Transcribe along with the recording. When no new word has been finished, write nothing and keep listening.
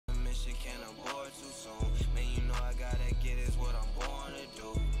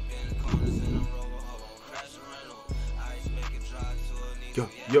Yo,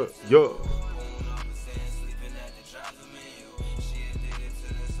 yo, yo.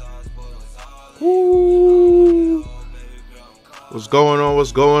 Woo. What's going on?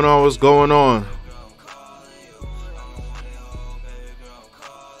 What's going on? What's going on?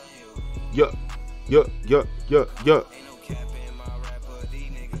 Yo, yo, yo, yo, yo.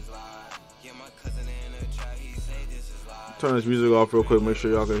 Turn this music off real quick. Make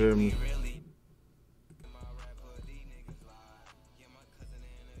sure y'all can hear me.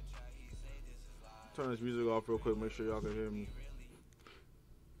 Turn this music off real quick. Make sure y'all can hear me.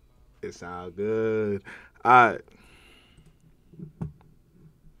 It sounds good. All right.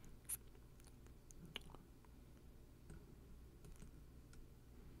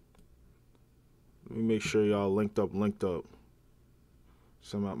 Let me make sure y'all linked up.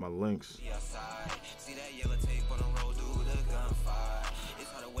 Send out my links.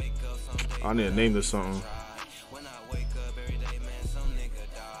 I need to name this something.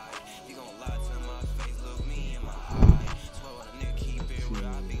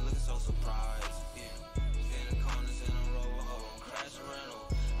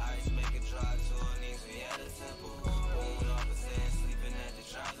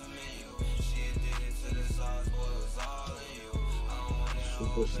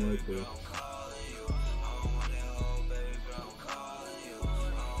 Super sniper.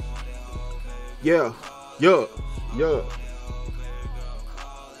 Yeah, yo. Yo,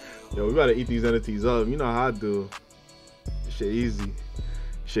 we gotta eat these NFTs up. You know how I do. Shit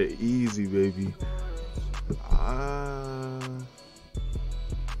easy, baby.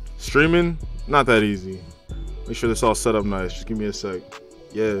 Streaming, not that easy. Make sure this all set up nice. Just give me a sec.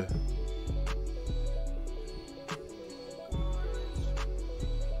 Yeah.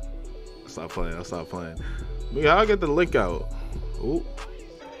 I'll stop playing. Yeah, I'll get the link out. Ooh.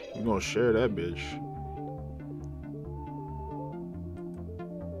 You gonna share that bitch.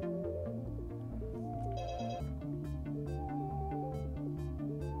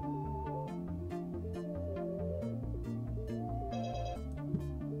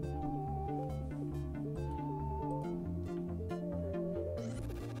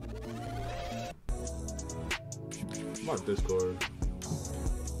 My Discord.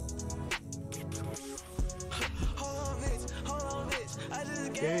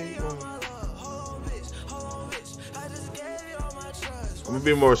 I'm gonna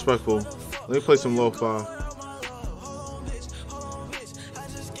be more respectful. Let me play some lo-fi.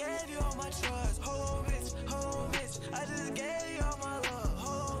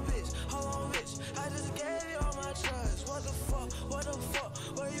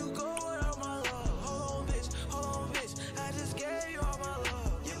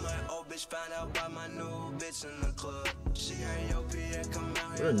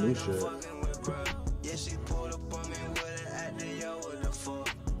 What new shit? Yeah, she pulled up on me with it at the yo with the fuck.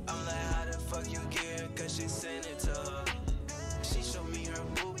 I'm like, how the fuck you get her? Cause she sent it to her. She showed me her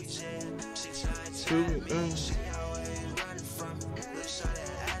booby jam. She tried to me. She always running from me. Look, shot at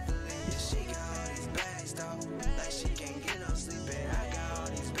athlete. She got all these bags though. Like she can't get no sleep. And I got all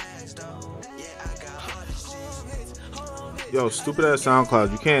these bags though. Yeah, I got all this shit. Yo, stupid ass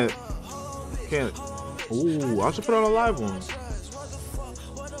SoundCloud. You can't. Ooh, I should put on a live one.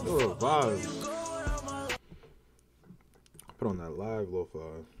 Yo, vibes. Put on that live lo-fi.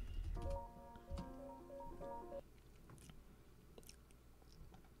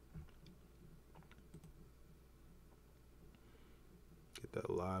 Get that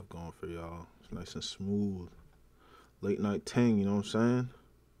live going for y'all. It's nice and smooth. Late night ting, you know what I'm saying?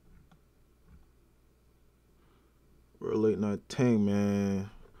 Real late night ting, man.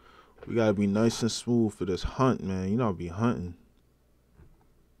 We gotta be nice and smooth for this hunt, man. You know I be hunting.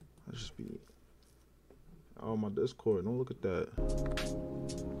 I just be on my Discord. Don't look at that.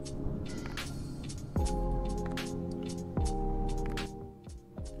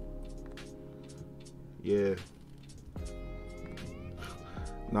 Yeah.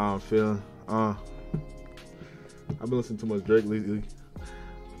 Nah, I'm feeling. I've been listening to too much Drake lately.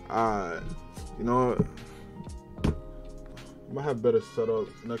 You know what? I might have better setup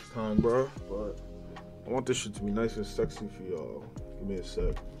next time, bro. But I want this shit to be nice and sexy for y'all. Give me a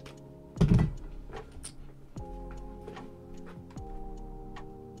sec.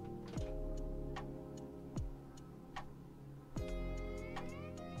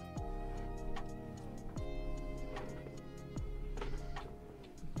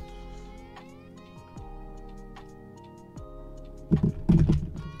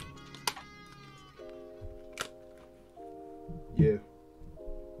 Yeah.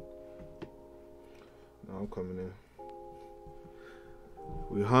 No, I'm coming in.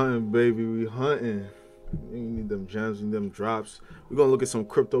 We hunting, baby. We hunting. You need them gems, you need them drops. We're gonna look at some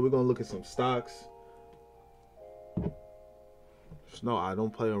crypto. We're gonna look at some stocks. Just no, I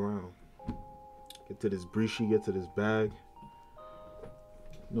don't play around. Get to this breachy, get to this bag.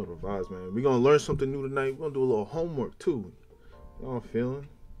 You know the vibes, man. We're gonna learn something new tonight. We're gonna do a little homework too. You know what I'm feeling?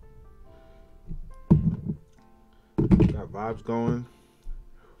 Got vibes going.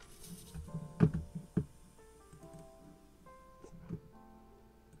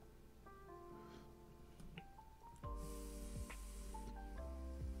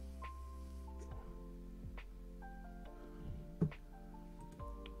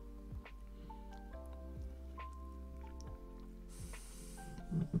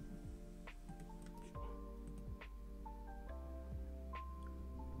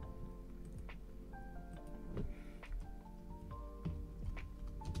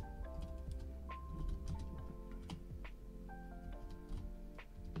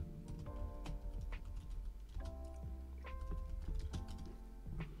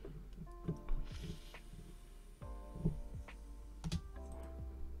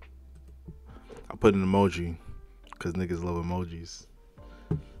 I put an emoji because niggas love emojis.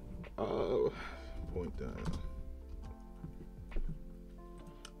 Point down.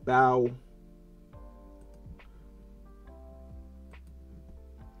 Bow.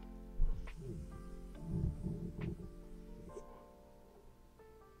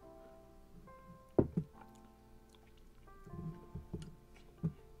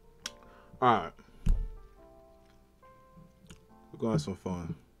 Alright. We're going to have some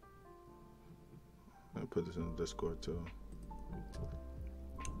fun. I'm gonna put this in the Discord too.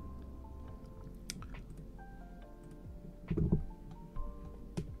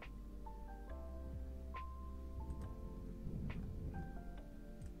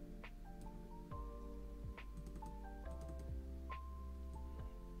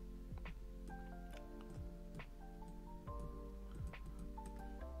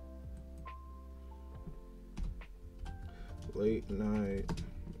 Late night.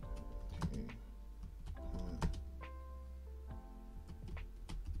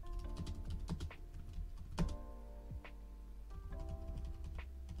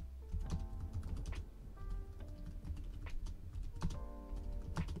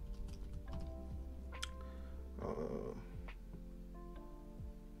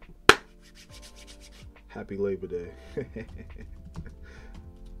 Happy Labor Day.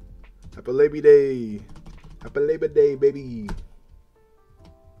 Happy Labor Day. Happy Labor Day, baby.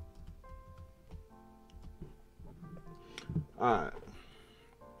 Alright.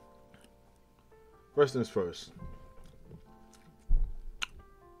 First things first.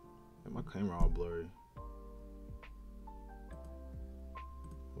 My camera all blurry.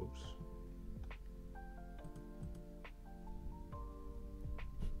 Oops.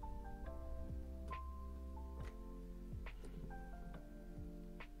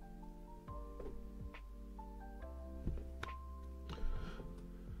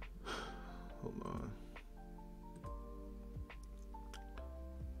 Hold on.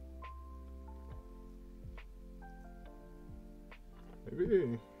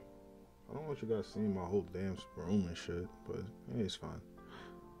 Maybe I don't want you guys seeing my whole damn room and shit, but hey, it's fine.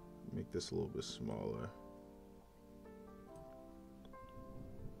 Make this a little bit smaller.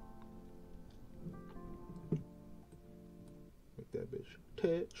 Make that bitch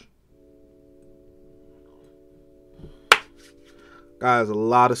touch. Guys, a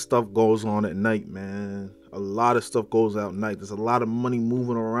lot of stuff goes on at night, man. A lot of stuff goes out at night. There's a lot of money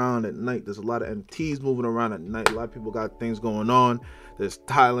moving around at night. There's a lot of NFTs moving around at night. A lot of people got things going on. There's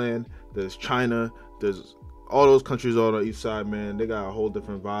Thailand, there's China, there's all those countries on the east side, man. They got a whole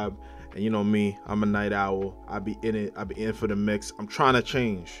different vibe. And you know me, I'm a night owl. I be in it. I be in for the mix. I'm trying to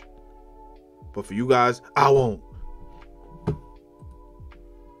change. But for you guys, I won't.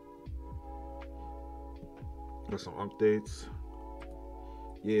 Got some updates.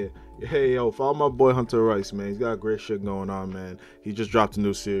 Yeah. Hey, yo, follow my boy Hunter Rice, man. He's got great shit going on, man. He just dropped a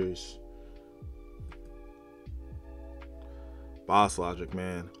new series. Boss Logic,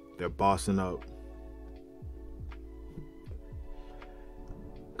 man. They're bossing up.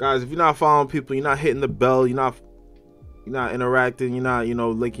 Guys, if you're not following people, you're not hitting the bell, you're not interacting, you're not,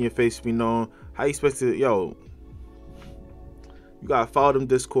 linking your face to be known, how you expect to, you gotta follow them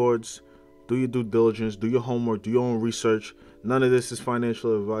Discords, do your due diligence, do your homework, do your own research. None of this is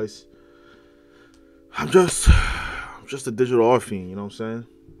financial advice. I'm just a digital art fiend, you know what I'm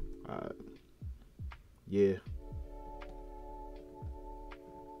saying? Yeah.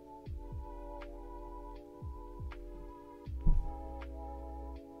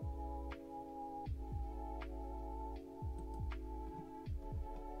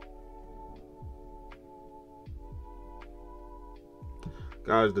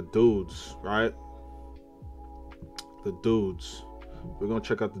 Guys, the dudes, right? The dudes. We're gonna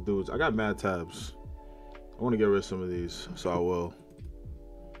check out the dudes. I got mad tabs. I want to get rid of some of these, so I will.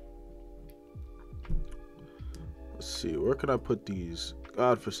 Let's see, where can I put these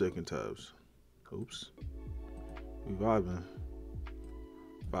godforsaken tabs? Oops. We vibing.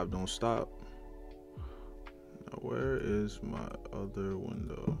 Vibe don't stop. Now, where is my other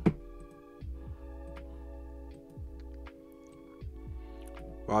window?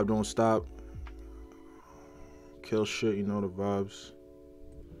 Vibe don't stop. Kill shit, you know the vibes.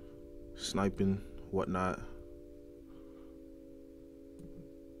 Sniping, whatnot.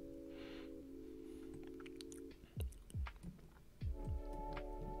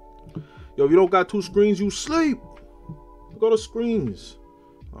 Yo, if you don't got two screens, you sleep. Go to screens.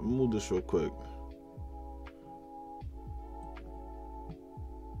 I'll move this real quick.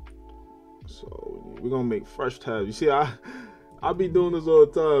 So we're gonna make fresh tabs. You see, I be doing this all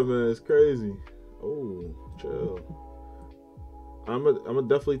the time, man. It's crazy. Oh, chill. I'm gonna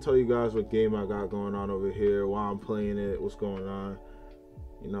definitely tell you guys what game I got going on over here, why I'm playing it, what's going on.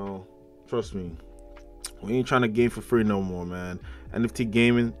 You know, trust me. We ain't trying to game for free no more, man. NFT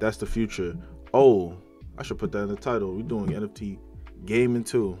gaming, that's the future. Oh, I should put that in the title. We're doing NFT gaming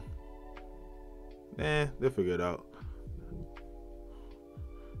too. They'll figure it out.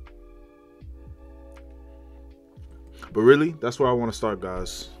 But really, that's where I want to start,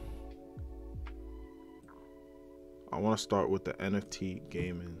 guys. I want to start with the NFT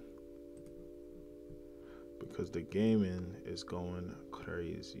gaming. Because the gaming is going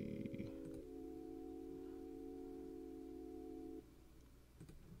crazy.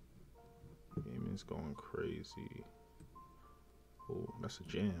 Gaming's going crazy. Oh, that's a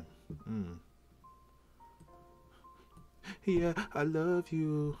jam. Yeah, I love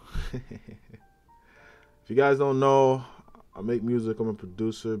you. If you guys don't know, I make music. I'm a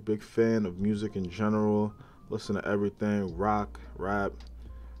producer, big fan of music in general. Listen to everything, rock, rap,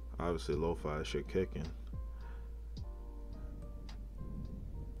 obviously lo-fi shit kicking.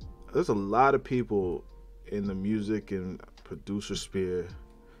 There's a lot of people in the music and producer sphere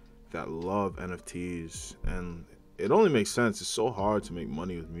that love NFTs, and it only makes sense. It's so hard to make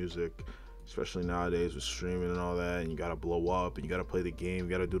money with music, especially nowadays with streaming and all that, and you gotta blow up and you gotta play the game, you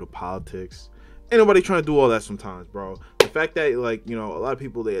gotta do the politics. Ain't nobody trying to do all that sometimes, bro. The fact that, like, you know, a lot of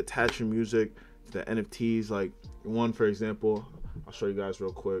people, they attach your music to the NFTs. Like one, for example, I'll show you guys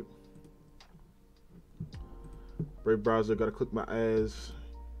real quick. Brave browser, gotta click my ads.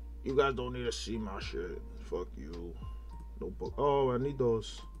 You guys don't need to see my shit. Fuck you. Notebook. Oh, I need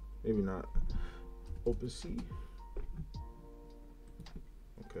those. Maybe not. OpenSea.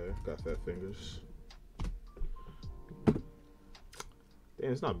 Okay, got fat fingers.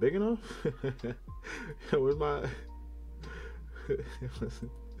 Damn, it's not big enough. Where's my?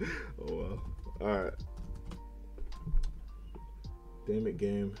 Oh well. All right. Damn it,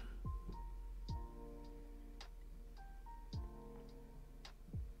 game.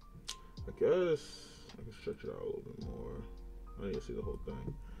 I guess I can stretch it out a little bit more. I need to see the whole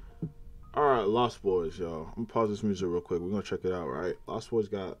thing. All right, Lost Boys, y'all. I'm gonna pause this music real quick. We're gonna check it out, right? Lost Boys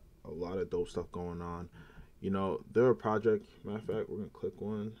got a lot of dope stuff going on. You know, they're a project. Matter of fact, we're gonna click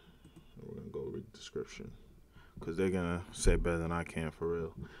one and we're gonna go read the description because they're gonna say better than I can, for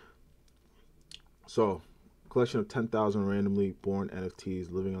real. So, collection of 10,000 randomly born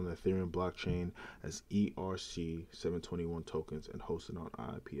NFTs living on the Ethereum blockchain as ERC721 tokens and hosted on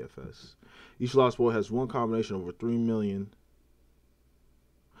IPFS. Each Lost Boy has one combination of over 3 million,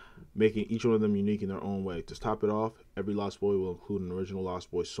 making each one of them unique in their own way. To top it off, every Lost Boy will include an original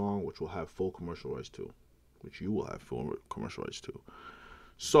Lost Boy song, which will have full commercial rights to. Which you will have full commercial rights to.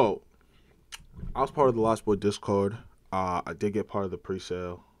 So, I was part of the Lost Boy Discord. I did get part of the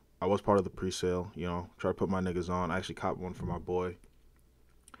pre-sale. I was part of the pre-sale, you know, try to put my niggas on. I actually copped one for my boy.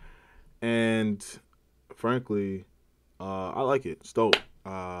 And, frankly, I like it. It's dope.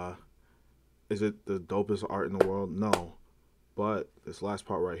 Is it the dopest art in the world? No. But this last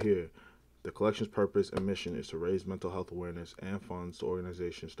part right here, the collection's purpose and mission is to raise mental health awareness and funds to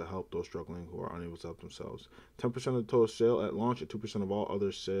organizations to help those struggling who are unable to help themselves. 10% of the total sale at launch and 2% of all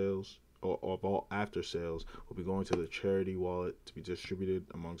other sales or of all after sales will be going to the charity wallet to be distributed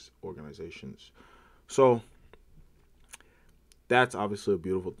amongst organizations. So that's obviously a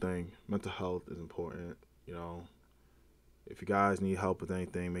beautiful thing. Mental health is important. You know, if you guys need help with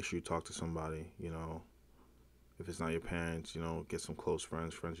anything, make sure you talk to somebody, you know. If it's not your parents, you know, get some close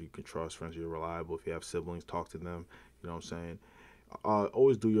friends, friends you can trust, friends you're reliable. If you have siblings, talk to them. You know what I'm saying?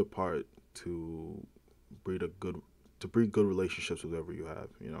 Always do your part to breed good relationships with whoever you have.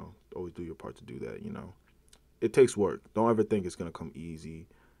 You know, always do your part to do that. You know, it takes work. Don't ever think it's gonna come easy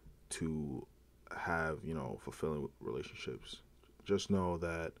to have, you know, fulfilling relationships. Just know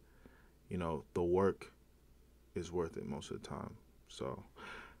that, you know, the work is worth it most of the time. So,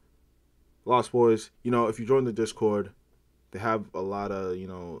 Lost Boys, you know, if you join the Discord, they have a lot of, you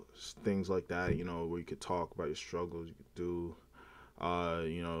know, things like that, you know, where you could talk about your struggles. You could do,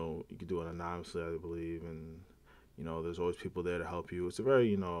 you know, you could do it anonymously, I believe, and you know, there's always people there to help you. It's a very,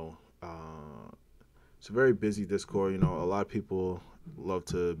 you know, it's a very busy Discord. You know, a lot of people love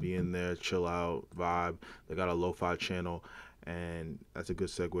to be in there, chill out, vibe. They got a lo-fi channel, and that's a good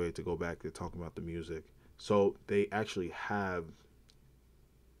segue to go back to talking about the music. So they actually have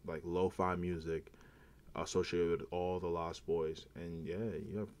like lo-fi music associated with all the Lost Boys, and yeah,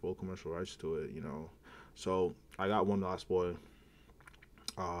 you have full commercial rights to it. You know, so I got one Lost Boy.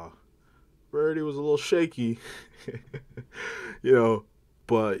 Rarity was a little shaky, you know,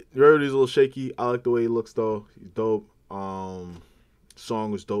 but Rarity's a little shaky. I like the way he looks though. He's dope.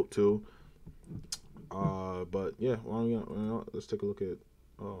 Song was dope too. But yeah, well, you know, let's take a look at.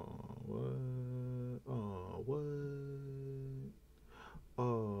 Oh what? Oh what?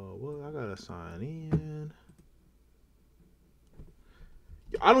 Oh what? I gotta sign in.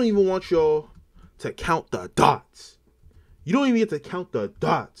 I don't even want y'all to count the dots. You don't even get to count the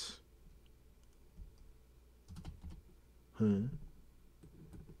dots. Huh? 1,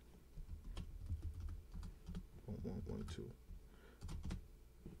 2.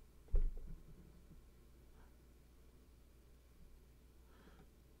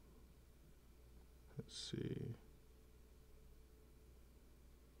 Let's see.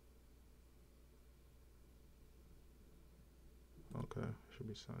 Okay, should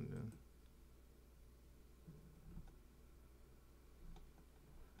be signed in.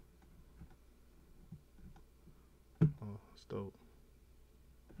 Oh, that's dope.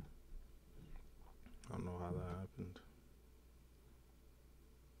 I don't know how that happened.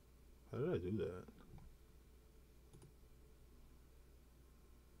 How did I do that?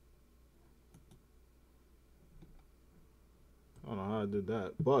 I don't know how I did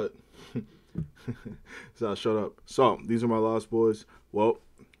that, but so I shut up. So these are my Lost Boys. Well,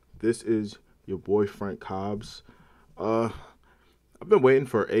 this is your boy Frank Cobbs. I've been waiting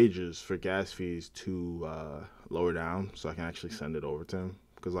for ages for gas fees to lower down so I can actually send it over to him.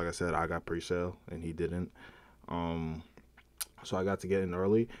 Because like I said, I got pre-sale and he didn't. So I got to get in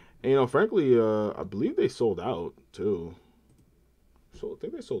early. And, you know, frankly, I believe they sold out too. So I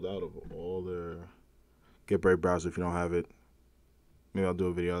think they sold out of all their... Get Brave browser if you don't have it. Maybe I'll do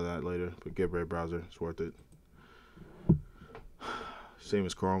a video of that later. But Get Brave browser, it's worth it. Same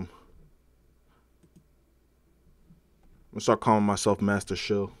as Chrome. I'm gonna start calling myself Master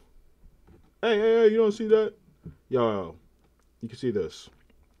Shill. Hey, you don't see that? Yo, you can see this.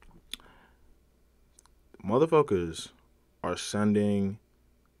 Motherfuckers are sending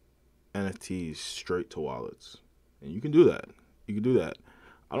NFTs straight to wallets. And you can do that. You can do that.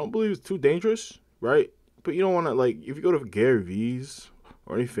 I don't believe it's too dangerous, right? But you don't want to, like, if you go to Gary V's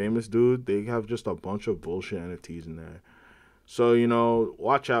or any famous dude, they have just a bunch of bullshit NFTs in there. So, you know,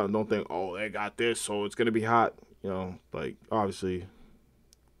 watch out and don't think, oh, they got this, so it's going to be hot. You know, like, obviously,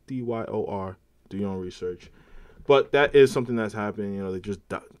 DYOR, do your own research. But that is something that's happening. You know, they just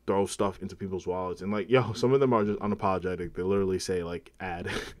throw stuff into people's wallets. And, like, yo, some of them are just unapologetic. They literally say, like, ad.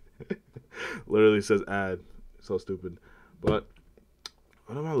 Literally says ad. So stupid. But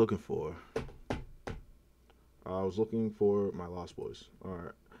what am I looking for? I was looking for my Lost Boys. All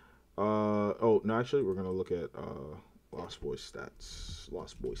right. Oh, no, actually, we're going to look at Lost Boys stats.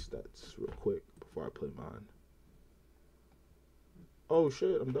 Lost Boys stats real quick before I play mine. Oh,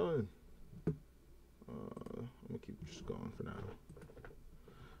 shit, I'm done. I'm going to keep just going for now.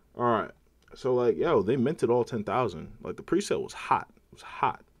 All right. So, like, yo, they minted all 10,000. Like, the presale was hot. It was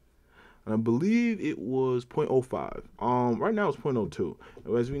hot. And I believe it was 0.05. Right now it's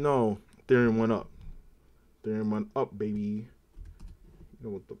 0.02. As we know, Ethereum went up. Ethereum went up, baby. You know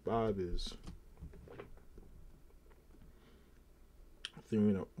what the vibe is.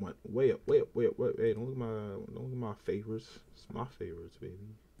 Ethereum went way up, way up, way up, way up. Hey, don't look at my favorites. It's my favorites, baby.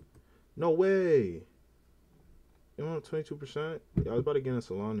 No way. You know, 22%. Yeah, I was about to get in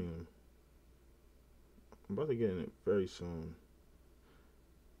Solanium. I'm about to get in it very soon.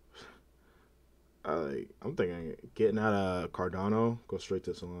 I'm thinking getting out of Cardano, go straight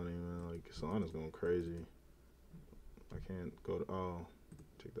to Solana, man. Like, Solana's going crazy. I can't go to,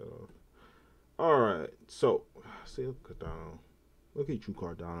 take that off. Alright, so, see, look at Cardano. Look at you,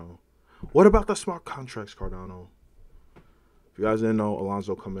 Cardano. What about the smart contracts, Cardano? If you guys didn't know,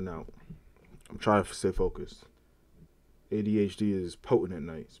 Alonzo coming out. I'm trying to stay focused. ADHD is potent at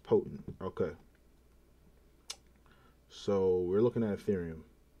night. It's potent. Okay. So we're looking at Ethereum.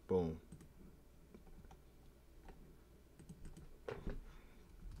 Boom.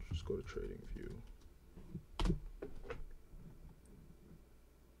 Just go to trading view.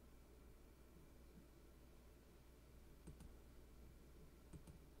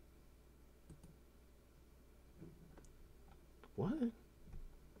 What?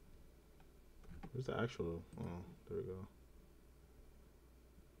 Where's the actual? Oh, there we go.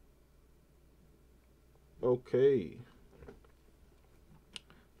 Okay.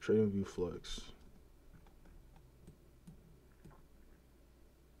 Trading view flex.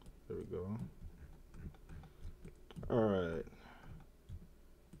 There we go. Alright.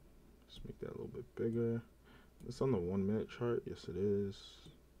 Let's make that a little bit bigger. It's on the 1 minute chart. Yes, it is.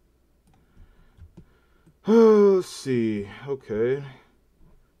 Let's see. Okay.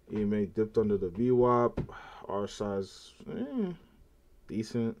 EMA dipped under the VWAP. R size,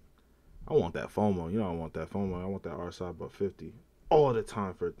 decent. I want that FOMO. You know I want that FOMO. I want that R side above 50. All the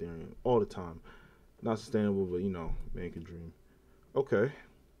time for Ethereum. All the time. Not sustainable, but you know, man can dream. Okay.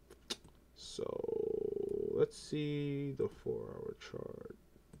 So let's see the 4-hour chart.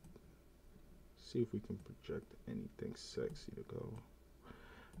 See if we can project anything sexy to go.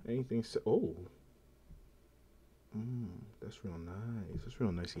 Anything oh. That's real nice. That's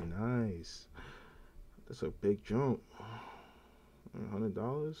real nicey nice. That's a big jump. $100?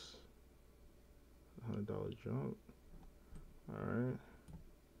 $100 jump. Alright.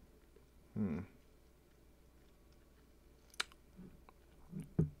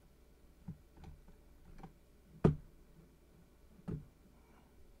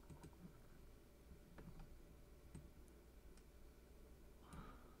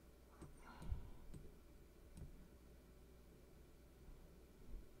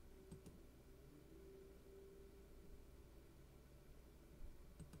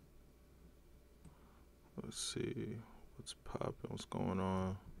 Let's see what's popping, what's going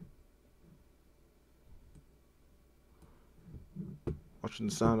on. Watching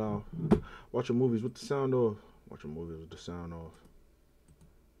the sound off. Watching movies with the sound off. Watching movies with the sound off.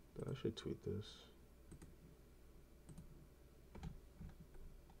 I should tweet this.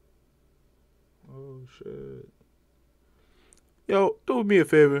 Oh shit. Yo, do me a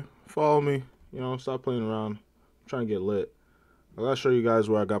favor. Follow me. You know, stop playing around. I'm trying to get lit. I gotta show you guys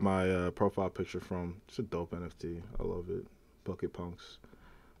where I got my profile picture from. It's a dope NFT. I love it. Cryptopunks.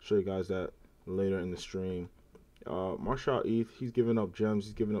 Show you guys that later in the stream. Marshall ETH, he's giving up gems.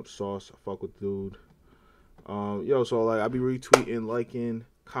 He's giving up sauce. I fuck with dude. Yo, so like I be retweeting, liking,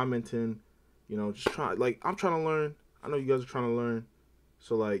 commenting. You know, just trying. Like I'm trying to learn. I know you guys are trying to learn.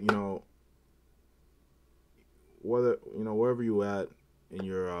 So like you know, wherever you at in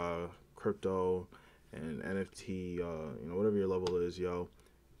your crypto and NFT, you know, whatever your level is, yo,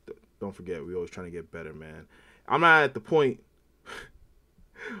 don't forget, we always trying to get better, man. I'm not at the point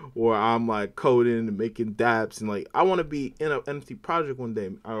where I'm like coding and making dApps and like I want to be in an NFT project one day,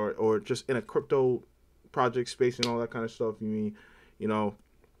 or just in a crypto project space and all that kind of stuff. You know,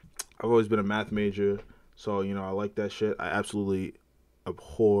 I've always been a math major, so you know I like that shit. I absolutely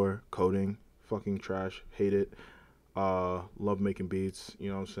abhor coding, fucking trash, hate it. Love making beats, you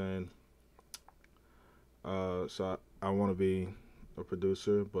know what I'm saying? So I want to be a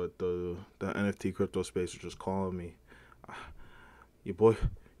producer, but the NFT crypto space is just calling me. Your boy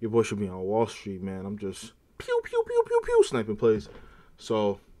should be on Wall Street, man. I'm just pew pew pew pew pew sniping plays.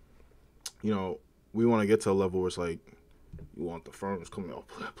 So, you know, we want to get to a level where it's like, you want the firms coming out,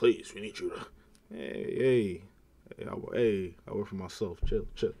 please, we need you to, hey, I work for myself. Chill.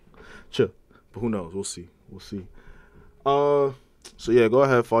 But who knows? We'll see. So yeah, go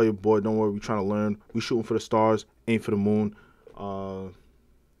ahead, follow your boy. Don't worry, we trying to learn. We shooting for the stars, aim for the moon.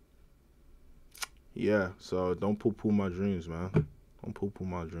 Yeah, so don't poo-poo my dreams, man. Don't poo-poo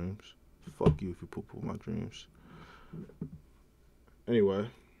my dreams. Fuck you if you poo-poo my dreams. Anyway,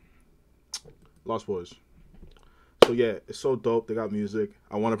 Lost Boys. So yeah, it's so dope. They got music.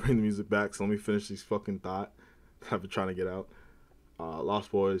 I want to bring the music back, so let me finish these fucking thought that I've been trying to get out.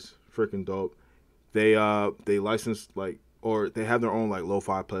 Lost Boys, freaking dope. They license like, or they have their own like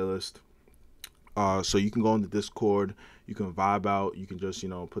lo-fi playlist. So you can go on the Discord, you can vibe out, you can just, you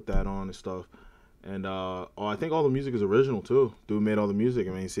know, put that on and stuff. And I think all the music is original too. Dude made all the music.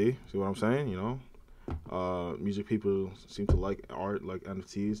 I mean, see what I'm saying? You know, music people seem to like art, like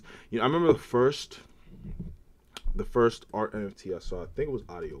NFTs. You know, I remember the first art NFT I saw. I think it was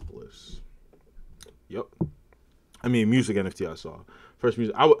Audio Bliss. Yep. I mean, music NFT I saw. First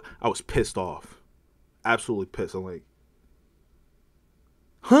music. I was pissed off. Absolutely pissed. I'm like,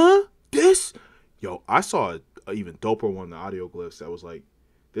 huh? This? Yo, I saw a even doper one, the Audio Glyphs, that was like,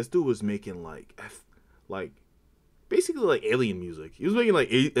 this dude was making like basically like alien music. He was making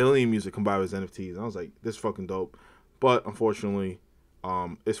like alien music combined with his NFTs. And I was like, this is fucking dope. But unfortunately,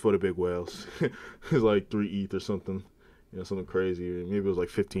 it's for the big whales. It's like 3 ETH or something. You know, something crazy. Maybe it was like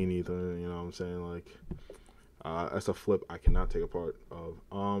 15 ETH. You know what I'm saying? Like, that's a flip I cannot take a part of.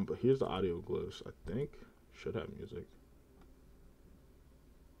 But here's the audio glyphs. I think should have music.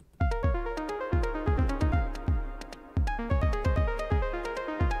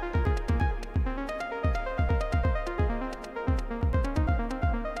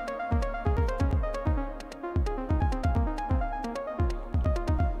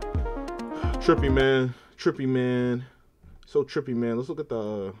 Trippy, man. Trippy, man. So trippy, man. Let's look at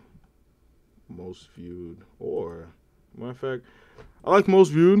the most viewed. Or, matter of fact, I like most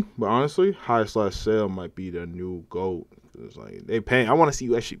viewed, but honestly, highest last sale might be the new GOAT. It's like, they paying. I want to see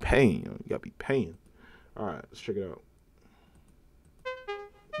you actually paying. You know, you got to be paying. All right, let's check it out.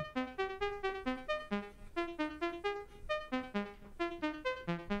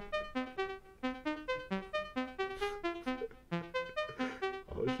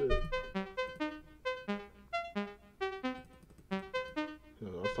 Oh, shit. I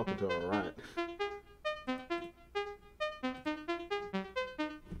was talking to a rat.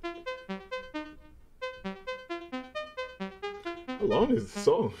 How long is the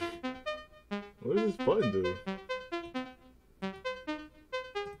song? What does this button do?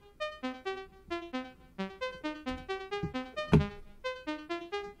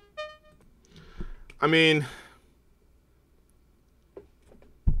 I mean,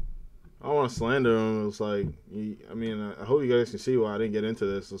 I don't want to slander him. It's like, I mean, I hope you guys can see why I didn't get into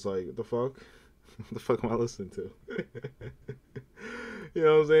this. It's like, what the fuck? What the fuck am I listening to? You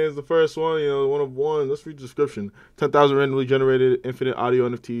know what I'm saying? It's the first one, you know, one of one. Let's read the description. 10,000 randomly generated infinite audio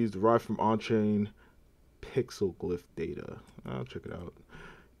NFTs derived from on-chain pixel glyph data. I'll check it out.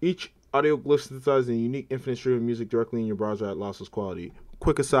 Each audio glyph synthesizes a unique infinite stream of music directly in your browser at lossless quality.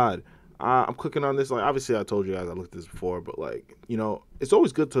 Quick aside, I'm clicking on this. Like, obviously, I told you guys I looked at this before, but like, you know, it's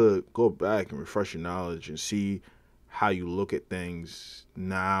always good to go back and refresh your knowledge and see how you look at things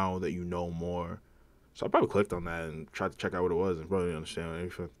now that you know more. So I probably clicked on that and tried to check out what it was and probably didn't understand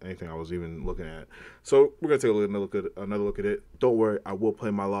anything I was even looking at. So we're gonna take another look at it. Don't worry, I will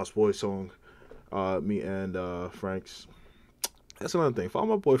play my Lost Boys song. Me and Frank's. That's another thing. Follow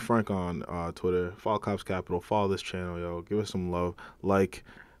my boy Frank on Twitter. Follow Cobbs Capital. Follow this channel, yo. Give us some love. Like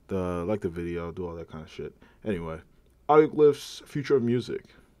the video. Do all that kind of shit. Anyway, audio glyphs, future of music.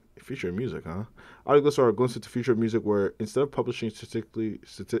 Future of music, huh? Audio glyphs are a glimpse into the future of music where instead of publishing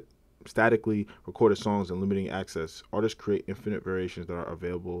statically recorded songs and limiting access, artists create infinite variations that are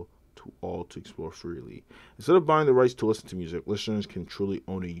available to all to explore freely. Instead of buying the rights to listen to music, listeners can truly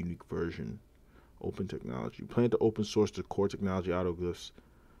own a unique version. Open technology. We plan to open source the core technology audio glyphs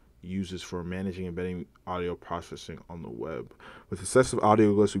uses for managing and embedding audio processing on the web. With the success of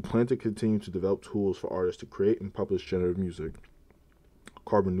audio glyphs, we plan to continue to develop tools for artists to create and publish generative music.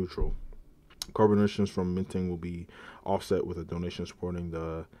 Carbon neutral. Carbon emissions from minting will be offset with a donation supporting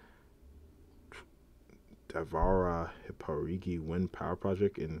the Davara Hiparigi Wind Power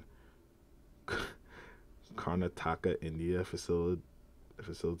Project in Karnataka, India,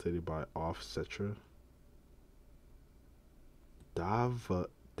 facilitated by Offsetra.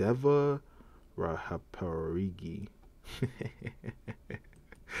 Deva Rahaparigi.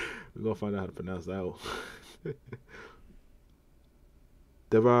 We're gonna find out how to pronounce that one.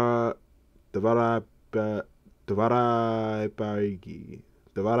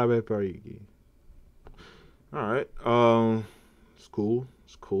 Devaraparigi. Alright. It's cool.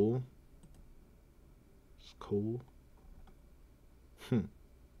 It's cool. It's cool.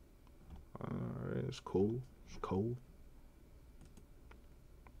 Alright, it's cool. It's cool.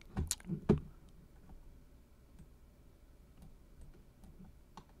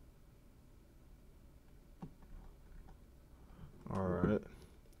 Alright.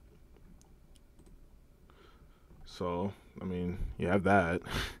 So, I mean, you have that.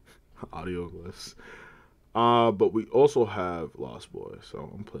 Audio glyphs. But we also have Lost Boy, so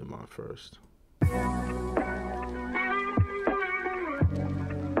I'm playing mine first.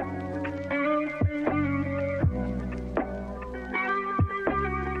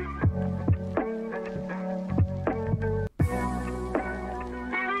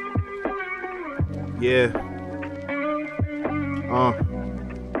 Yeah.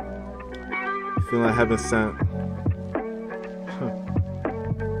 Feeling like heaven sent.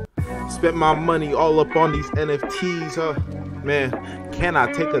 Spent my money all up on these NFTs, huh? Man, can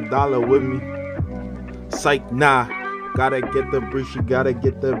I take $1 with me? Psych, nah. Gotta get the breach, you gotta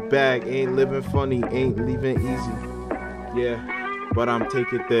get the bag. Ain't living funny, ain't leaving easy. Yeah, but I'm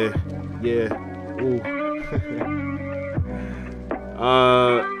taking there. Yeah, ooh.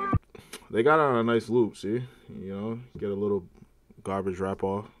 They got on a nice loop, see? You know, get a little garbage wrap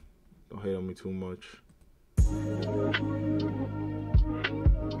off. Don't hate on me too much.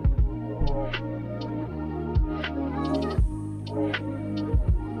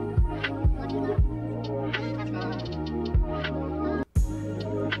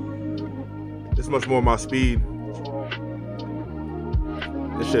 This much more my speed.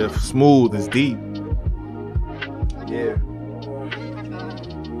 This shit smooth, it's deep. Yeah.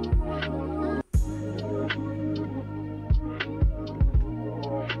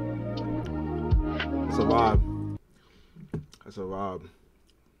 It's a vibe. That's a vibe.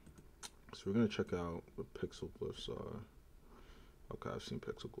 So we're gonna check out what pixel glyphs are. Okay, I've seen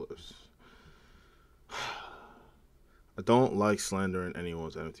pixel glyphs. I don't like slandering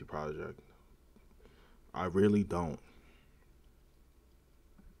anyone's NFT project. I really don't.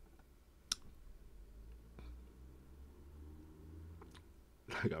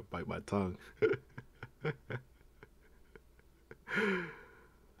 I gotta bite my tongue.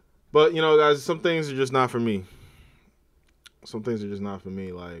 But, you know, guys, some things are just not for me. Some things are just not for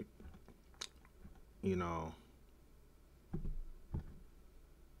me. Like, you know.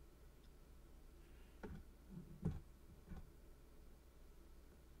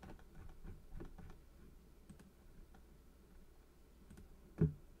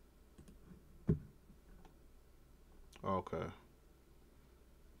 Okay.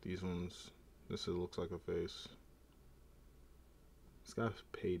 These ones, this looks like a face. This guy's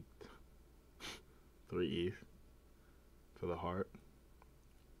paid 3 ETH for the heart.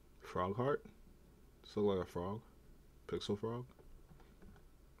 Frog heart? This look like a frog. Pixel frog.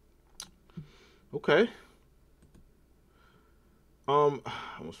 Okay. I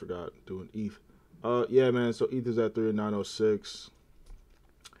almost forgot doing ETH. Yeah, man. So ETH is at 3,906.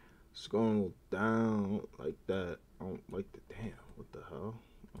 It's going a little down like that. I don't like the damn. What the hell?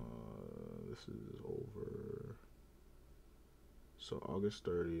 This is over. So August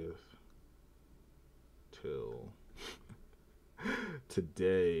 30th till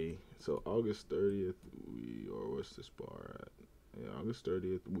today. So August 30th, what's this bar at? Yeah, August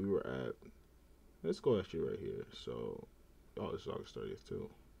 30th, we were at. Let's go actually right here. So, this is August 30th too.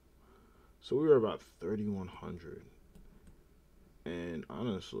 So we were about 3,100. And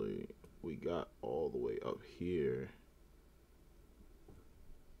honestly, we got all the way up here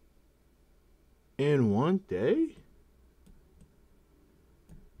in one day.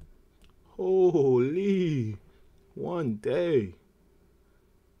 Holy, one day.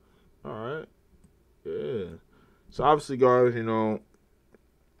 All right. Yeah. So obviously, guys, you know,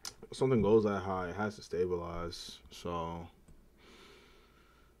 something goes that high, it has to stabilize. So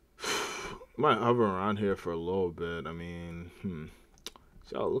might hover around here for a little bit. I mean,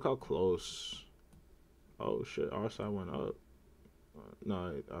 see how, look how close. Oh shit, our side went up.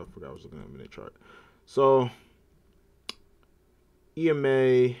 No, I forgot I was looking at a minute chart. So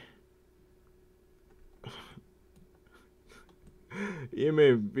EMA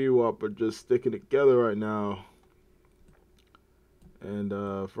and VWAP are just sticking together right now. And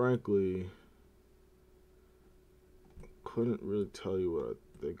frankly, couldn't really tell you what I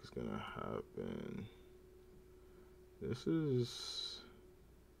think is gonna happen. This is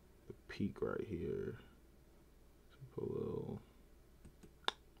the peak right here. Put a little.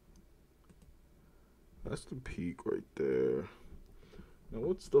 That's the peak right there. Now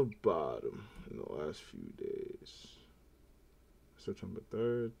what's the bottom in the last few days? September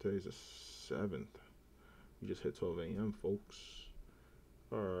 3rd, today's the 7th. We just hit 12 a.m., folks.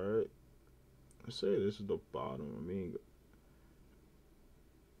 Alright. Let's say this is the bottom. I mean,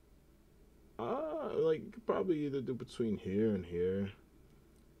 like, you could probably either do between here and here.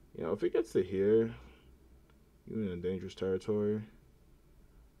 You know, if it gets to here, you're in a dangerous territory.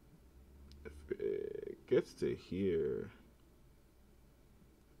 If it gets to here,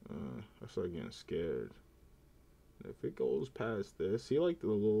 I start getting scared. If it goes past this, see, like a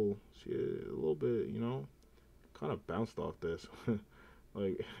little bit, you know, kind of bounced off this.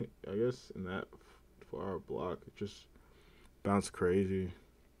 Like, I guess in that 4-hour block, it just bounced crazy.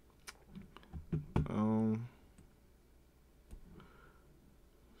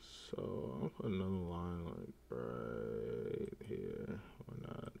 So I'll put another line like right here. Why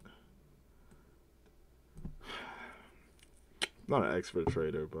not? I'm not an expert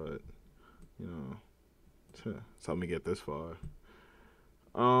trader, but you know, it's helped me get this far.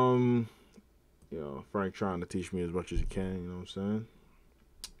 You know, Frank trying to teach me as much as he can, you know what I'm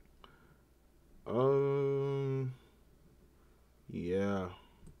saying? Yeah.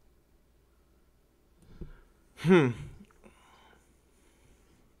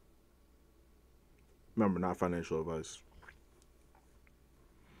 Remember, not financial advice.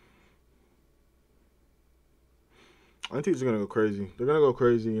 NFTs are gonna go crazy. They're gonna go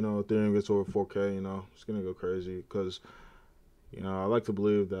crazy. You know, Ethereum gets over 4K. You know, it's gonna go crazy because, you know, I like to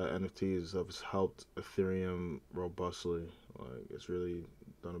believe that NFTs have helped Ethereum robustly. Like, it's really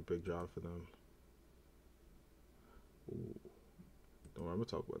done a big job for them. Ooh. Don't worry, I'm gonna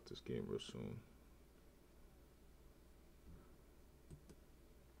talk about this game real soon.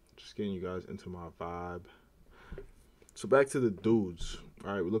 Just getting you guys into my vibe. So back to the dudes.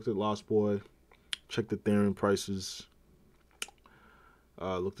 All right, we looked at Lost Boy, checked the Ethereum prices,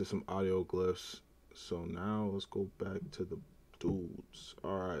 looked at some audio glyphs. So now let's go back to the dudes.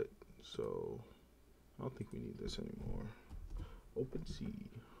 All right, so I don't think we need this anymore. OpenSea.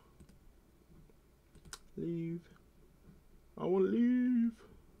 Leave. I want to leave.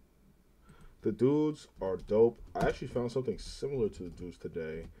 The dudes are dope. I actually found something similar to the dudes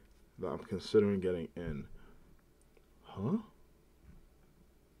today that I'm considering getting in. Huh?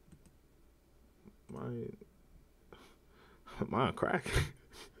 Am I on crack?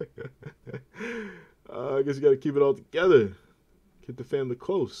 I guess you gotta keep it all together. Keep the family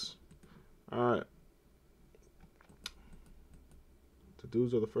close. Alright. The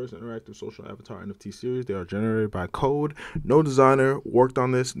dudes are the first interactive social avatar NFT series. They are generated by code. No designer worked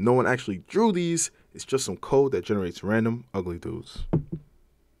on this. No one actually drew these. It's just some code that generates random ugly dudes.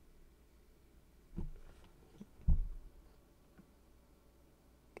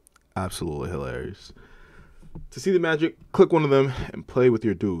 Absolutely hilarious. To see the magic, click one of them and play with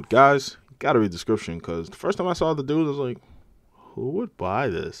your dude. Guys, gotta read the description because the first time I saw the dude, I was like, who would buy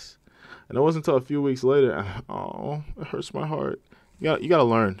this? And it wasn't until a few weeks later, oh, it hurts my heart. You gotta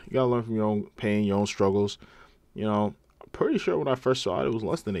learn. You gotta learn from your own pain, your own struggles. You know, I'm pretty sure when I first saw it was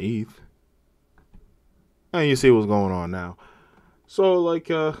less than an ETH. And you see what's going on now. So, like,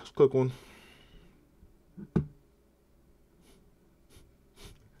 let's click one.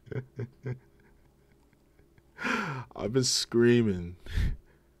 I've been screaming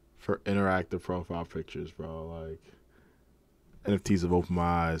for interactive profile pictures, bro. Like, NFTs have opened my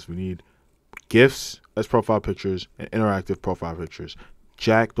eyes. We need GIFs as profile pictures and interactive profile pictures.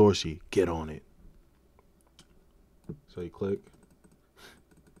 Jack Dorsey, get on it. So you click.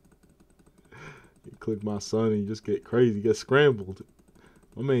 You click my son and you just get crazy. You get scrambled.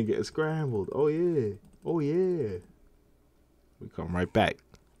 My man getting scrambled. Oh, yeah. Oh, yeah. We come right back.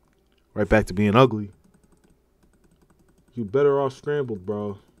 Right back to being ugly. You better off scrambled,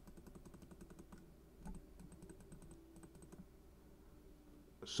 bro.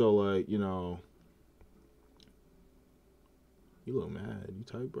 So, like, you know, you look mad. You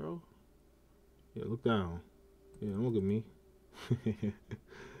tight, bro? Yeah, look down. Yeah, don't look at me.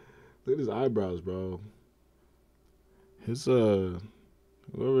 Look at his eyebrows, bro. His, whoever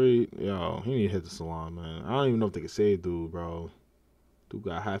he need to hit the salon, man. I don't even know if they can say it, dude, bro. Dude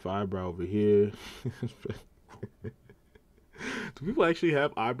got half eyebrow over here. Do people actually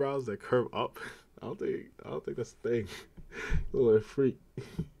have eyebrows that curve up? I don't think that's the thing. You look like a freak.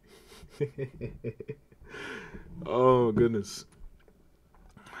 Oh goodness.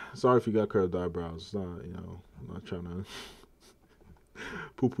 Sorry if you got curved eyebrows. It's not, you know, I'm not trying to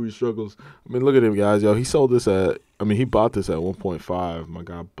poo-poo your struggles. I mean, look at him, guys. Yo, he sold this at, he bought this at 1.5. My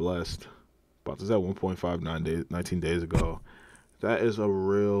God blessed. Bought this at 1.5 19 days ago. That is a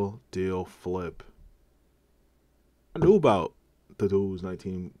real deal flip. I knew about the dudes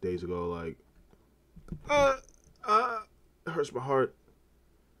 19 days ago. Like, it hurts my heart.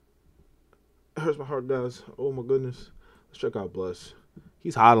 It hurts my heart, guys. Oh my goodness. Let's check out Bless.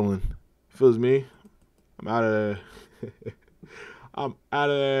 He's hodling. Feels me. I'm out of there. I'm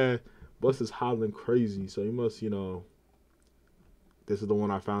out of there. Bless is hodling crazy. So he must, you know. This is the one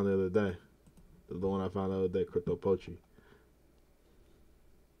I found the other day. This is the one I found the other day, Crypto Poetry.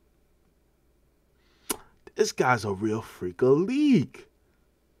 This guy's a real freak of leak.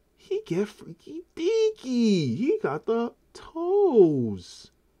 He get freaky deaky. He got the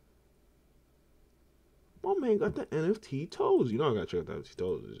toes. My man got the NFT toes. You know I gotta check out the NFT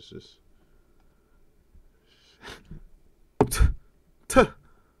toes. It's just it's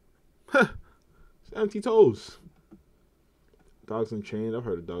NFT toes. Dogs Unchained. I've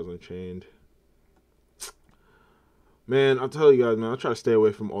heard of Dogs Unchained. Man, I'll tell you guys, man, I try to stay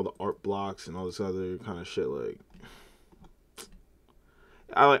away from all the art blocks and all this other kind of shit. Like,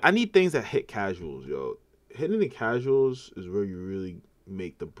 I need things that hit casuals, yo. Hitting the casuals is where you really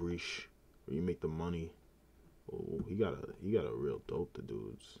make the breach, where you make the money. Oh, he got a real dope, the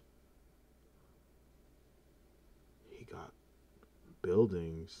dudes. He got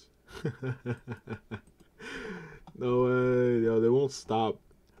buildings. No way, yo. They won't stop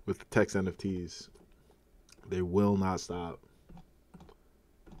with the text NFTs. They will not stop.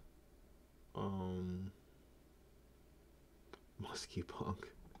 Musky punk.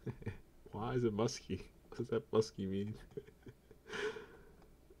 Why is it musky? What does that musky mean?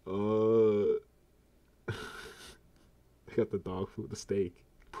 I got the dog food, the steak.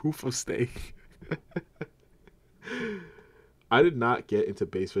 Proof of steak. I did not get into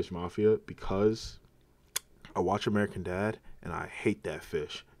Bass Fish Mafia because I watch American Dad and I hate that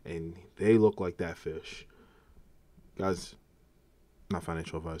fish. And they look like that fish. Guys, not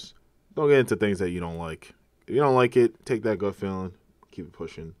financial advice. Don't get into things that you don't like. If you don't like it, take that gut feeling, keep it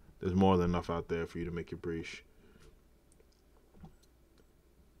pushing. There's more than enough out there for you to make your breach.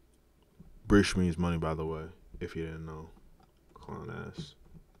 Breach means money, by the way, if you didn't know. Clown ass.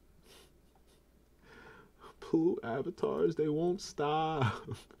 Blue avatars, they won't stop.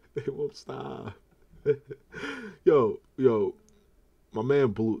 They won't stop. Yo, my man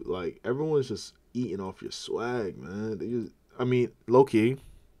Blue, like, everyone's just eating off your swag, man. They just, I mean, low key,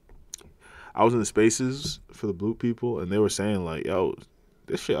 I was in the spaces for the Blue people, and they were saying, like, yo,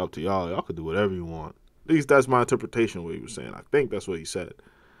 this shit up to y'all. Y'all could do whatever you want. At least that's my interpretation of what he was saying. I think that's what he said.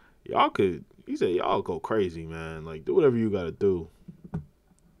 He said, y'all go crazy, man. Like, do whatever you gotta do.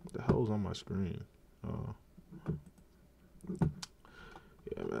 What the hell's on my screen? Oh.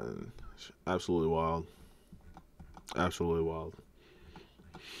 Yeah, man. Absolutely wild. Absolutely wild.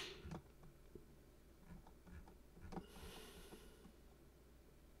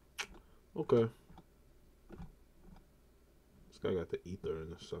 Okay. This guy got the ether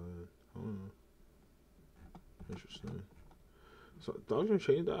in the side. I don't know. Interesting. So, dogs gonna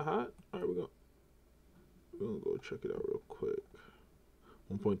change that hot? Alright, we're gonna go check it out real quick.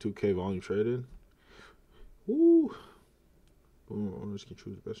 1.2K volume traded. Woo! Boom, owners can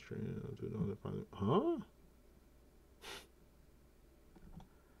choose best trade. Huh?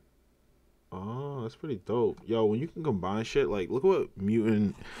 Oh, that's pretty dope. Yo, when you can combine shit, like, look what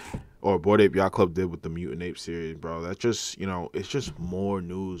Mutant or Bored Ape Yacht Club did with the Mutant Ape series, bro. That's just, it's just more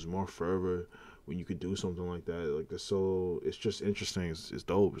news, more fervor when you could do something like that. Like, it's just interesting. It's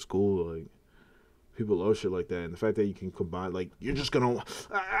dope. It's cool. Like, people love shit like that. And the fact that you can combine, like, you're just gonna,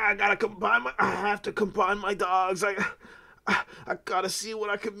 I have to combine my dogs. I gotta see what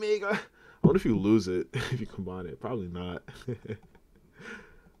I can make. I wonder if you lose it if you combine it. Probably not.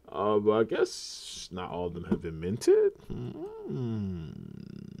 But I guess not all of them have been minted.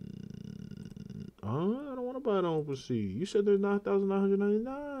 I don't want to buy it on OpenSea. You said there's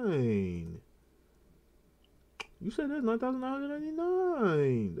 9,999. You said there's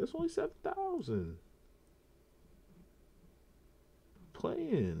 9,999. That's only 7,000.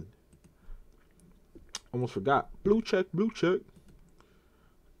 Playing. Almost forgot. Blue check. 12K.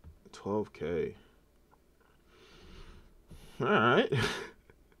 Alright.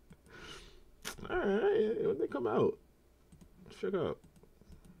 Alright. When they come out. Check out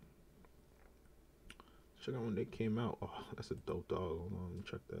when they came out. Oh, that's a dope dog. Hold on, let me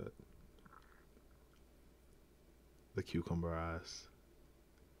check that. The cucumber eyes.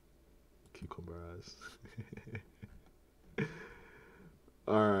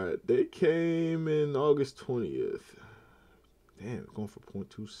 Alright, they came in August 20th. Damn, going for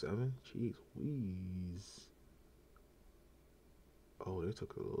 0.27? Jeez Wheeze. Oh, they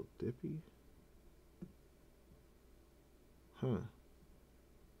took a little dippy. Huh.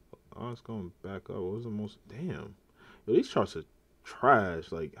 Oh, it's going back up. What was the most? Damn. Yo, these charts are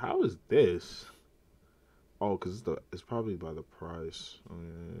trash. Like, how is this? Oh, because it's probably by the price. Oh,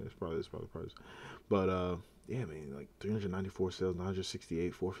 yeah, it's probably the price. But, yeah, man, like 394 sales,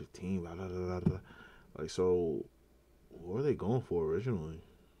 968, 415, blah, blah, blah, blah. Like, so, what are they going for originally?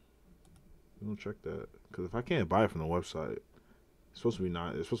 I'm gonna check that. Because if I can't buy it from the website, it's supposed to be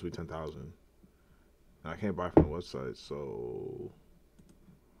 10,000. I can't buy from the website, so,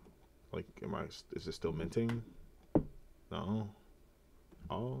 like, is it still minting? No.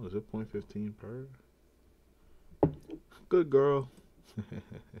 Oh, is it 0.15 per? Good girl.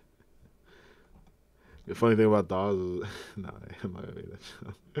 The funny thing about dogs is, nah, I'm not gonna make that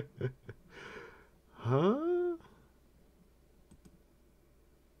shit. Huh?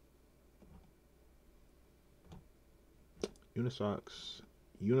 Unisocks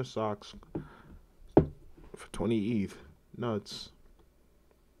for 20 ETH. Nuts.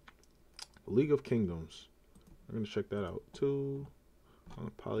 League of Kingdoms. We're gonna check that out too. On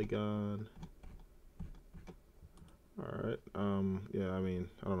the Polygon. Alright. Yeah, I mean,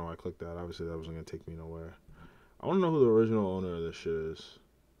 I don't know why I clicked that. Obviously that wasn't gonna take me nowhere. I wanna know who the original owner of this shit is.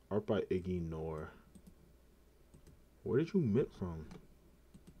 Art by Iggy Nor. Where did you mint from?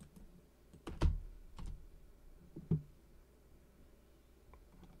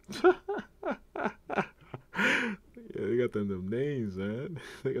 Yeah, they got them names, man.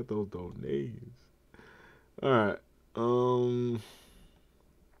 They got those dope names. Alright.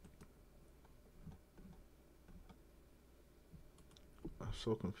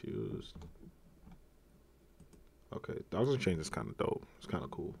 so confused. Okay, Dogs on Chain is kind of dope. It's kind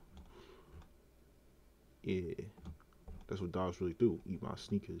of cool. Yeah, that's what dogs really do. Eat my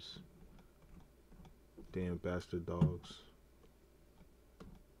sneakers. Damn bastard dogs.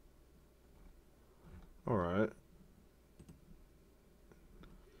 Alright.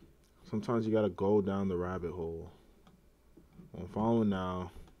 Sometimes you gotta go down the rabbit hole. I'm following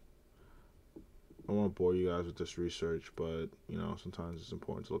now. I won't bore you guys with this research, but, you know, sometimes it's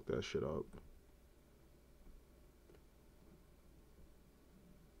important to look that shit up.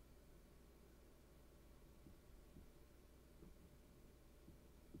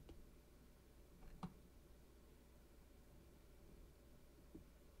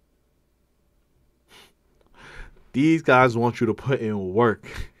 These guys want you to put in work.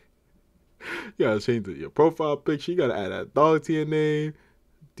 You gotta change your profile picture. You gotta add that dog to your name.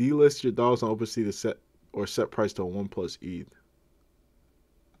 Delist your dogs on OpenSea to set price to 1 plus ETH.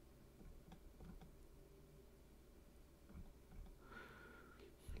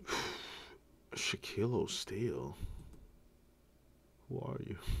 Shaquille Steele. Who are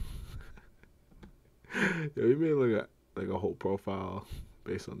you? Yo, you made like a whole profile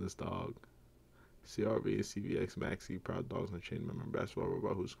based on this dog. CRV, CVX, Maxi, proud dogs on chain member, basketball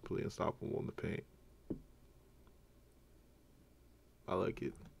robot who's completely unstoppable in the paint. I like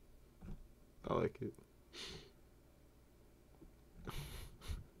it. I like it.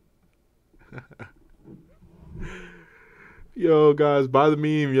 Yo, guys, buy the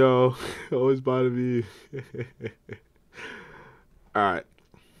meme, yo. Always buy the meme. Alright.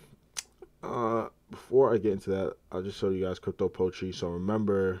 Before I get into that, I'll just show you guys crypto poetry. So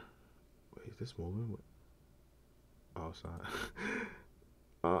remember, wait, is this moving? Oh, it's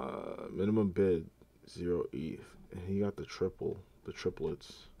not. Minimum bid 0 ETH, and he got the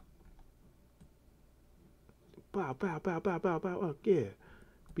triplets. Bow, bow, bow, bow, bow, bow. Yeah,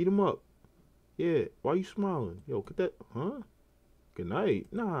 beat him up. Yeah, why you smiling? Yo, get that, huh? Good night.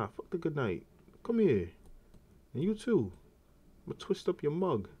 Nah, fuck the good night. Come here, and you too. I'm gonna twist up your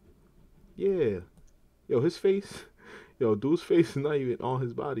mug. Yeah. Yo, his face. Yo, dude's face is not even on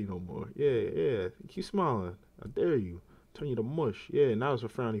his body no more. Yeah. Keep smiling. I dare you. Turn you to mush. Yeah, now it's a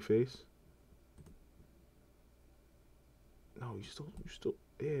frowny face. No, you still.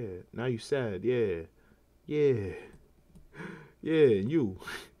 Yeah. Now you sad. Yeah. And you.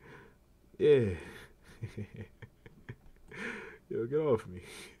 Yeah. Yo, get off me.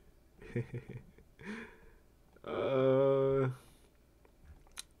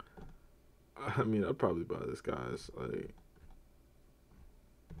 I mean, I'd probably buy this guy's, like,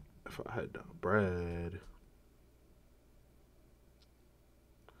 if I had bread.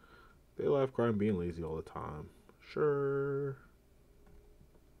 They laugh, crying, being lazy all the time. Sure.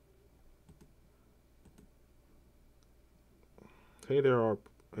 Hey, they are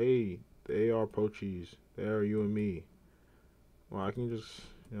pochies. They are you and me. Well, I can just,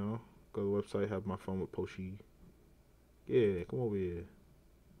 you know, go to the website, have my fun with Pochi. Yeah, come over here.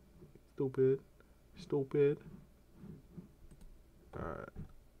 Stupid. Alright.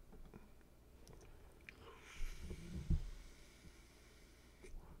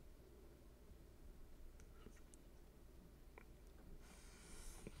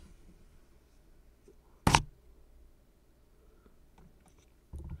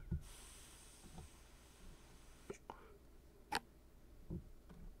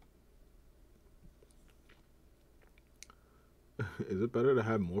 Is it better to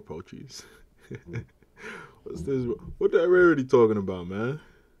have more pochies? What's this? What the rarity talking about, man?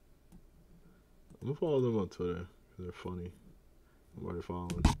 I'm gonna follow them on Twitter. They're funny. I'm already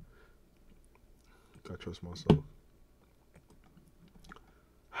following. I trust myself.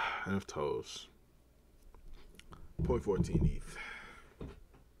 NFTs. 0.14 ETH.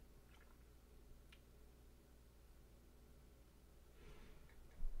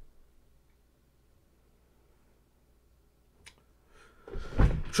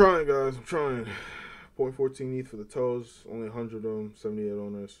 I'm trying, guys. I'm trying. 0.14 ETH for the toes. Only 100 of them. 78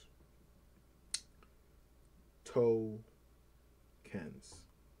 owners. Tokens.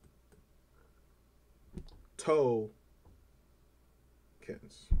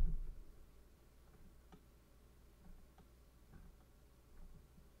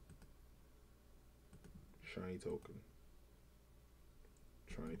 Shiny token.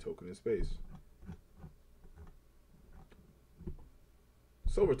 Shiny token in space.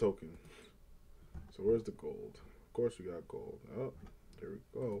 Silver token. So where's the gold? Of course we got gold. Oh, there we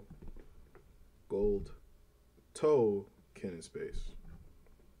go. Gold token in space.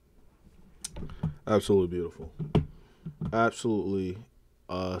 Absolutely beautiful. Absolutely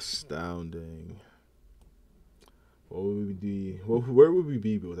astounding. What would we be? Where would we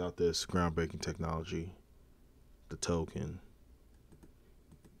be without this groundbreaking technology? The token.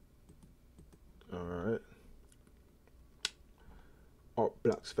 All right. Art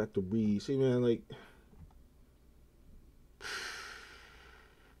Blocks Factory. See, man, like.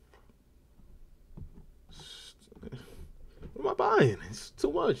 What am I buying? It's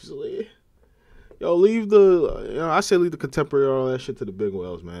too much. Like, yo, leave the. I say leave the contemporary, all that shit to the big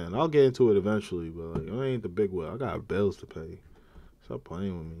whales, man. I'll get into it eventually, but like, I ain't the big whale. I got bills to pay. Stop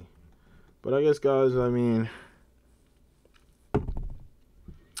playing with me. But I guess, guys, I mean, if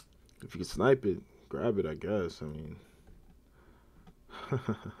you can snipe it, grab it. I guess. I mean.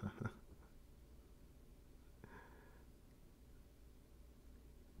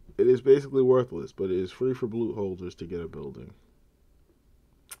 It is basically worthless, but it is free for blue holders to get a building.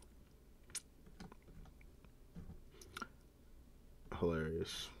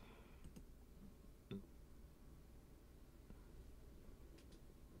 Hilarious.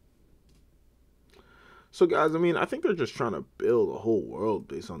 So, guys, I mean, I think they're just trying to build a whole world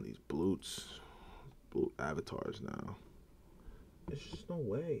based on these blue avatars now. There's just no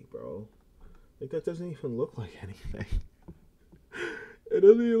way, bro. Like, that doesn't even look like anything. It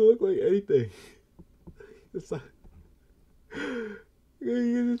doesn't even look like anything. It's like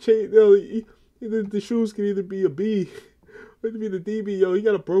you just change. No, the shoes can either be a B, or it can be the DB. Yo, he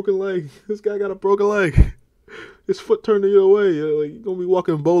got a broken leg. This guy got a broken leg. His foot turned the other way. Like, you're gonna be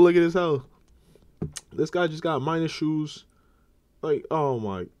walking bow-legged as hell. This guy just got minus shoes. Like, oh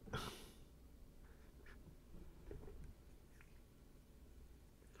my.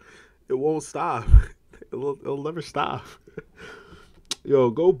 It won't stop. It'll never stop.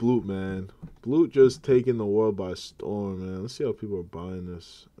 Yo, go Bloot, man. Bloot just taking the world by storm, man. Let's see how people are buying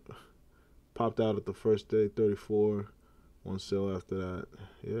this. Popped out at the first day, 34. One sale after that.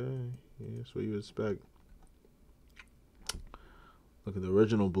 Yeah, that's what you expect. Look at the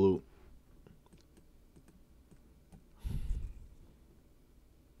original Bloot.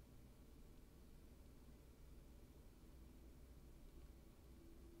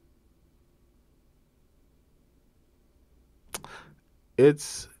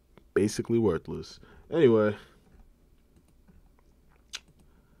 It's basically worthless. Anyway.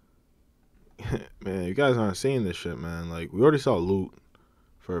 Man, you guys aren't seeing this shit, man. Like, we already saw loot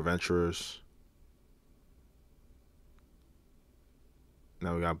for adventurers.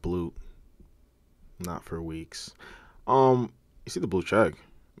 Now we got Bloot. Not for weeks. You see the blue check.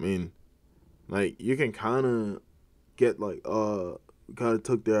 I mean, like, you can kind of get, like, kind of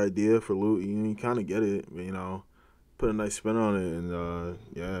took their idea for loot. You kind of get it, you know. Put a nice spin on it, and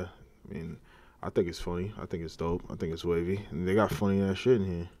yeah, I mean, I think it's funny. I think it's dope. I think it's wavy, and they got funny ass shit in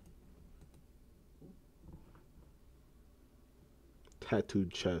here.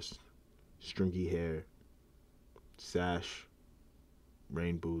 Tattooed chest, stringy hair, sash,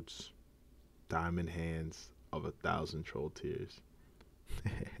 rain boots, diamond hands of 1,000 troll tears.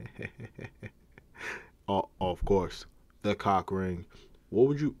 Oh, of course, the cock ring. What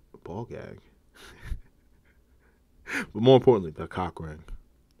would you ball gag? But more importantly, the cock ring.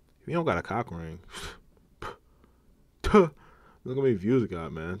 If you don't got a cock ring, look how many views it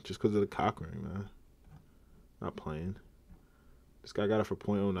got, man. Just because of the cock ring, man. Not playing. This guy got it for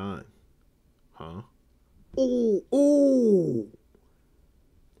 0.09. Huh? Ooh.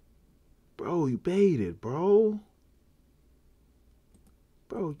 Bro, you baited, bro.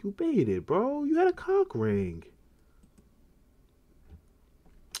 Bro, you baited, bro. You had a cock ring.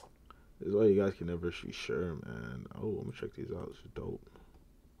 This is why you guys can never be sure, man. Oh, I'm gonna check these out. This is dope.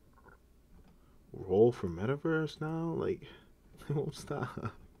 Roll for Metaverse now? Like, it won't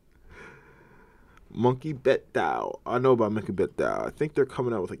stop. Monkey Bet DAO. I know about Monkey Bet DAO. I think they're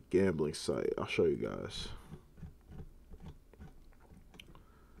coming out with a gambling site. I'll show you guys.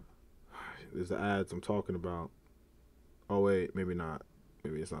 There's the ads I'm talking about. Oh, wait. Maybe not.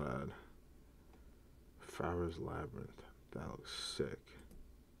 Maybe it's not an ad. Farrah's Labyrinth. That looks sick.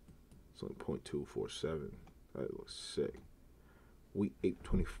 It's only 0.247. That looks sick. Wheat Ape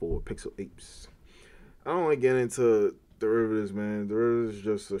 24. Pixel Apes. I don't want to get into derivatives, man. Derivatives is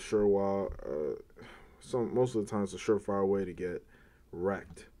just a most of the time it's a surefire way to get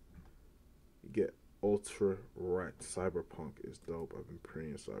wrecked. You get ultra wrecked. Cyberpunk is dope. I've been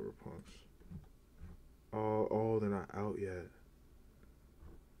preying Cyberpunks. Oh, they're not out yet.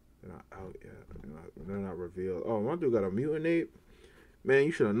 They're not revealed. Oh, my dude got a mutant ape. Man,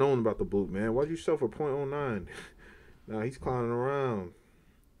 you should have known about the boot, man. Why'd you sell for 0.09? Nah, he's clowning around.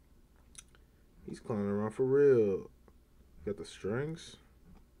 He's clowning around for real. Got the strings.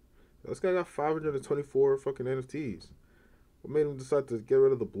 This guy got 524 fucking NFTs. What made him decide to get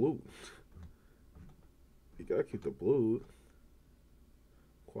rid of the blue? You gotta keep the blue.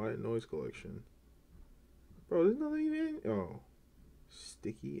 Quiet noise collection. Bro, there's nothing even. Oh.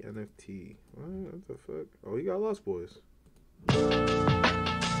 Sticky NFT. What the fuck? Oh, you got Lost Boys.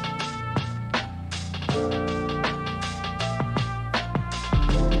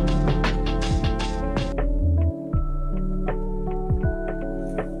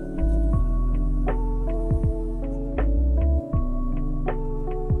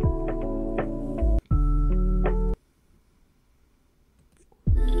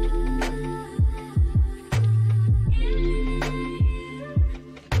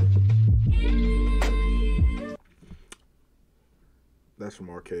 That's from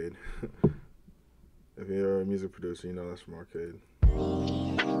Arcade. If you're a music producer, you know that's from Arcade.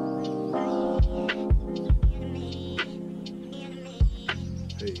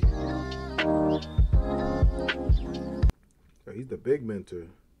 Hey. Oh, he's the big mentor.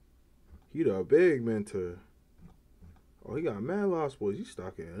 He the big mentor. Oh, he got mad Lost Boys. He's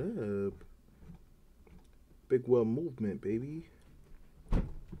stocking up. Big well movement, baby.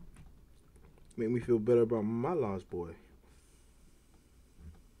 Make me feel better about my Lost Boy.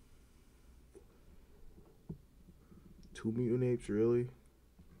 Two mutant apes, really?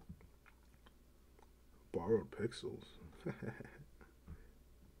 Borrowed pixels.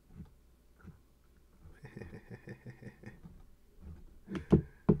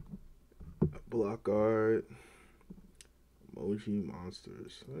 Block art. Emoji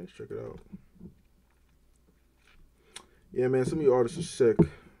monsters. Let's check it out. Yeah, man, some of you artists are sick.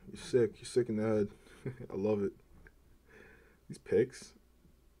 You're sick. You're sick in the head. I love it. These pics.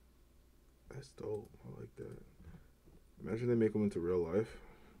 That's dope. I like that. Imagine they make them into real life.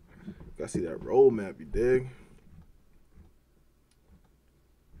 Gotta see that roadmap, you dig?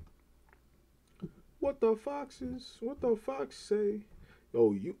 What the foxes? What the fox say?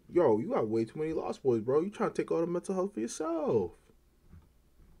 Yo, you got way too many Lost Boys, bro. You trying to take all the mental health for yourself.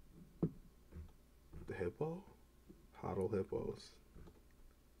 The hippo? Hodl hippos.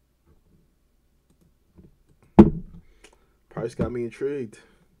 Price got me intrigued.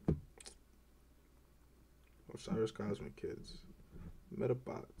 Osiris Cosmic Kids.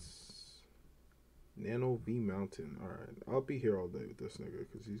 Metabots. Nano V Mountain. Alright. I'll be here all day with this nigga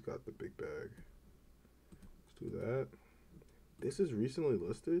because he's got the big bag. Let's do that. This is recently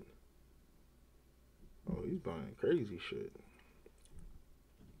listed. Oh, he's buying crazy shit.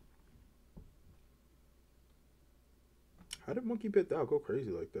 How did Monkey Bit Dow go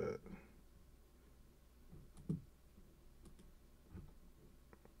crazy like that?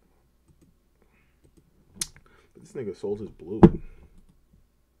 But this nigga sold his blue.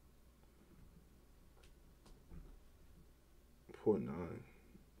 .9.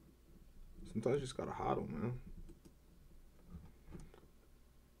 Sometimes you just gotta hodl, man.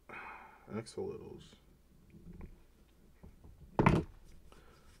 Axolitos.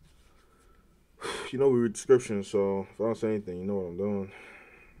 You know we read description, so if I don't say anything, you know what I'm doing.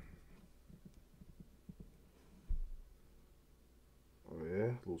 Oh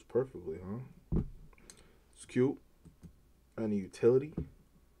yeah, lose perfectly, huh? It's cute. Any utility?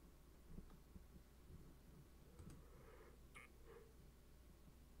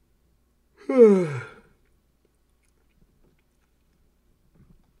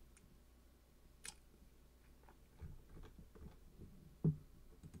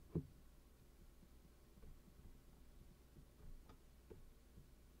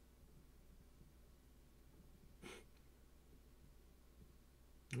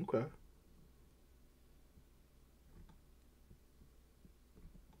 Okay.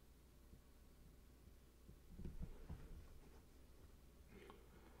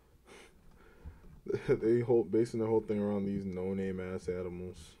 They basing the whole thing around these no-name ass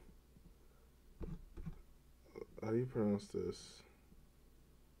animals. How do you pronounce this?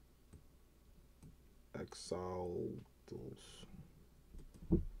 Axolotls.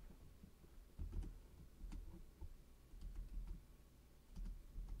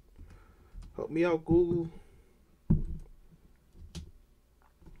 Help me out, Google.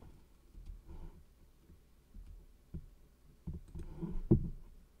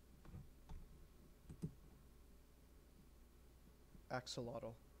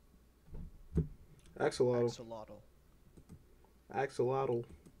 Axolotl. Axolotl. Axolotl. Axolotl.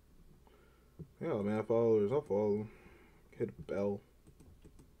 Yeah, man, followers. I'll follow them. Hit a bell.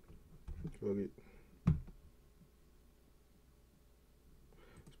 Fuck it.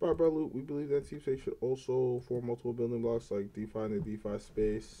 Inspired by Loot, we believe that TFA should also form multiple building blocks like DeFi in the DeFi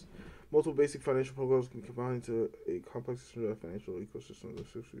space. Multiple basic financial protocols can combine into a complex financial ecosystem. The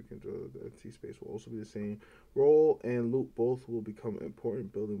system we can do the NFT space will also be the same. Roll and loot both will become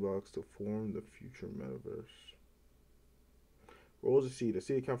important building blocks to form the future metaverse. Roll is a seed. A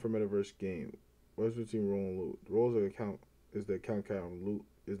seed account for metaverse game. What is between roll and loot? Roll is the account count. Loot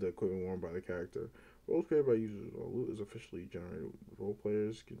is the equipment worn by the character. Roles created by users. Loot is officially generated. Role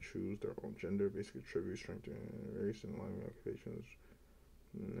players can choose their own gender, basic attributes, strength, and race, and alignment occupations.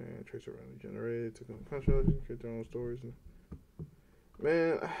 And traits are randomly generated to construct, create their own stories.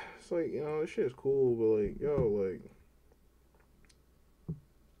 Man, it's like, you know, this shit is cool, but like, yo,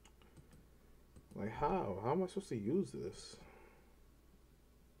 like how? How am I supposed to use this?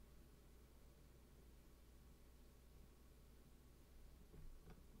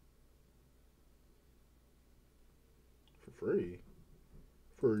 For free?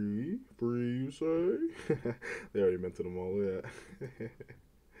 Free, you say? They already minted them all, yeah.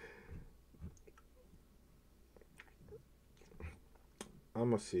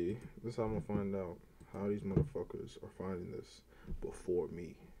 I'ma see. This is how I'm gonna find out how these motherfuckers are finding this before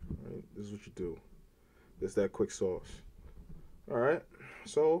me. Right? This is what you do. This is that quick sauce. Alright.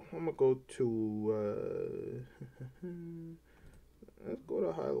 So I'm gonna go to let's go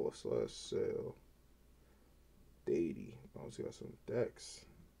to highlights last sale. 80. Oh, so got some decks.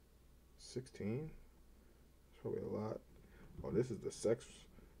 16. That's probably a lot. Oh, this is the sex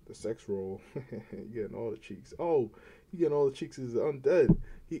roll. You getting all the cheeks. Oh, you getting all the cheeks is undead.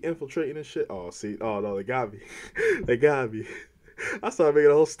 He infiltrating and shit. Oh, see. Oh no, they got me. They got me. I started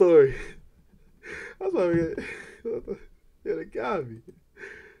making a whole story. I started making. Yeah, they got me.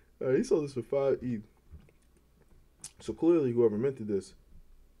 Alright, he sold this for 5 ETH. So clearly, whoever minted this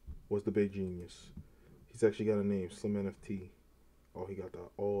was the big genius. He's actually got a name, Slim NFT. Oh, he got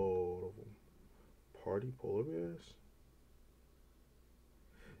all of them. Party polar bears?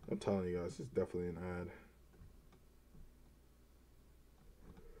 I'm telling you guys, this is definitely an ad.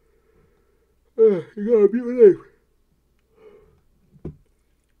 You gotta mutinate.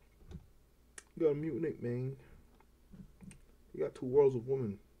 You gotta mutinate, man. You got 2 worlds of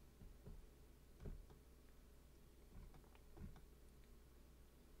women.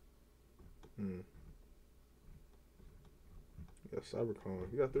 You got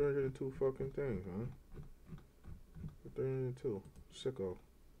CyberCon. You got 302 fucking things, huh? 302. Sicko.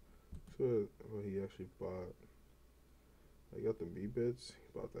 So what he actually bought. I got the B-Bits.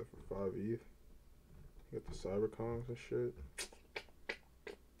 He bought that for 5 ETH. He got the CyberCons and shit.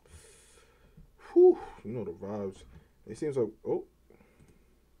 Whew. You know the vibes. It seems like, oh.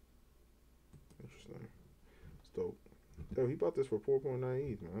 Interesting. It's dope. Yo, he bought this for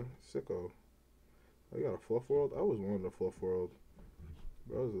 4.9 ETH, man. Sicko. I got a fluff world. I was wanting a fluff world.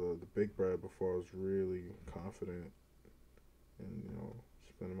 That was the big bread before I was really confident in, you know,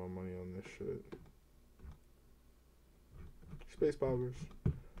 spending my money on this shit. Space poggers.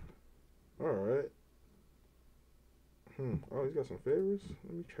 Alright. Oh, he's got some favors?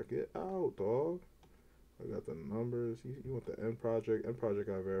 Let me check it out, dog. I got the numbers. You want the end project. End project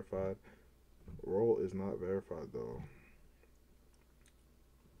got verified. Roll is not verified, though.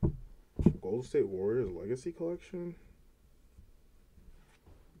 Golden State Warriors Legacy Collection?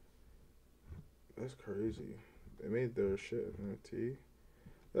 That's crazy. They made their shit NFT.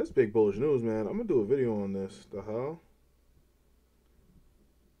 That's big bullish news, man. I'm gonna do a video on this. The hell?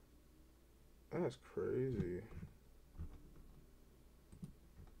 That's crazy.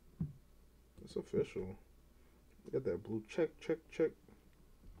 It's official. Got that blue check.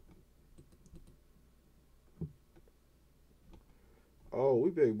 Oh, we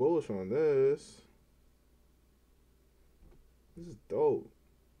big bullish on this. This is dope.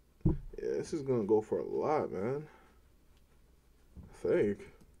 Yeah, this is gonna go for a lot, man. I think.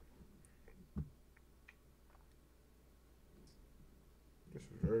 This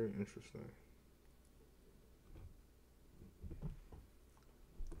is very interesting.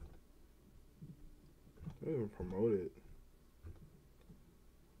 They didn't even promote it.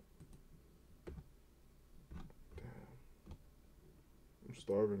 Damn. I'm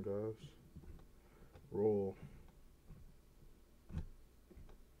starving, guys. Roll.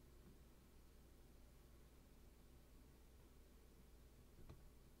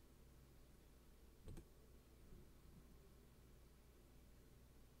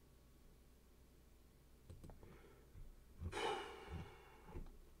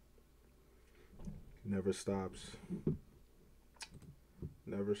 Never stops.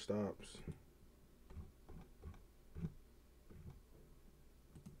 Never stops.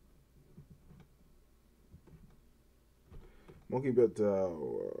 Monkey bet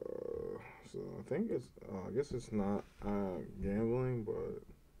so I think it's I guess it's not gambling, but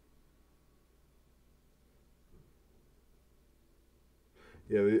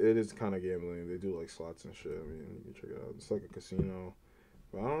Yeah, it is kind of gambling. They do like slots and shit. I mean, you can check it out. It's like a casino.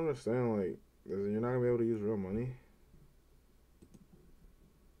 But I don't understand, like, you're not gonna be able to use real money.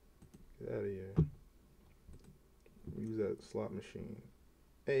 Get out of here. Use that slot machine.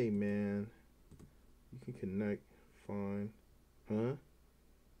 Hey, man. You can connect. Fine. Huh?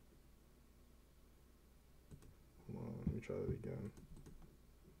 Hold on. Let me try that again.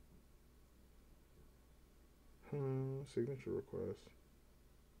 Signature request.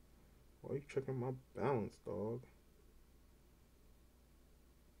 Why are you checking my balance, dog?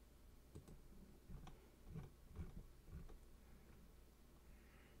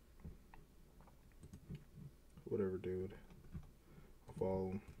 Whatever, dude. I'll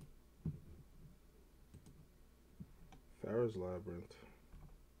follow. Farrah's Labyrinth.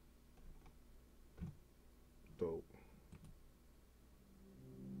 Dope.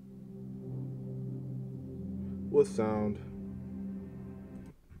 What sound?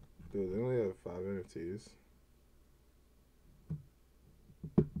 Dude, they only have 5 NFTs.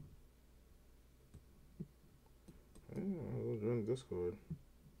 Yeah, I was running Discord.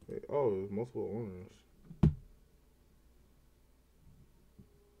 Wait, oh, it was multiple owners.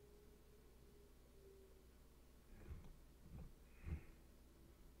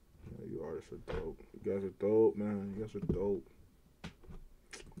 Yeah, you artists are dope. You guys are dope, man. You guys are dope.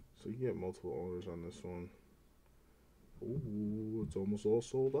 So you get multiple owners on this one. Ooh, it's almost all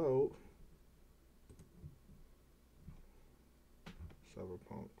sold out.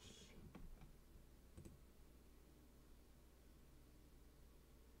 Cyberpunks.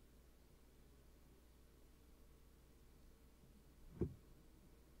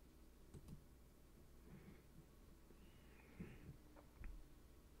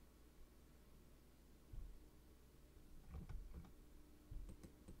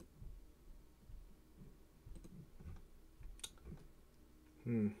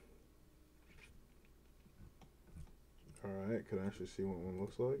 Alright, can I actually see what one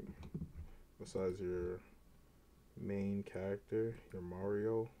looks like? Besides your main character, your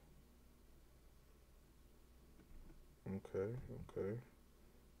Mario. Okay.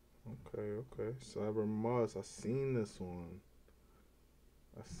 Cyber Must. I seen this one.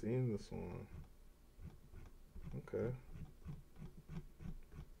 Okay.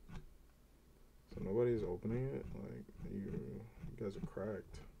 So nobody's opening it? Like, you guys are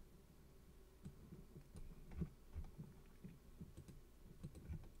cracked.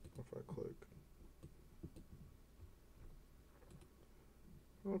 If I click.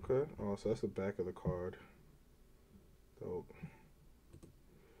 Okay. Oh, so that's the back of the card. Dope.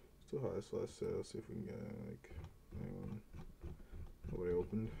 Still high slash sale. See if we can get like anyone. Nobody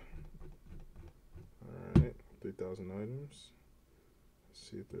opened. Alright. 3,000 items. Let's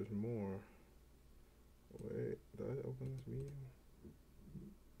see if there's more. Wait, did I open this medium?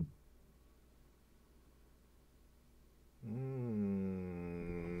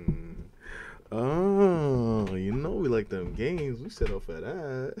 Oh, you know we like them games. We set up for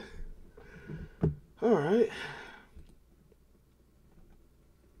that. Alright.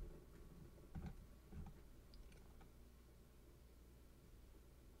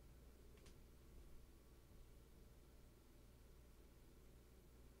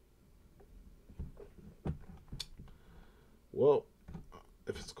 Well,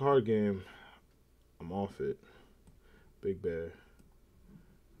 if it's a card game, I'm off it. Big Bear.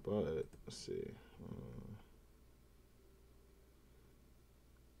 But, let's see.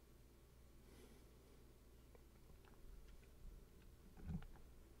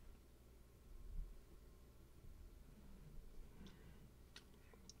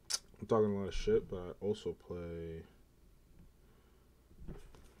 I'm talking a lot of shit, but I also play.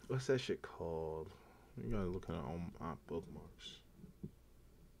 What's that shit called? You gotta look at all my bookmarks.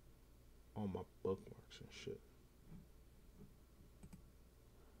 All my bookmarks and shit.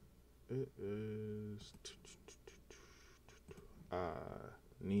 It is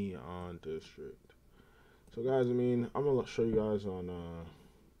Neon District. So guys, I mean, I'm gonna show you guys on I'm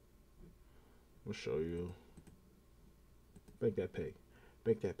gonna show you. Make that pay,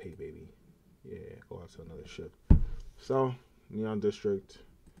 baby. Yeah, go out to another ship. So Neon District,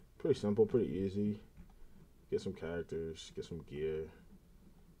 pretty simple, pretty easy. Get some characters, get some gear.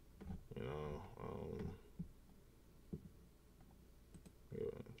 You know,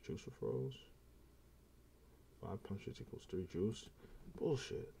 juice referrals. 5 punches equals 3 juice.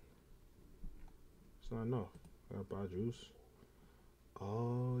 Bullshit. It's not enough. I gotta buy juice.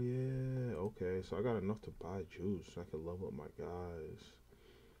 Oh yeah, okay. So I got enough to buy juice. So I can level up my guys.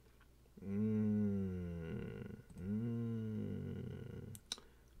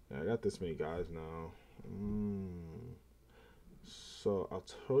 Yeah, I got this many guys now. So I'll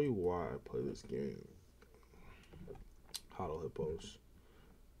tell you why I play this game. Hodl Hippos.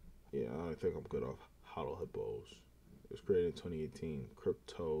 Yeah, I don't think I'm good off Hodl Hippos. It was created in 2018.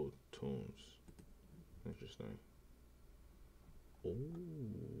 Crypto Tunes. Interesting. Ooh.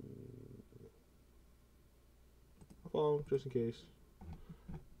 I'll follow him just in case.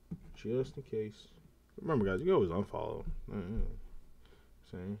 Just in case. Remember, guys, you can always unfollow.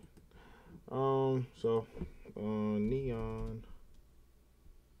 Same. So, Neon.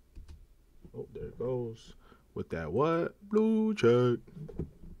 Oh, there it goes. With that what? Blue check.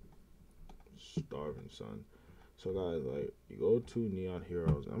 Starving Sun. So, guys, like, you go to Neon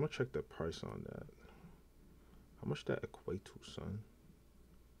Heroes. I'm gonna check the price on that. How much that equate to,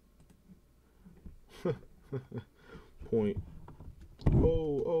 son? Point.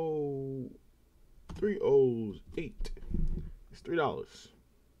 Oh, 3 O's 8. It's $3.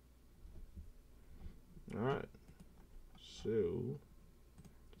 Alright. So,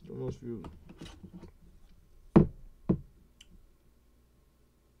 it's the most viewed.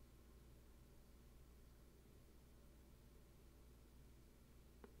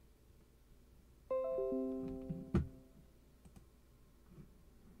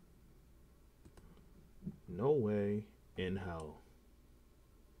 No way in hell.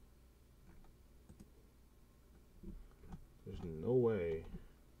 There's no way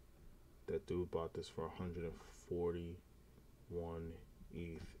that dude bought this for 141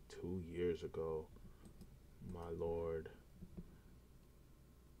 ETH 2 years ago. My lord.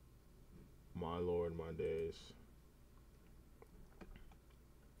 My lord, my days.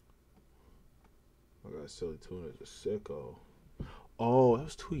 I got Silly Tuna is a sicko. Oh, that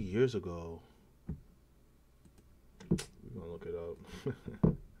was 2 years ago. We're gonna look it up.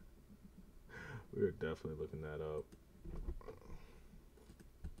 We're definitely looking that up.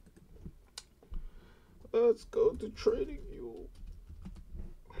 Let's go to TradingView.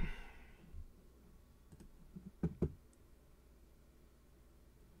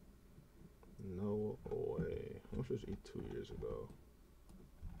 No way. How much was it 2 years ago?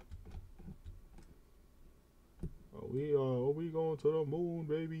 Are we going to the moon,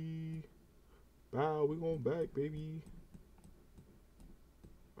 baby? Bow, we going back, baby.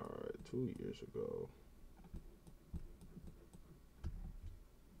 Alright, 2 years ago.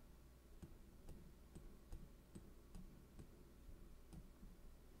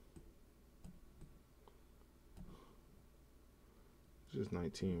 This is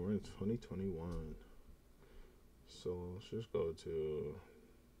 19. We're in 2021. So let's just go to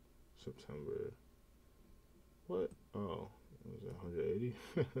September. What? Oh, was it 180?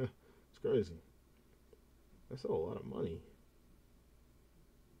 It's crazy. That's a lot of money.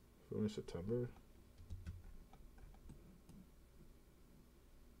 If we're in September.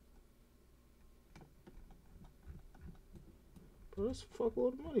 Bro, that's a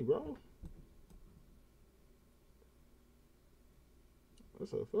fuckload of money, bro.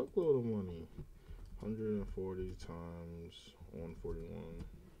 That's a fuckload of money. 140 times 141.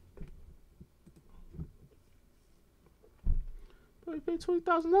 Bro, you paid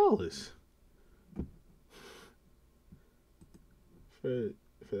 $20,000 for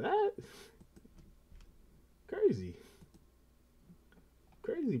that. Crazy,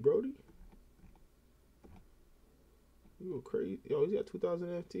 Brody. You go crazy. Yo, he's got 2,000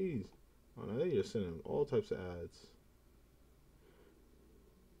 NFTs. Oh, now they just sending him all types of ads.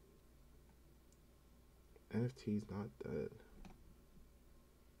 NFTs not dead.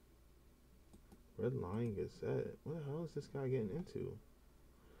 Red Lion Gazette. What the hell is this guy getting into?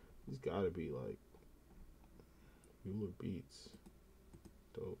 He's gotta be like Mueller Beats.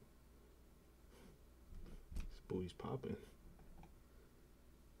 Dope. This booty's popping.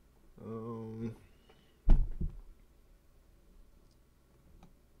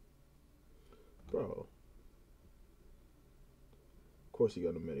 Bro. Of course you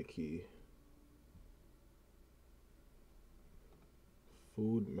got a meta key.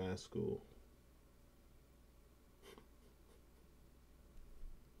 Food Mascool.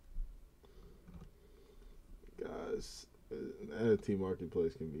 Guys, the NFT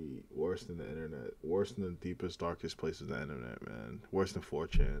marketplace can be worse than the internet. Worse than the deepest, darkest places of the internet, man. Worse than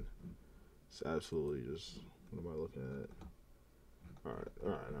 4chan. It's absolutely just, what am I looking at?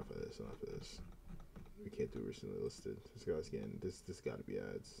 Alright, enough of this. We can't do recently listed. This guy's getting, this gotta be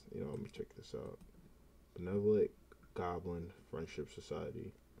ads. You know, let me check this out. Benevolent Goblin Friendship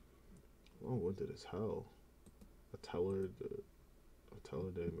Society. Oh, what did as hell? A Teller de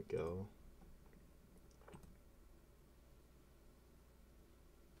Miguel.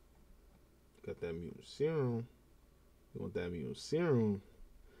 Got that mutant serum. You want that mutant serum?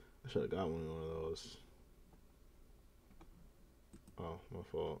 I should have got one of those. Oh, my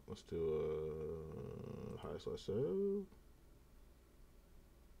fault. Let's do highest let's say.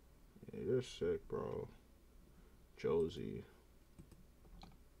 Yeah, you're sick, bro. Josie.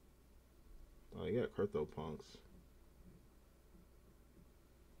 Oh, you got cryptopunks.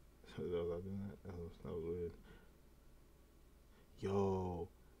 That was weird. Yo,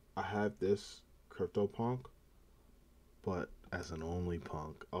 I have this CryptoPunk, but as an only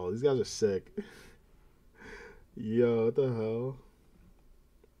punk. Oh, these guys are sick. Yo, what the hell?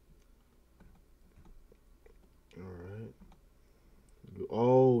 Alright.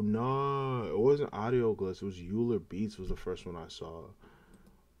 Oh, no. It wasn't Audio Glitz. It was Euler Beats was the first one I saw.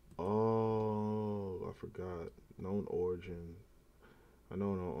 Oh, I forgot. Known origin. I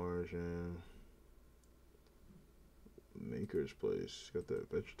know no origin. Maker's Place. Got the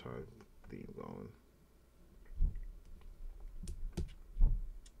Adventure Time theme going.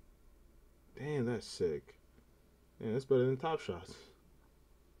 Damn, that's sick. Man, that's better than Top Shots.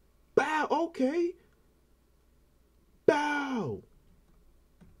 Bow, okay. Bow.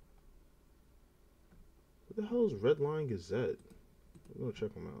 What the hell is Redline Gazette? I'm gonna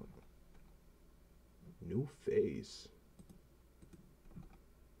check them out. New face.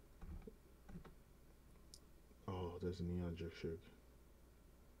 Oh, there's a Neon Jerk.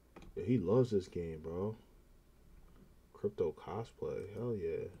 Yeah, he loves this game, bro. Crypto cosplay. Hell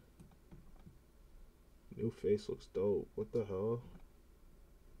yeah. New face looks dope. What the hell?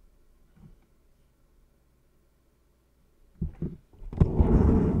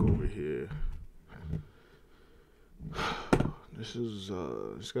 Over here.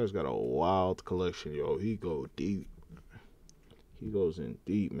 This guy's got a wild collection, yo. He go deep. He goes in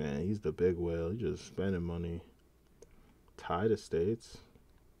deep, man. He's the big whale. He just spending money. Tide Estates.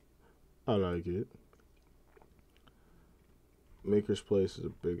 I like it. Maker's Place is a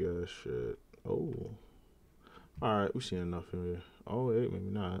big ass shit. Oh. Alright, we've seen enough here. Oh wait, maybe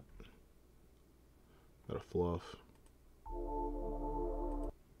not. Got a fluff.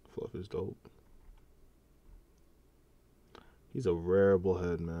 Fluff is dope. He's a Rarible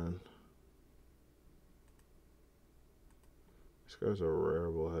head, man. This guy's a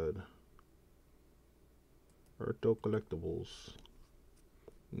Rarible head. Erto Collectibles.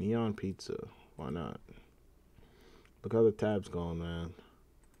 Neon Pizza. Why not? Look how the tab's going, man.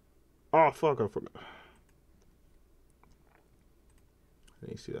 Oh, fuck, I forgot. I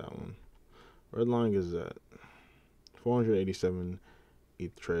didn't see that one. Redline Gazette. 487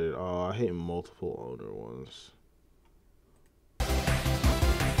 ETH traded. Oh, I hate multiple owner ones.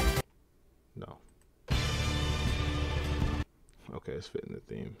 No. Okay, it's fitting the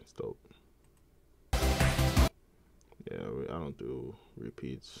theme. It's dope. Yeah, I don't do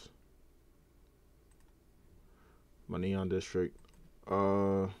repeats. My Neon District.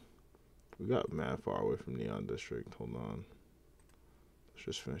 We got mad far away from Neon District. Hold on. Let's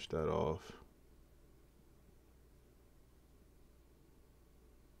just finish that off.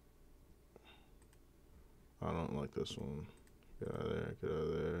 I don't like this one. Get out of there. Get out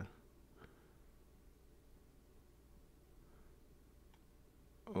of there.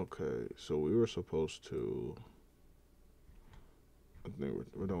 Okay, so we were supposed to. I think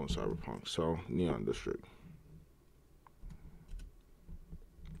we're done with Cyberpunk. So Neon District.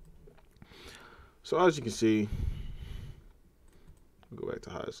 So as you can see, I'll go back to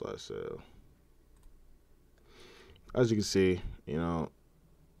highest last sale. As you can see, you know,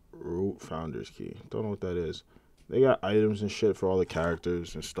 root founder's key. Don't know what that is. They got items and shit for all the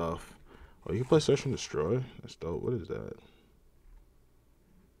characters and stuff. Oh, you can play Search and Destroy? That's dope. What is that?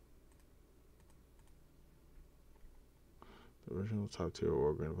 The original top tier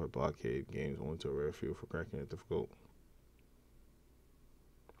organ by blockade games only to a rare few for cracking it difficult.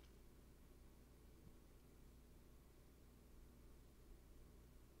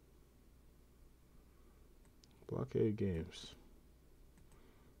 Blockade games.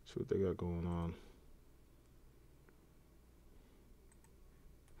 See what they got going on.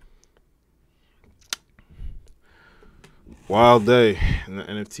 Wild day in the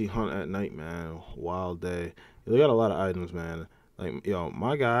NFT hunt at night, man. Wild day. They got a lot of items, man. Like, yo,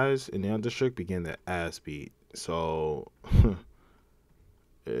 my guys in the district begin their ass beat. So,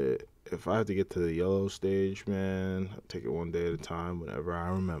 if I have to get to the yellow stage, man, I'll take it one day at a time whenever I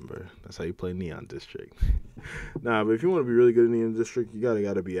remember. That's how you play Neon District. Nah, but if you want to be really good in Neon District, you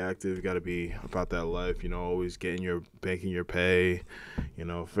gotta be active. You gotta be about that life. You know, always banking your pay. You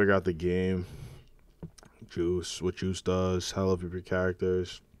know, figure out the game. Juice, what Juice does, how to level your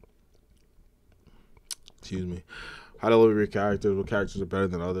characters. Excuse me. How to level your characters, what characters are better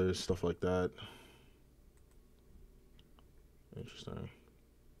than others, stuff like that. Interesting.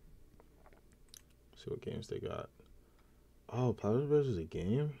 See what games they got. Oh, Plasma Bears is a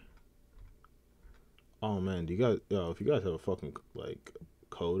game? Oh man, do you guys, yo, if you guys have a fucking like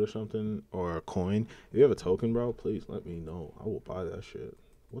code or something or a coin, if you have a token, bro, please let me know. I will buy that shit.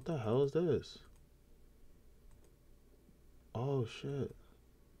 What the hell is this? Oh shit.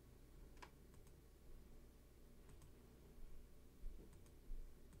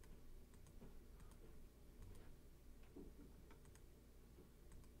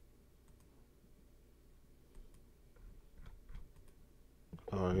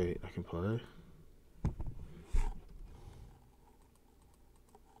 Alright, I can play. I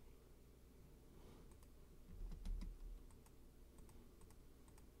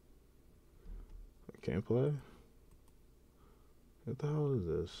can't play? What the hell is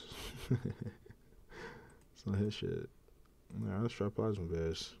this? It's not his shit. Alright, let's try Plasma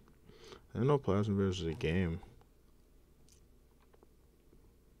Bears. I didn't know Plasma Bears was a game.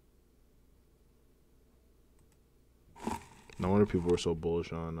 No wonder people were so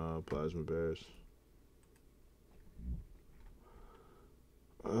bullish on Plasma Bears.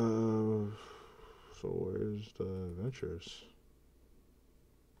 So where's the adventures?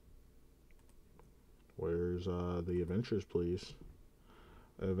 Where's the adventures, please?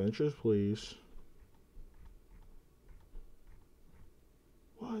 Adventures, please.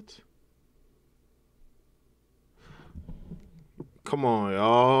 What? Come on,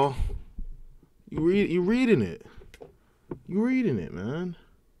 y'all. You reading it. You reading it, man.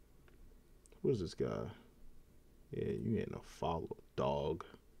 Who's this guy? Yeah, you ain't no follow, dog.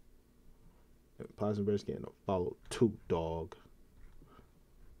 Plasma Bears getting no follow too, dog.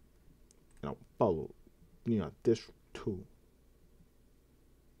 And I'll follow, this too.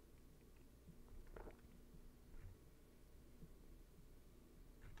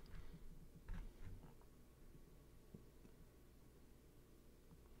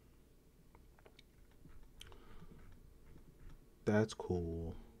 That's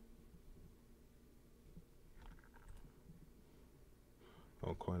cool.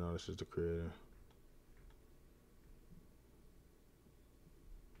 Oh, coin artist is the creator.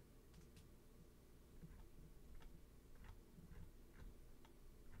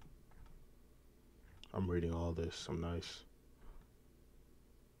 I'm reading all this. I'm nice.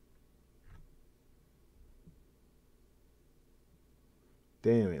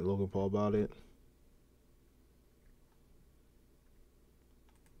 Damn it, Logan Paul about it.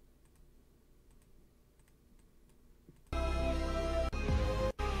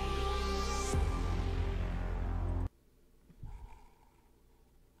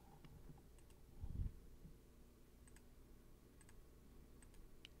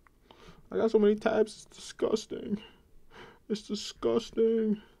 I got so many tabs. It's disgusting. It's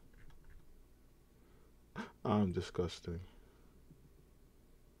disgusting. I'm disgusting.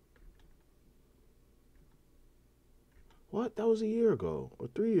 What? That was a year ago or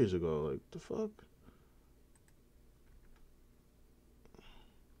 3 years ago. Like, the fuck?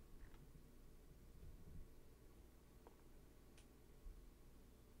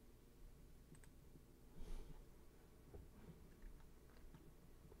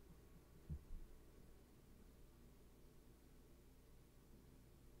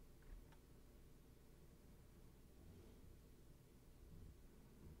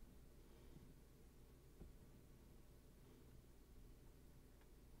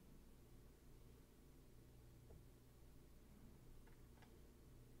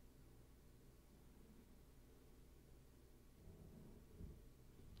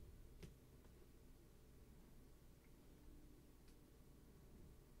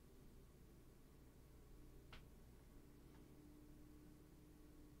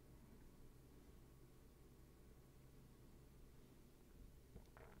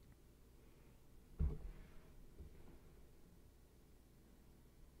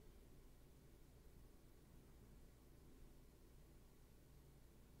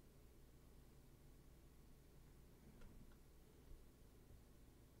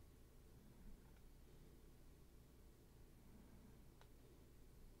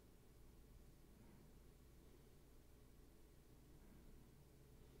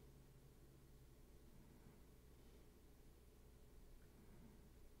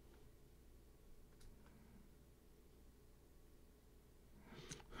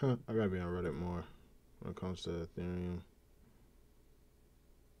 I gotta be on Reddit more when it comes to Ethereum.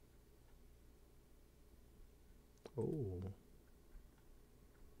 Oh.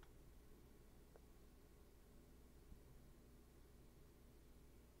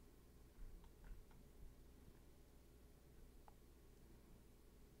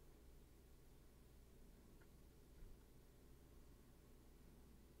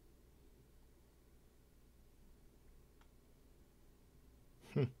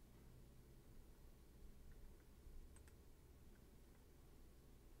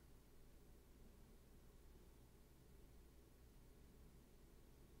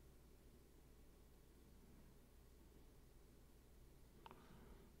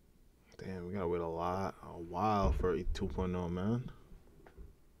 Gotta wait a while for 2.0, man.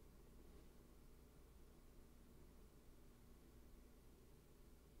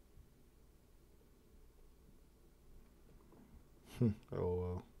 Oh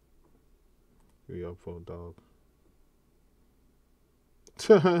well. We up for dog.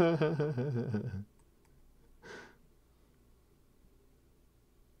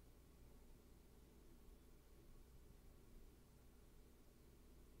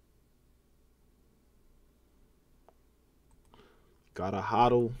 Got a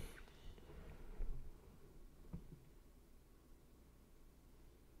hodl.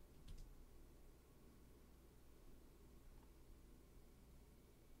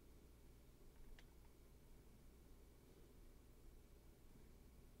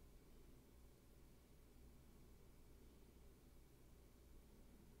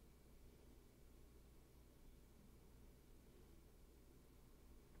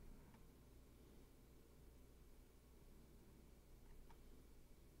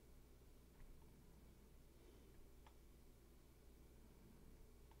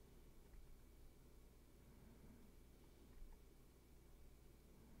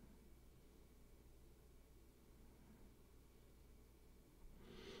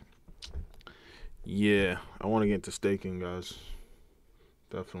 Yeah, I want to get into staking, guys.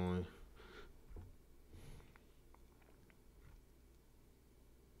 Definitely.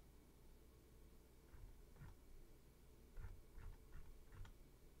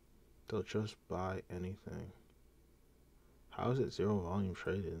 They'll just buy anything. How is it zero volume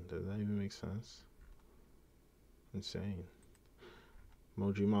traded? Does that even make sense? Insane.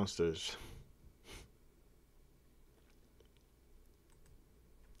 Emoji monsters.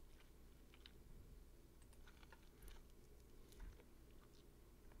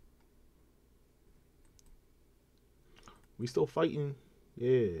 We still fighting.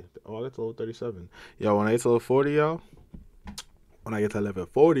 Yeah. Oh, that's level 37. Yo, when I get to level 40, yo. When I get to level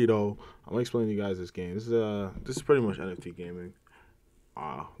 40, though, I'm gonna explain to you guys this game. This is pretty much NFT gaming.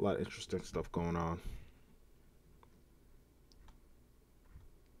 A lot of interesting stuff going on.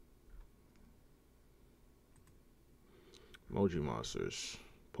 Emoji monsters.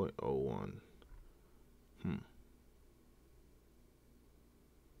 0.01.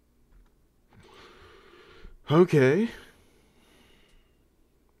 Okay.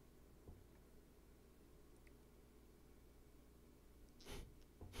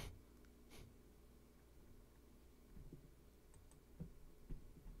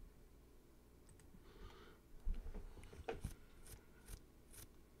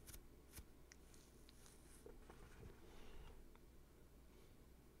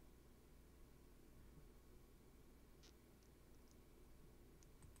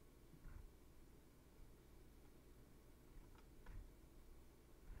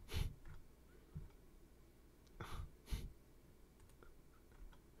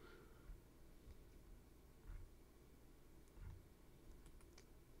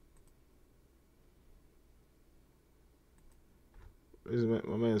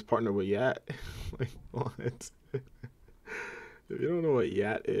 My man's partnered with Yat. Like, what? If you don't know what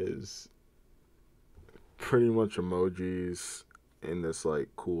Yat is, pretty much emojis in this like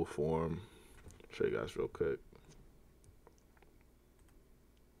cool form. I'll show you guys real quick.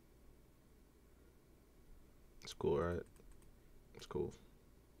 It's cool, right? It's cool.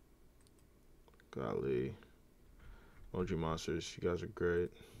 Golly. Emoji monsters, you guys are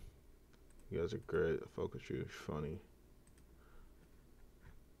great. You guys are great. I fuck with you. You're funny.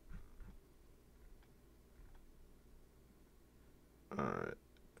 Alright.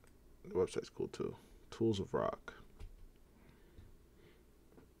 The website's cool too. Tools of Rock.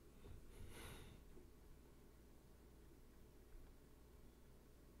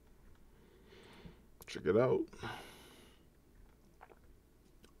 Check it out.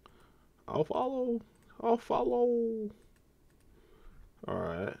 I'll follow.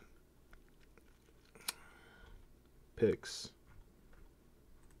 Alright. Picks.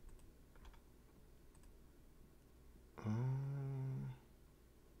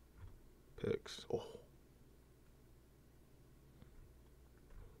 Picks. Oh.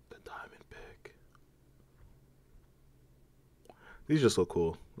 The diamond pick. These just look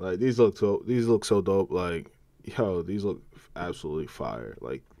cool. Like these look so dope. Like, yo, these look absolutely fire.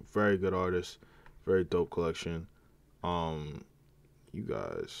 Like, very good artist, very dope collection. You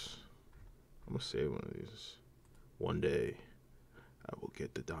guys, I'm gonna save one of these. One day, I will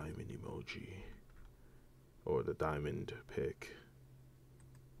get the diamond emoji or the diamond pick.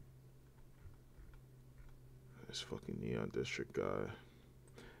 This fucking Neon District guy.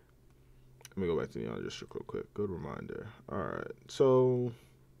 Let me go back to Neon District real quick. Good reminder. Alright, so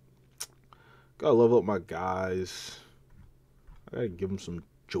Gotta level up my guys. I gotta give them some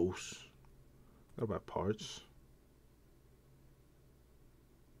juice. Gotta buy parts.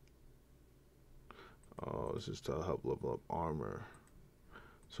 Oh, this is to help level up armor.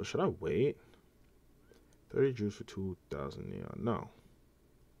 So should I wait? 30 juice for 2,000 neon. No.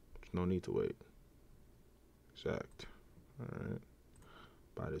 There's no need to wait. Exact. Alright.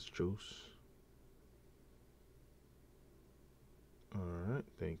 Buy this juice. Alright.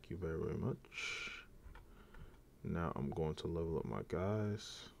 Thank you very, very much. Now I'm going to level up my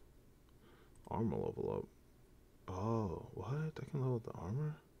guys. Armor level up. Oh, what? I can level up the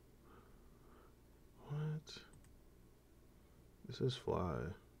armor? What? This is fly.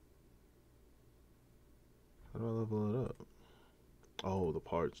 How do I level it up? Oh, the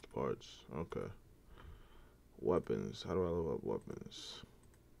parts, Okay. Weapons. How do I level up weapons?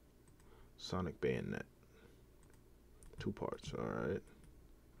 Sonic bayonet. 2 parts, alright.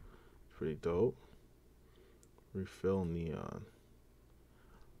 Pretty dope. Refill neon.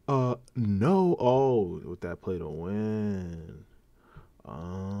 No. Oh, with that play to win.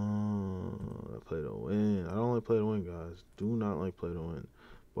 Oh, that play to win. I don't like play to win, guys. Do not like play to win.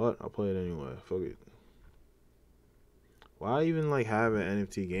 But I'll play it anyway. Fuck it. Why even like have an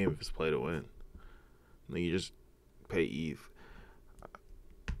NFT game if it's play to win? Like you just pay ETH.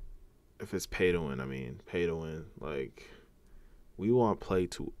 If it's pay to win, I mean pay to win. Like we want play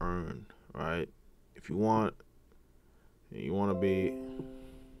to earn, right? If you want to be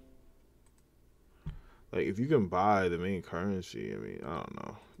like, if you can buy the main currency, I mean, I don't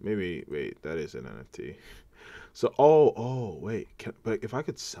know. Maybe wait, that is an NFT. So wait, but if I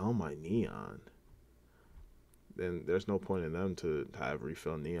could sell my neon, then there's no point in them to have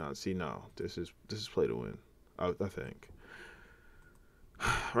refill neon. See, no, this is play to win. I think.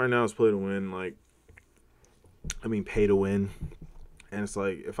 Right now it's play to win. Like, I mean, pay to win. And it's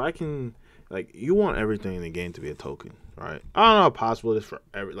like, if I can, like, you want everything in the game to be a token, right? I don't know how possible it is for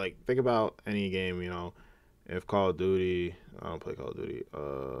every, like, think about any game, you know. If Call of Duty, I don't play Call of Duty.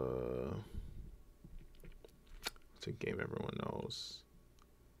 It's a game everyone knows.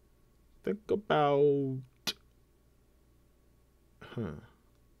 Think about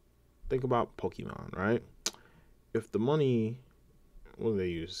Pokemon, right? If the money, what do they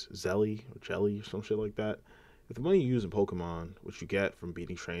use? Zelly or Jelly or some shit like that. If the money you use in Pokemon, which you get from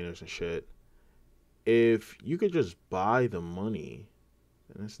beating trainers and shit, if you could just buy the money,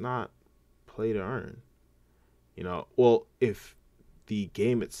 then it's not play to earn. You know, well, if the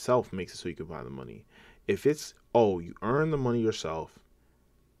game itself makes it so you can buy the money. If it's, you earn the money yourself,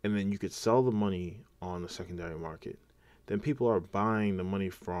 and then you could sell the money on the secondary market, then people are buying the money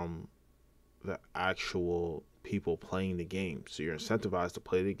from the actual people playing the game. So you're incentivized to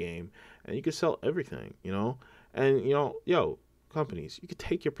play the game, and you can sell everything, you know? And, you know, companies, you could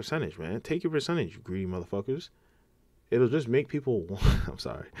take your percentage, man. Take your percentage, you greedy motherfuckers. It'll just make people I'm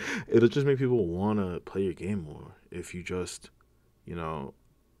sorry. It'll just make people want to play your game more if you just, you know,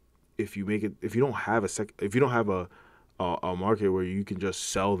 if you don't have a market where you can just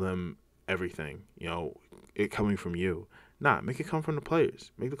sell them everything, you know, it coming from you. Nah, make it come from the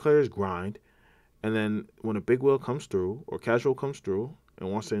players. Make the players grind, and then when a big whale comes through or casual comes through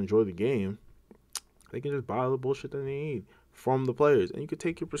and wants to enjoy the game, they can just buy all the bullshit that they need from the players, and you can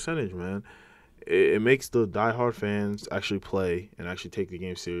take your percentage, man. It makes the diehard fans actually play and actually take the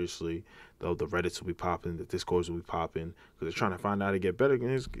game seriously. Though the Reddits will be popping, the Discords will be popping, because they're trying to find out how to get better.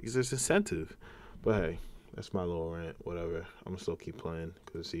 It's incentive. But hey, that's my little rant. Whatever. I'm gonna still keep playing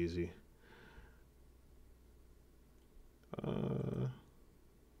because it's easy. How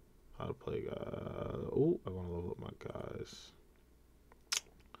to play guys? Oh, I want to level up my guys.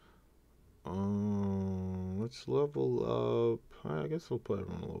 Let's level up. I guess we'll put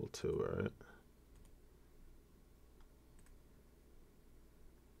everyone on level 2, right?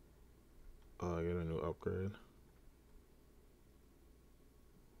 I get a new upgrade.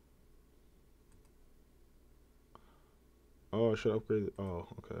 Oh, I should upgrade. Oh,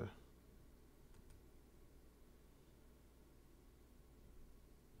 okay.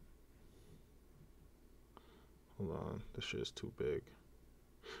 Hold on. This shit is too big.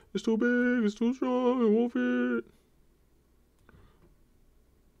 It's too big. It's too strong. It won't fit.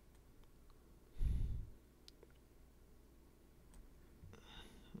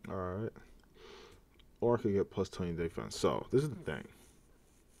 Alright. Or I could get plus 20 defense. So, this is the thing.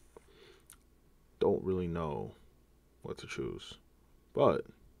 Don't really know what to choose. But,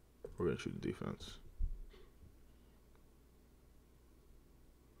 we're going to choose defense.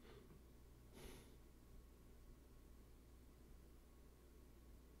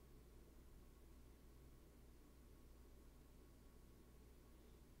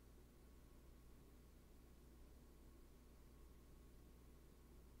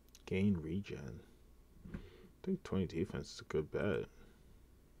 Gain regen. I think 20 defense is a good bet.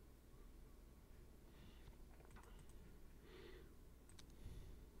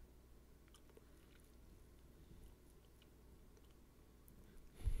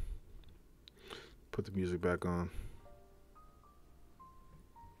 Put the music back on.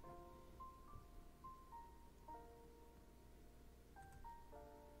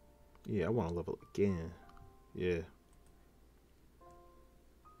 Yeah, I want to level again. Yeah.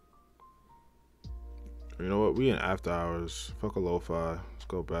 You know what? We in after hours. Fuck a lo-fi. Let's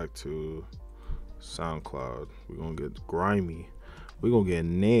go back to SoundCloud. We're going to get grimy. We're going to get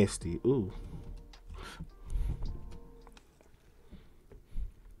nasty. Ooh.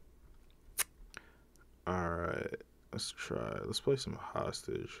 Alright. Let's try. Let's play some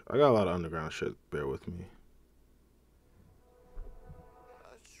hostage. I got a lot of underground shit. Bear with me.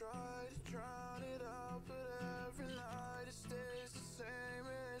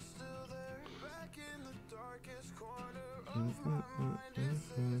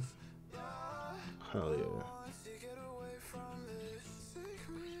 Hell yeah.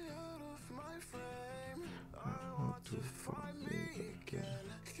 I want to find me again.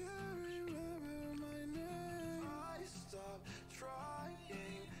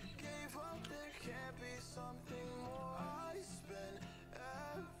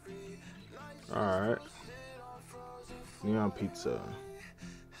 Alright. Neon pizza.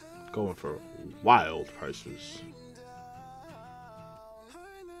 Going for wild prices.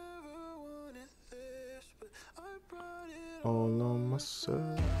 All on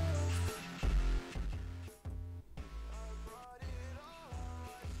myself.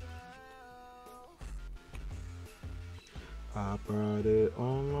 I brought it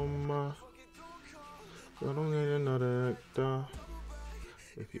all on my. I don't need another actor.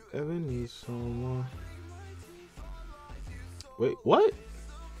 If you ever need someone. Wait, what?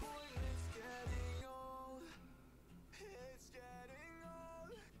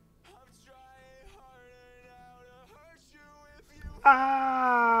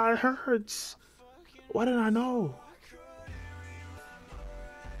 Ah, it hurts. Why didn't I know?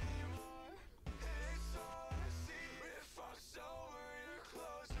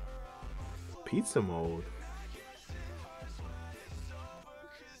 Pizza mode.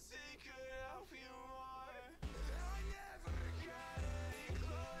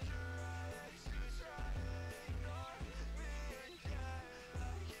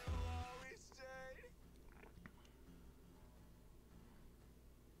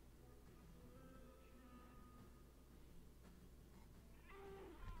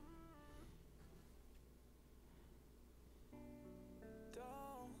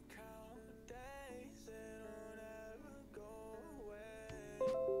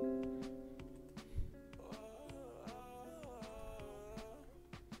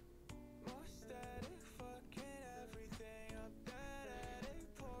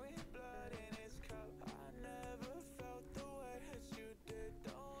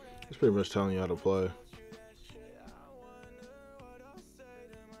 It's pretty much telling you how to play.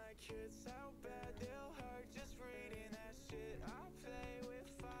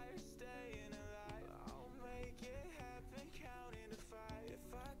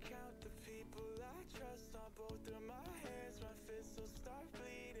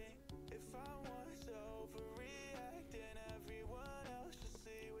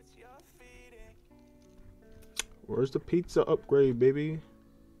 Where's the pizza upgrade, baby?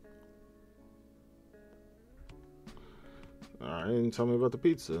 Alright, didn't tell me about the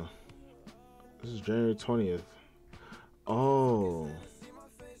pizza. This is January 20th. Oh.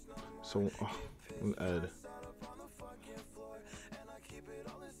 So, I'm Ed.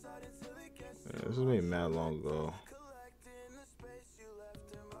 Yeah, this was made mad long ago.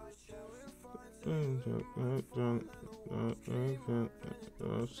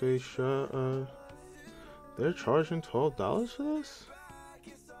 Say shut up. They're charging $12 for this?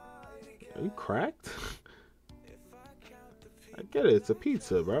 Are you cracked? I get it, it's a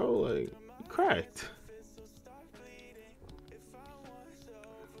pizza, bro. Like, you cracked.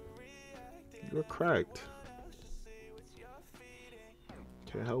 You're cracked.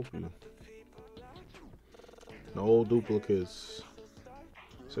 Can't help you. No duplicates.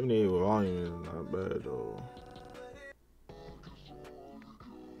 78 volume is not bad though.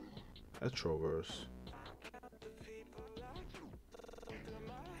 That's Troverse.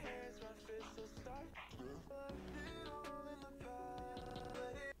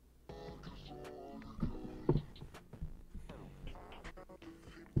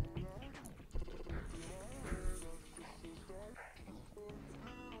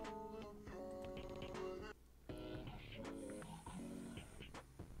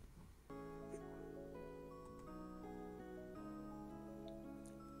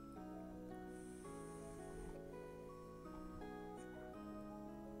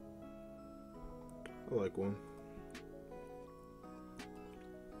 I like one.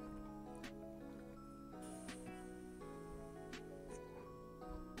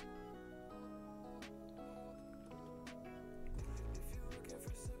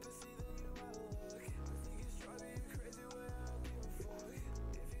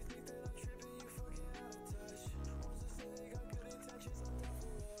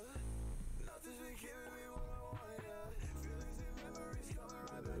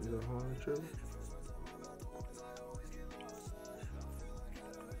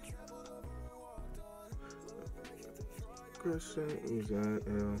 Who's that?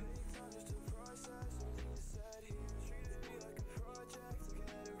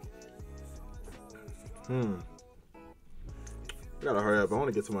 Yeah. I gotta hurry up. I want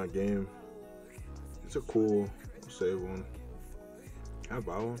to get to my game. It's a cool. I'll save one. Can I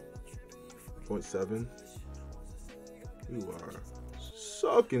buy one? 0.7. You are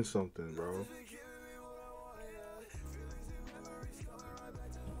sucking something, bro.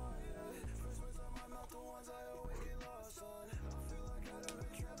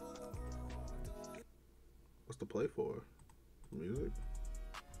 What's the play for? Music?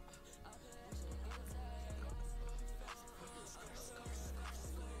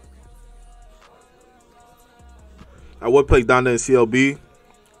 I would play Donda and CLB,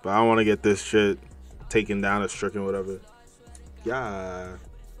 but I don't want to get this shit taken down or stricken, whatever. Yeah.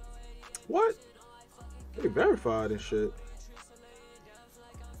 What? They verified and shit.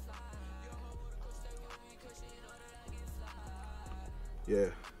 Yeah.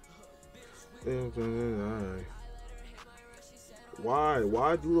 Why?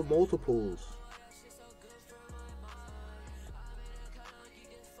 Why do the multiples?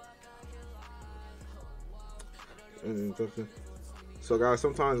 So guys,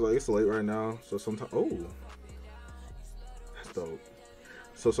 sometimes like it's late right now, so sometimes that's dope.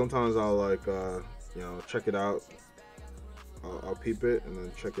 So sometimes I'll like you know, check it out. I'll peep it and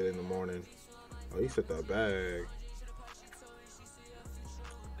then check it in the morning. Oh, you set that bag.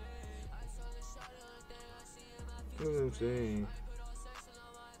 You know what I'm saying?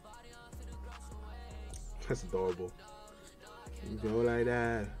 That's adorable. You go like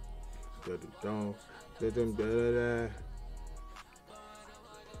that. Don't let them do that.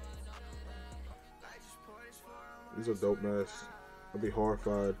 These are dope masks. I'd be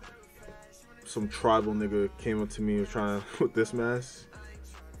horrified. Some tribal nigga came up to me and was trying with this mask.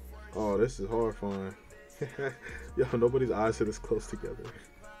 Oh, this is horrifying. Yo, nobody's eyes are this close together.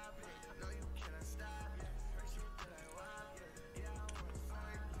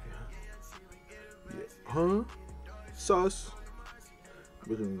 Yeah. Huh? Sus.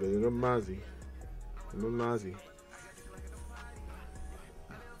 Mazi.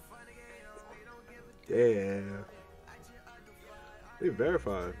 Yeah. They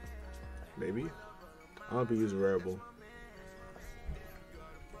verified. Maybe. I'll be using Rarible.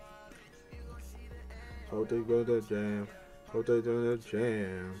 Hope they go to the jam. Hope they do the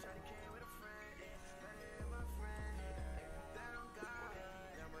jam.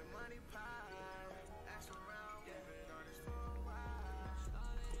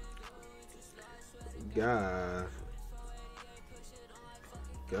 God.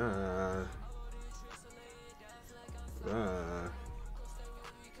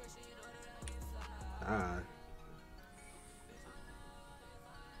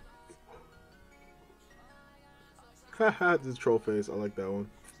 Haha, this troll face. I like that one.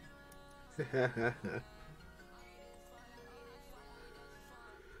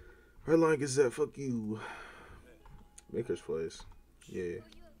 Red Line Gazette, fuck you. Maker's Place. Yeah.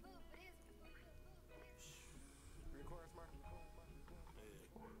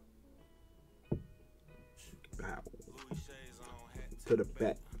 Bow. To the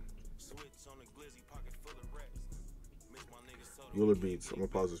back. Euler Beats. I'm gonna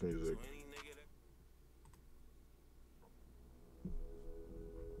pause this music.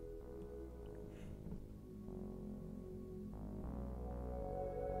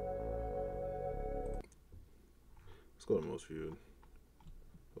 Let's go to most viewed.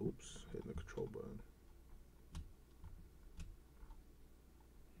 Oops, hitting the control button.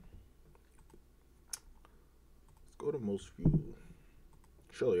 Let's go to most viewed.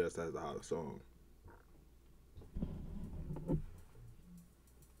 Surely that's the hottest song.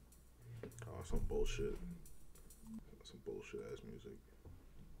 Oh, some bullshit. Some bullshit ass music.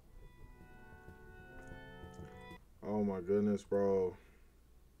 Oh my goodness, bro.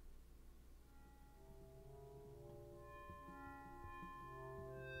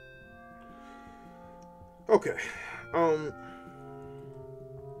 Okay. I'm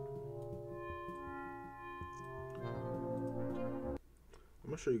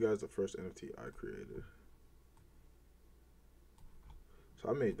gonna show you guys the first NFT I created. So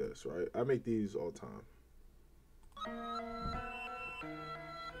I made this, right? I make these all the time.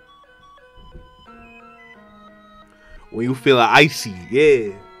 When you feel icy,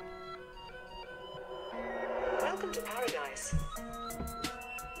 yeah. Welcome to paradise.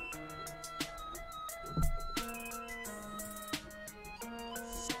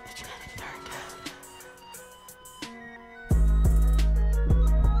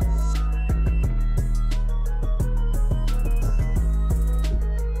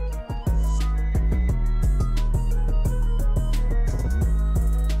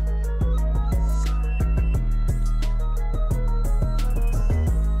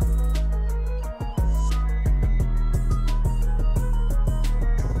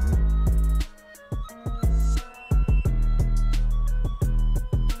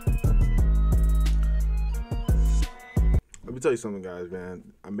 Let me tell you something, guys,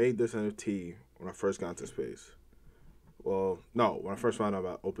 man. I made this NFT when I first got into space. Well, no, when I first found out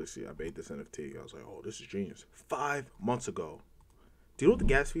about OpenSea, I made this NFT. I was like, oh, this is genius. 5 months ago. Do you know what the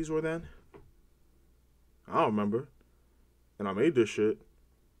gas fees were then? I don't remember. And I made this shit.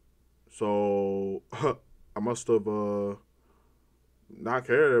 So, I must have not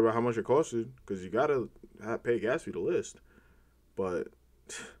cared about how much it costed, because you got to pay gas fee to list. But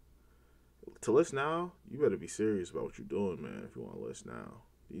to list now, you better be serious about what you're doing, man, if you want to list now.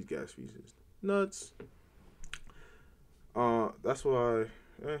 These gas fees is nuts. That's why,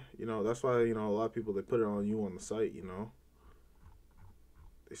 that's why, a lot of people, they put it on you on the site,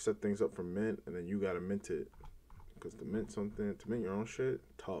 They set things up for mint, and then you got to mint it. Because to mint your own shit,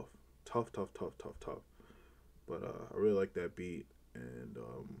 tough. Tough. But I really like that beat, and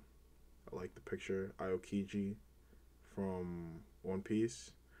I like the picture, Aokiji from One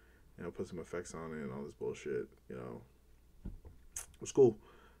Piece. Put some effects on it and all this bullshit, It was cool.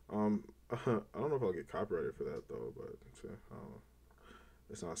 I don't know if I'll get copyrighted for that, though, but I don't know.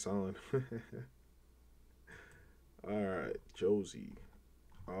 It's not selling. Alright, Josie.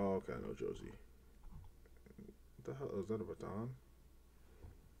 Oh, okay, I know Josie. What the hell? Is that a baton?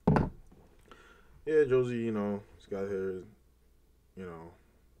 Yeah, Josie, he's got his,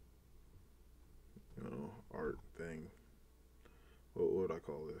 art thing. What would I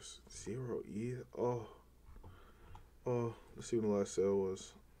call this? 0E? Oh, let's see when the last sale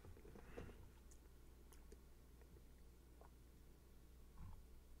was.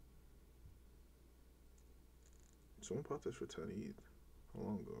 Someone bought this for 10 ETH. How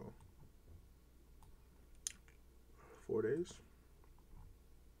long ago? 4 days?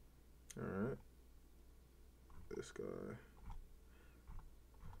 Alright. This guy.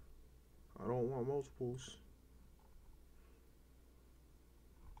 I don't want multiples.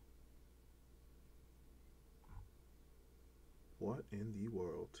 What in the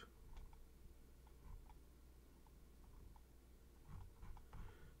world?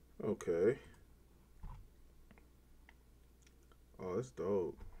 Okay. Oh, that's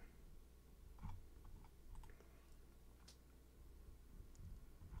dope.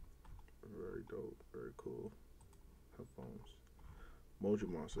 Very dope. Very cool. Headphones. Moji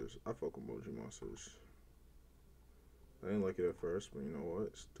Monsters. I fuck with Moji Monsters. I didn't like it at first, but you know what?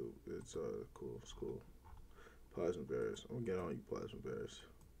 It's cool. It's cool. Plasma Bears. I'm gonna get on you, Plasma Bears.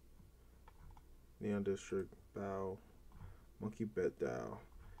 Neon District. Bow. Monkey Bet Dow.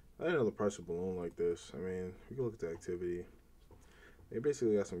 I didn't know the price of balloon like this. I mean, we can look at the activity. They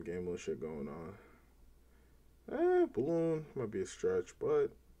basically got some game mode shit going on. Balloon might be a stretch,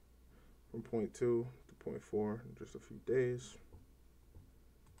 but from 0.2 to 0.4 in just a few days.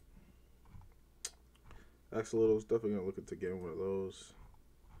 Axolotls, definitely gonna look into getting one of those.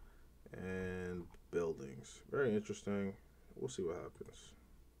 And buildings, very interesting. We'll see what happens.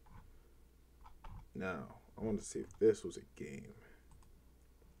 Now, I want to see if this was a game.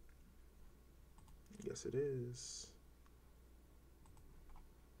 Yes, it is.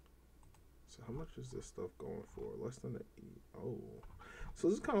 So how much is this stuff going for? Less than the oh. So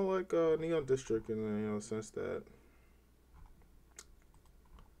this is kind of like Neon District in the sense that.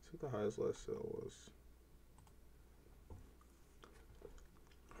 Let's see what the highest last sale was.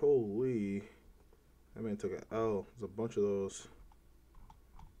 Holy. That man took an L. There's a bunch of those.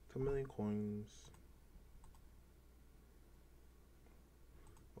 10 million coins.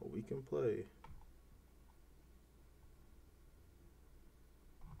 Oh, we can play.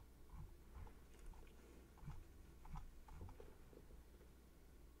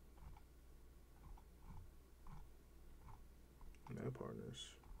 Mad partners.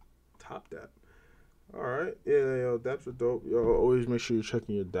 Top dap. Alright. Yeah, yo, daps are dope. Yo, always make sure you're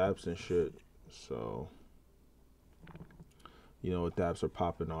checking your daps and shit. So, You know what dApps are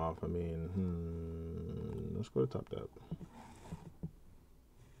popping off. I mean, let's go to top dApp.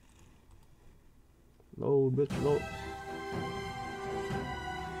 Load, bitch, load.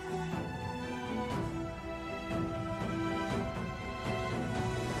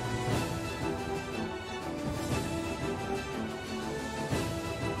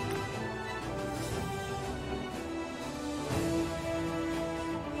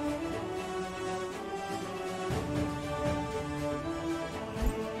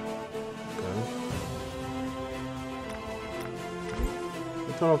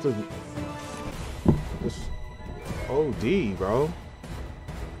 Turn off this OD, bro.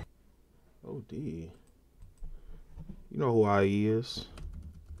 OD. You know who I is.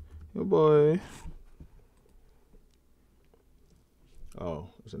 Your boy. Oh,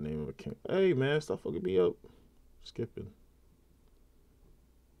 it's the name of a king. Hey, man, stop fucking me up. Skipping.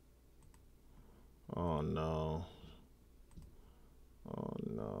 Oh, no. Oh,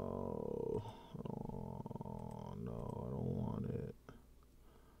 no. Oh, no, I don't want it.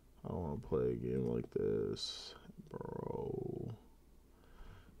 I don't want to play a game like this, bro.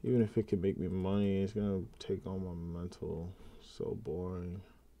 Even if it can make me money, it's going to take on my mental. So boring.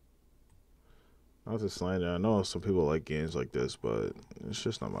 Not to slander. I know some people like games like this, but it's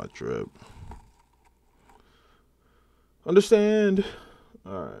just not my drip. Understand?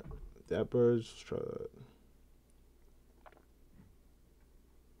 Alright. That birds, let's try that.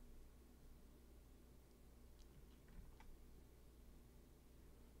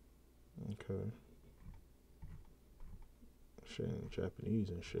 Okay. Shit in Japanese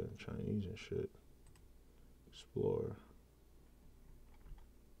and shit, Chinese and shit. Explore.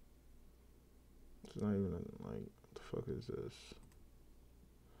 It's not even like, what the fuck is this?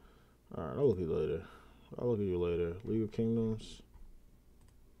 Alright, I'll look at you later. I'll look at you later. League of Kingdoms.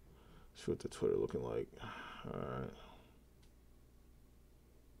 See what the Twitter looking like. Alright.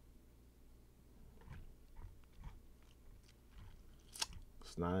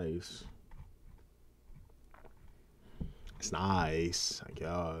 It's nice. It's nice, I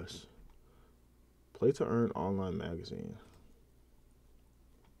guess. Play to earn online magazine.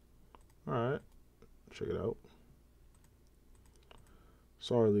 Alright. Check it out.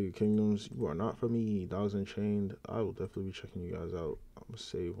 Sorry, League of Kingdoms. You are not for me. Dogs Unchained. I will definitely be checking you guys out. I'm going to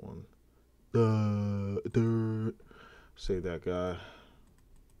save one. Save that guy.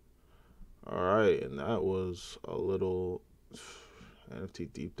 Alright, and that was a little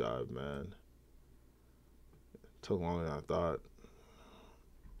NFT deep dive, man. Took longer than I thought.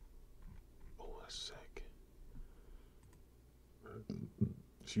 Oh, that's sick.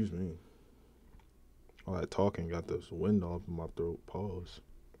 Excuse me. All that talking got this wind all up in my throat. Pause.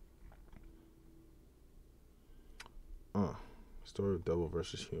 Story of Devil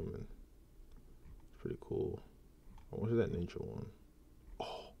versus Human. It's pretty cool. I wonder that ninja one.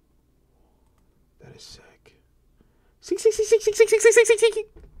 Oh, that is sick.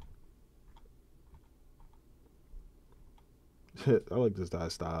 I like this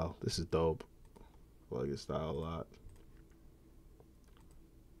guy's style. This is dope. I like his style a lot.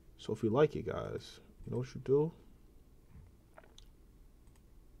 So if you like it, guys, you know what you do?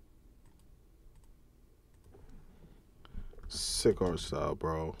 Sick art style,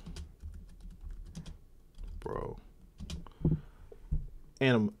 bro. Bro.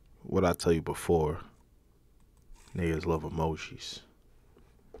 And what I tell you before, niggas love emojis.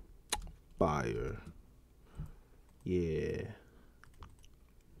 Fire. Yeah.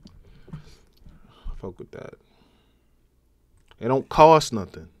 Fuck with that. It don't cost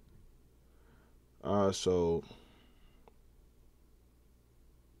nothing. So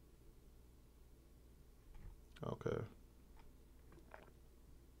okay.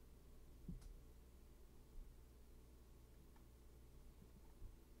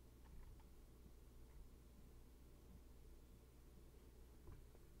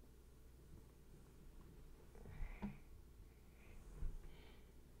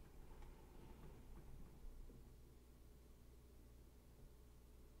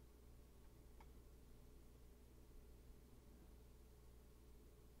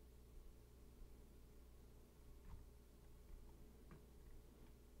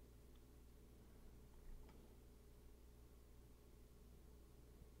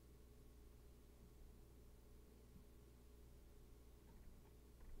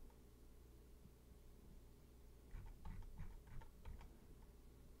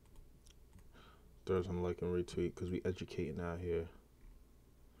 There's some like and retweet because we educating out here.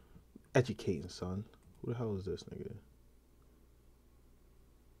 Educating, son. Who the hell is this nigga?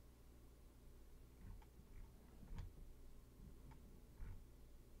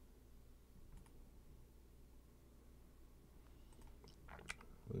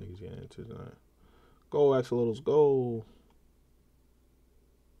 Niggas getting into tonight. Go, Axolotls, go.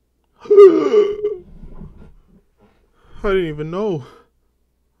 I didn't even know.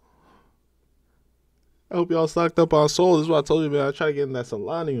 I hope y'all stocked up on Soul. This is what I told you, man. I try to get in that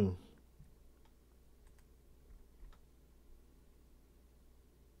Solanium.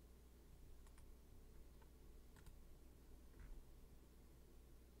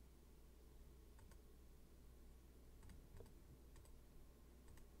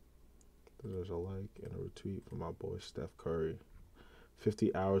 There's a like and a retweet from my boy Steph Curry.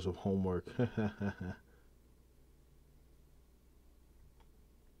 50 hours of homework.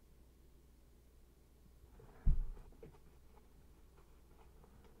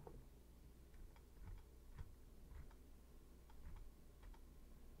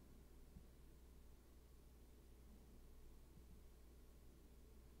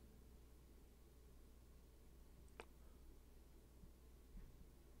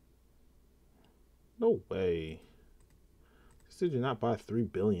 No way. This dude did not buy 3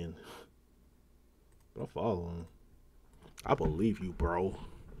 billion. But I'll follow him. I believe you, bro.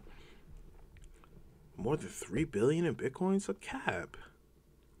 More than 3 billion in Bitcoin's a cap.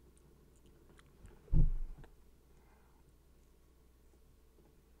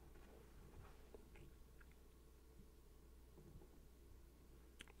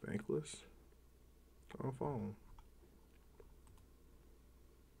 Bankless. I'll follow him.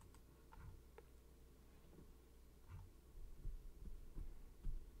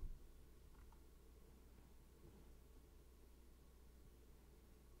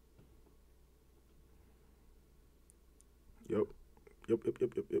 Yep.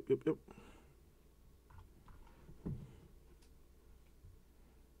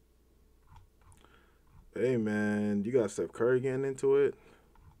 Hey, man, you got Steph Curry getting into it?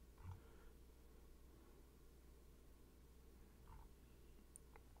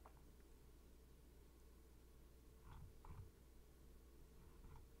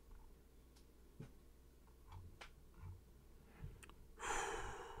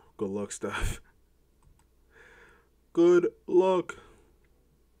 Good luck, Steph. Good luck.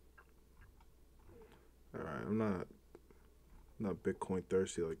 All right, I'm not Bitcoin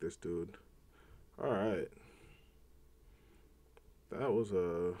thirsty like this dude. All right, that was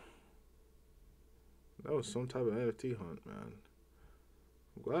some type of NFT hunt, man.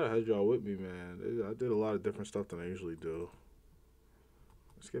 I'm glad I had y'all with me, man. I did a lot of different stuff than I usually do.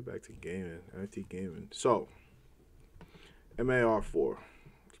 Let's get back to gaming, NFT gaming. So, MIR4.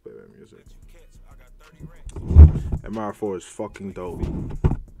 Let's play that music. MIR4 is fucking dope.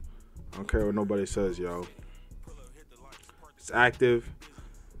 I don't care what nobody says, yo. It's active.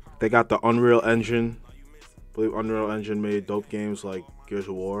 They got the Unreal Engine. I believe Unreal Engine made dope games like Gears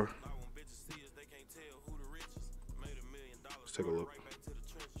of War. Let's take a look.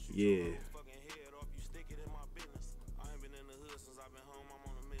 Yeah.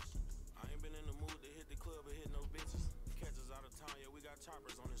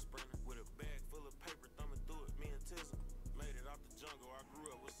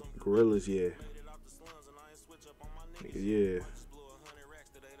 Gorillas, yeah. Yeah.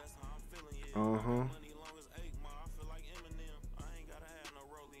 Uh-huh.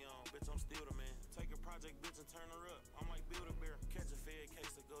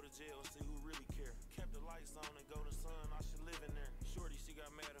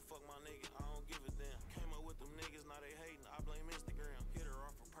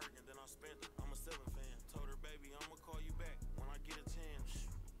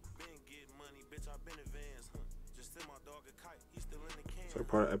 It's like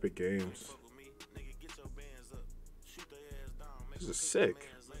part of Epic Games. This is sick.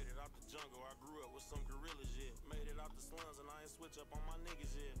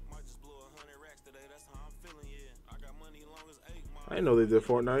 I didn't know they did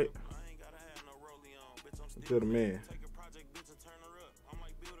Fortnite. To the man.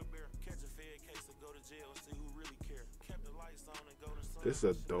 This is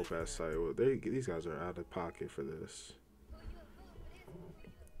a dope ass site. These guys are out of pocket for this.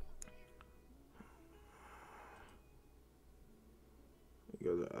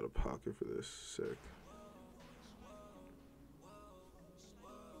 You guys are out of pocket for this. Sick.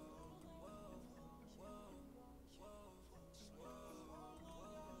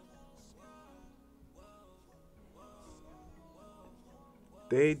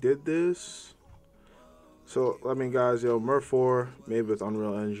 They did this. So, I mean, guys, yo, MIR4 made with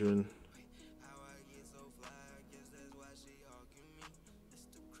Unreal Engine.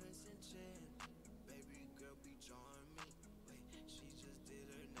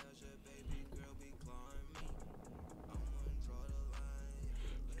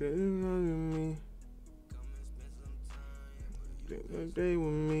 me. Take day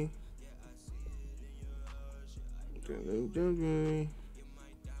with me.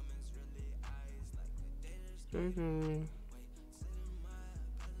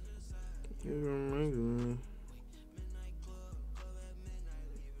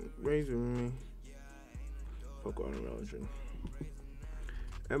 Raising me. Fuck on religion.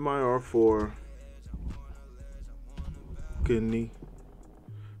 MIR4. Kidney.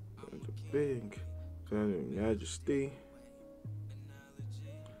 Big. Majesty.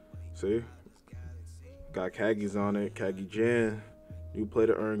 See? Got Kaggies on it. Kaggy Jan. You play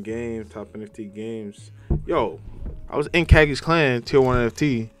to earn game. Top NFT games. Yo, I was in Kaggy's clan. Tier 1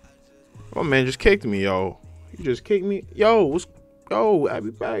 NFT. My man just kicked me, yo. He just kicked me. Yo, I'll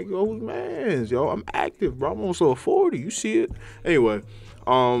be back. Yo, who's mans? Yo, I'm active, bro. I'm almost over 40. You see it? Anyway,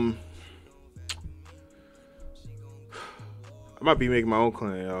 I might be making my own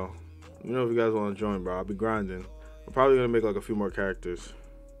clan, yo. You know if you guys want to join, bro. I'll be grinding. I'm probably going to make like a few more characters.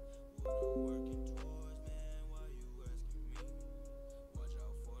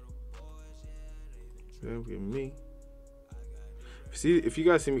 Look at me. If you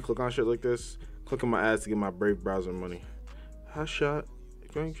guys see me click on shit like this, click on my ads to get my Brave browser money. Hot shot,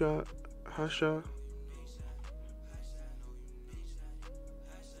 drink shot, hot shot.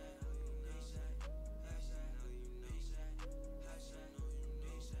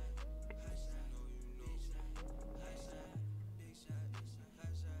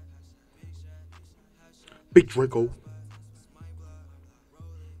 Big Draco.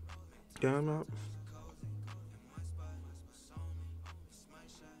 Down up.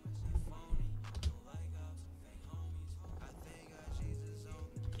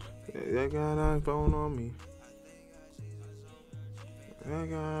 I got an iPhone on me. I got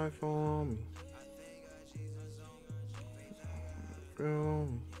an iPhone on me. Girl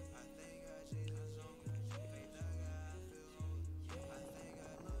on me.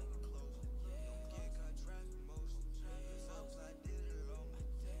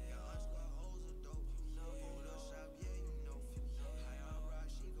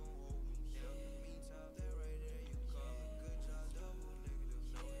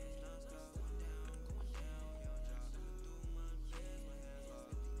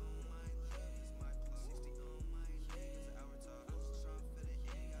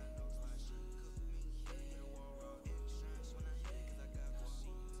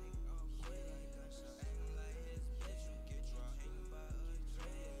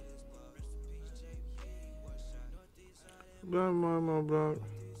 Block my block.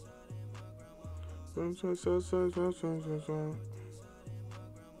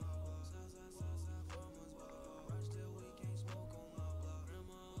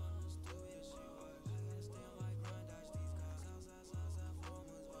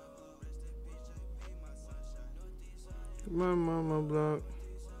 My mama block.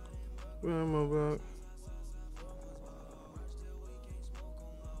 Grandma block.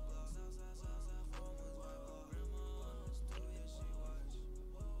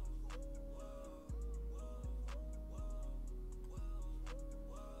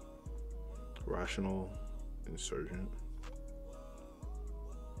 Rational insurgent.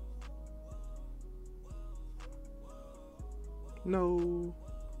 No.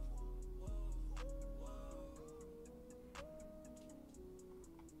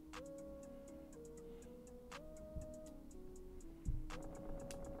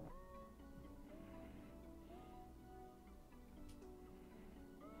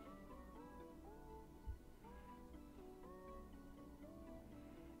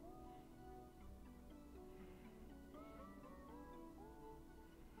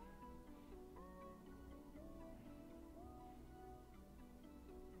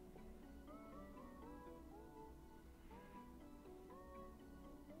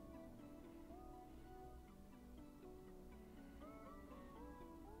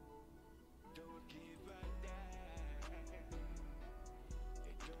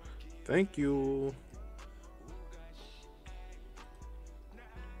 Thank you.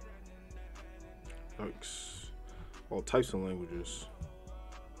 Thanks. All types of languages.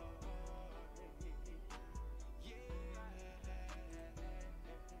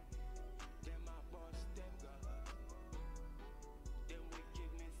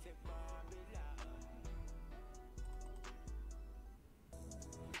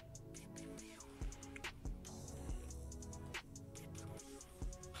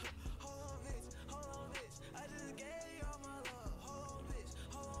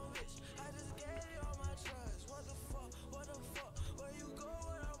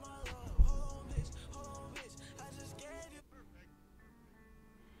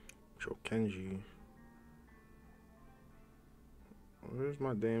 Kenji. Where's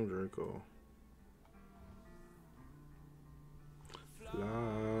my damn Draco?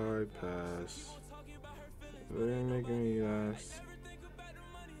 Fly pass. They ain't making me last.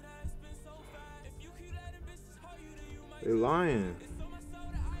 They lying.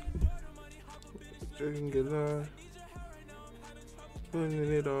 They can get that.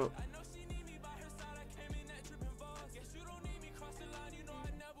 Putting it up.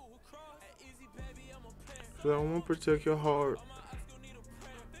 So I won't protect your heart.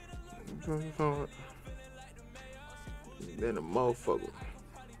 Then a motherfucker.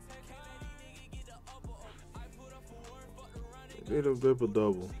 Did a triple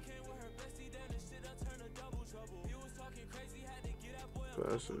double.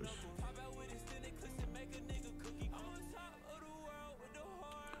 Passes.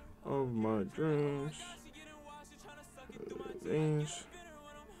 Of my dreams. Things.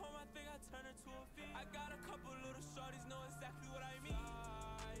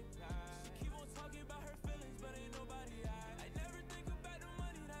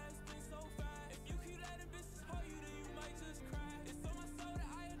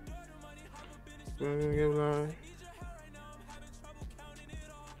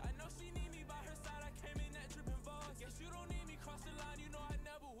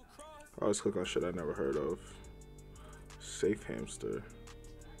 I always click on shit I never heard of. Safe hamster.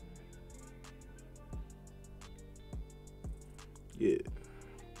 Yeah.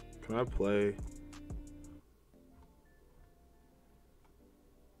 Can I play?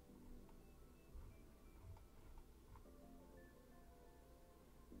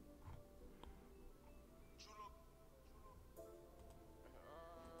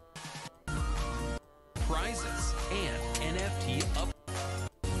 Prizes and NFT up.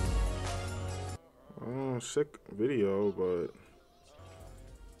 Sick video, but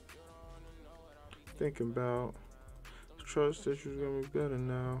thinking about trust issues gonna be better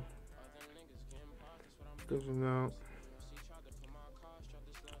now. Doesn't now.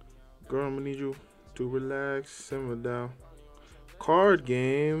 Girl, I'm gonna need you to relax, simmer down. Card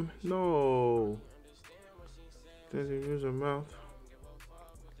game? No. Doesn't use her mouth.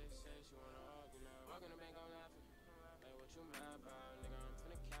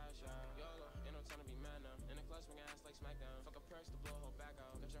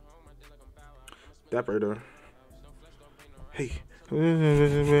 That right there. Hey.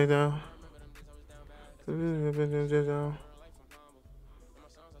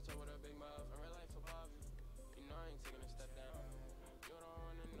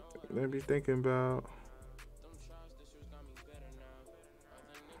 Maybe thinking about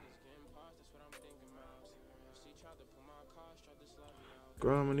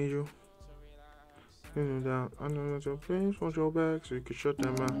girl, I'm gonna need you. Down. I know that your face wants your back, so you can shut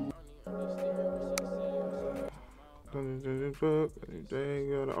that mouth. They ain't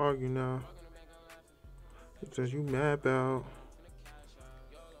gotta argue now. It says you mad about.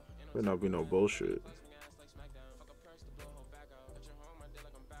 Better not be no bullshit.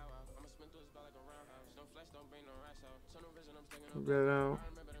 Get out.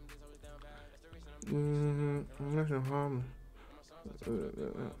 Nothing harm.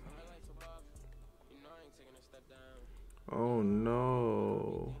 Oh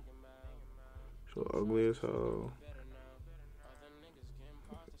no. So ugly as hell.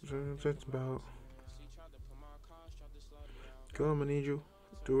 That's about. Girl, I'm gonna need you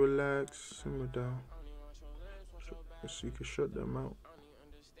to relax, simmer down. So you can shut them out.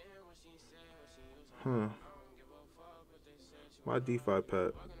 Huh. My DeFi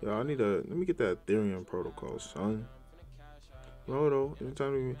pet. Yo, I need let me get that Ethereum protocol, son. Roto,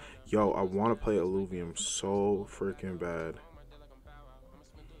 anytime yo, I want to play Illuvium so freaking bad.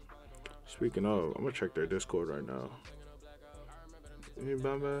 Speaking of, I'm gonna check their Discord right now. You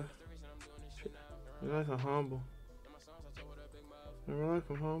like I'm humble. You like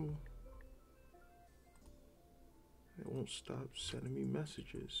I'm humble. They won't stop sending me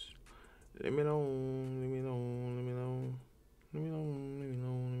messages. Let me know, let me know, let me know. Let me know, let me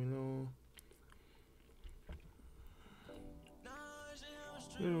know, let me know.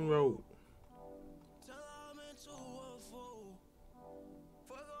 Let me know.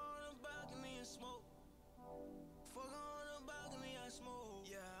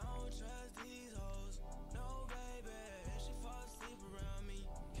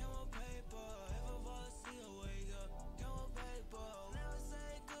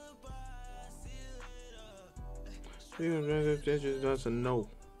 That's a no.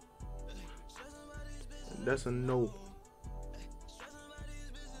 That's a no.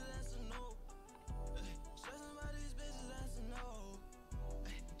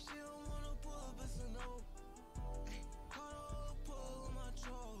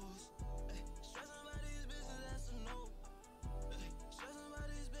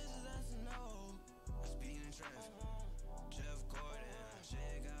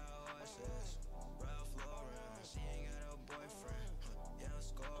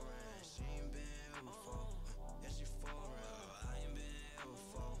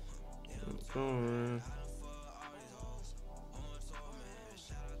 Going.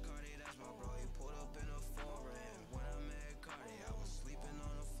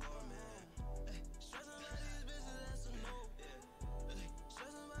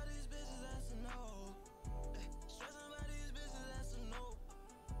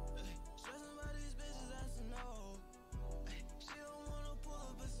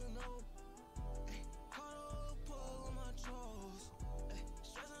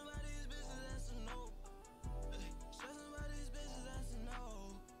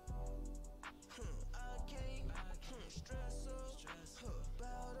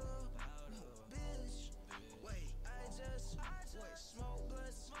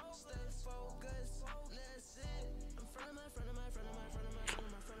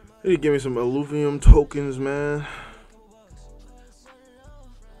 Hey, give me some alluvium tokens, man.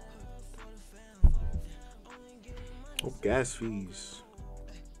 Oh, gas fees.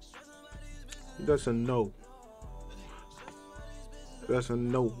 That's a no. That's a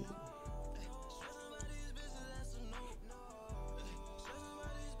no.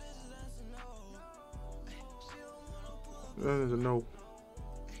 That is a no.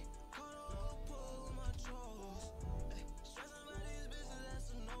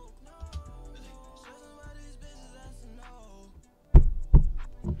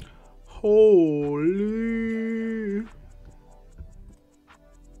 Holy.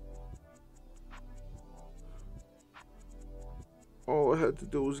 All I had to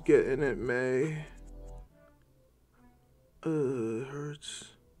do was get in it, May. It hurts.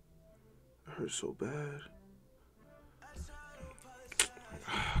 It hurts so bad.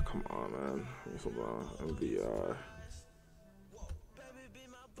 Come on, man. Hold on. MVI.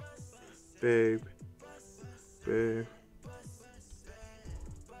 Babe. Babe.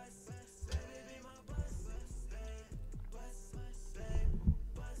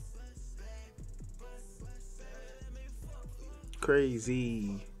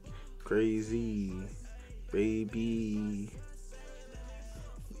 Crazy, crazy, baby,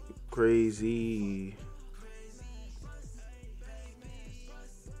 crazy.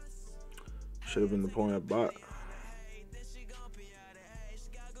 Should have been the point I bought.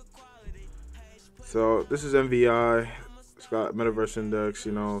 So this is MVI. It's got Metaverse Index.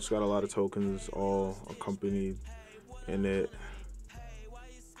 You know, it's got a lot of tokens all accompanied in it.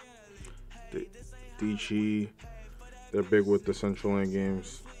 DG. They're big with the Decentraland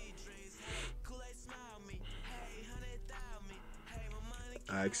games.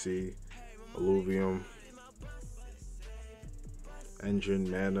 Axie, Alluvium,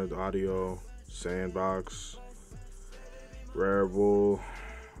 Engine, Mana, Audio, Sandbox, Rarible,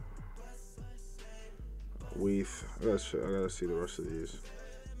 Weath. I gotta see the rest of these.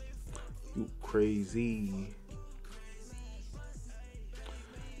 You crazy.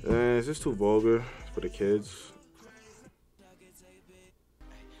 It's just too vulgar for the kids.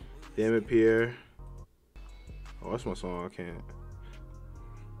 Damn it, Pierre. Oh, that's my song. I can't.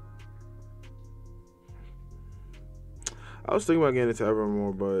 I was thinking about getting into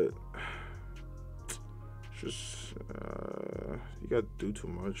Evermore, but just you gotta do too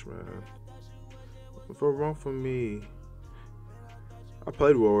much, man. For wrong for me. I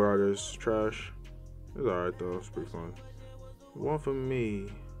played War Riders. Trash. It was alright though. It's pretty fun. One for me.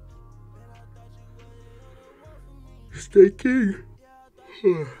 Stay king.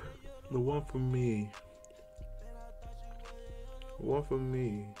 The one for me. One for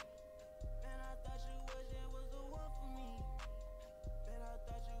me.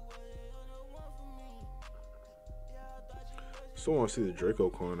 Still want to see the Draco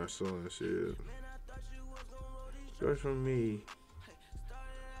coin. I still want to see it. Just for me.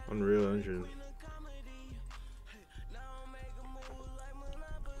 Unreal Engine.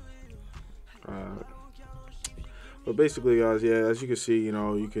 But basically, guys, yeah, as you can see, you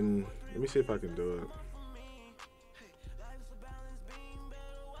know, you can. Let me see if I can do it.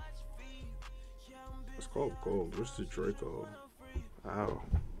 It's called gold. Where's the Draco? Ow.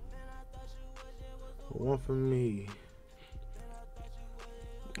 One for me.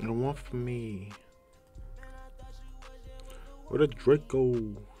 And one for me. Where the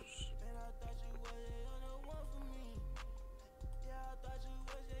Dracos?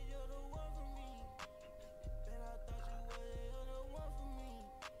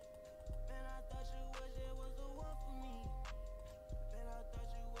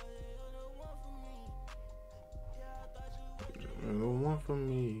 One for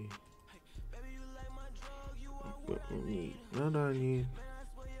me. What I need. What I need.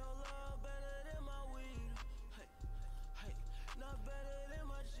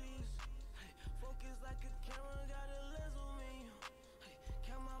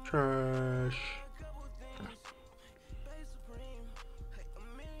 Trash. fresh.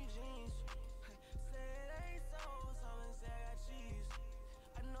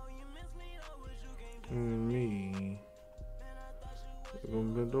 Me. You're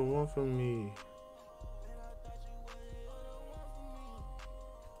gonna be the one for me.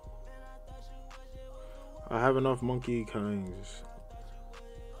 I have enough monkey kings.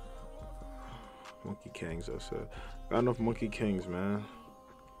 Monkey kings, I said. Got enough monkey kings, man.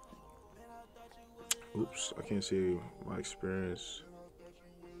 Oops, I can't see my experience.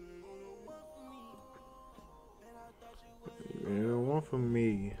 Man, one for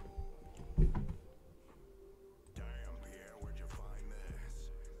me.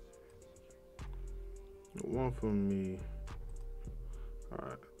 One for me.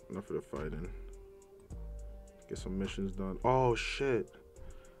 Alright, enough of the fighting. Get some missions done. Oh shit.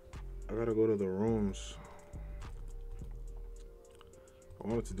 I gotta go to the rooms. I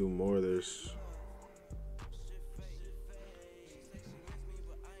wanted to do more of this.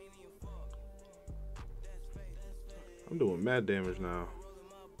 I'm doing mad damage now.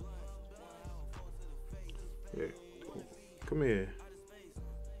 Yeah. Come here.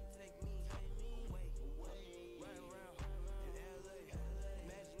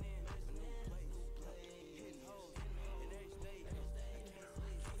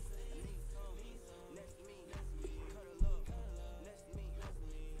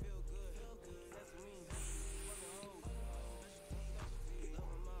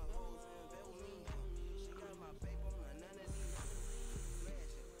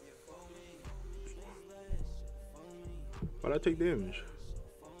 Why'd I take damage?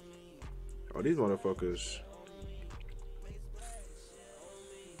 Oh, these motherfuckers.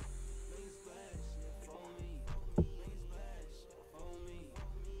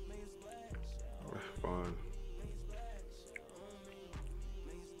 Fine.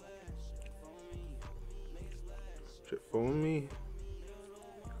 Shit, phone me.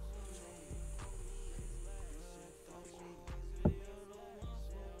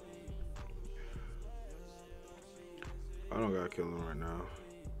 I don't gotta kill him right now.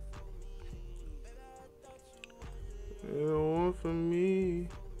 They don't want from me.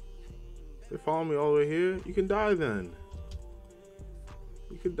 They follow me all the way here. You can die then.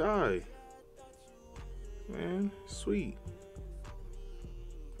 You could die. Man, sweet.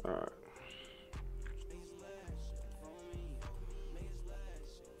 Alright.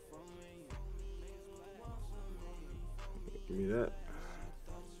 Give me that.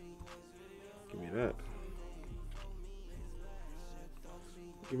 Give me that.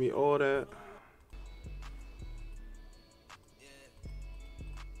 Give me all that.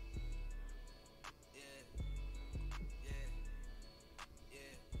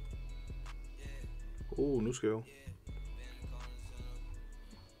 Ooh, new skill.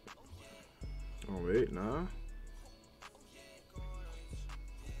 Oh wait, nah.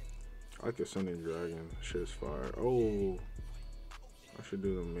 I like Ascending Dragon. Shit's fire. Oh, I should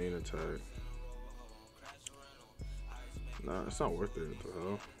do the main attack. Nah, it's not worth it. What the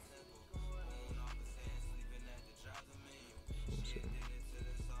hell? Let's see.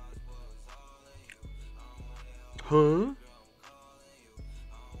 Huh?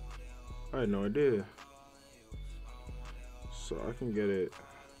 I had no idea. So I can get it.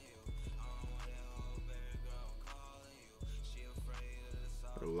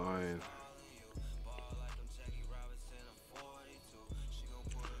 A lion.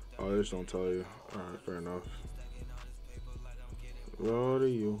 Oh, they just don't tell you. Alright, fair enough. What do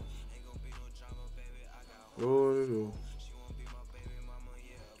you? What do you?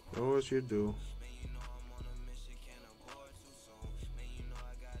 Know what you do?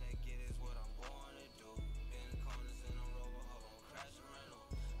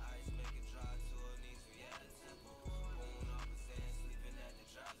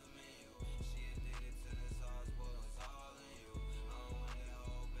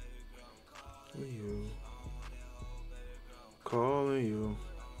 You. Calling you.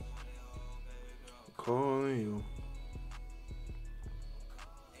 Calling you.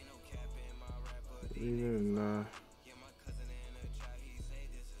 Even not.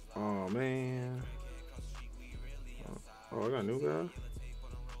 Oh man. Oh, I got a new guy.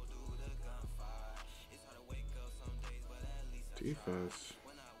 Defense.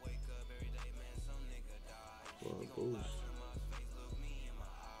 Well, boost.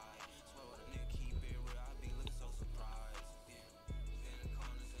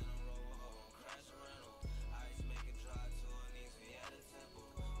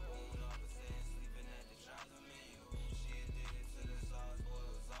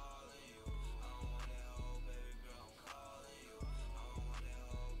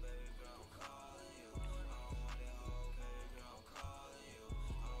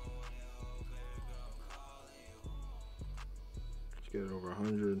 get it over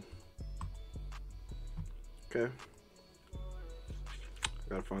 100. Okay.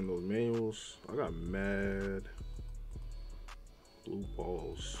 Gotta find those manuals. I got mad blue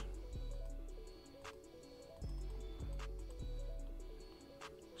balls.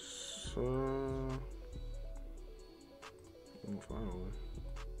 So I'm gonna find one.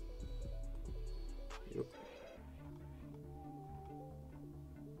 Yep.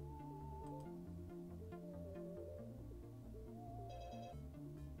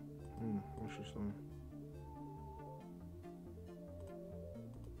 Interesting.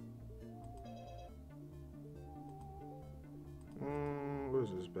 What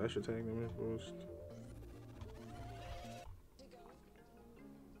is this? Bash attack them first.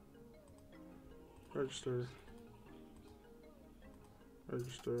 Register.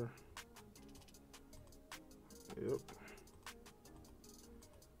 Register. Yep.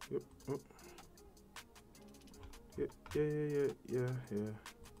 Yep. Oh. Yeah.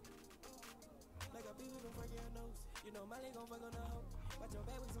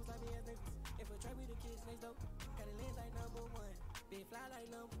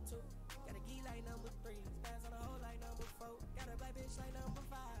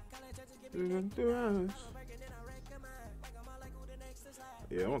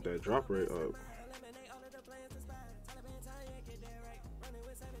 Yeah, I want that drop rate up.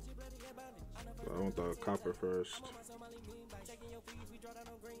 I want the copper first.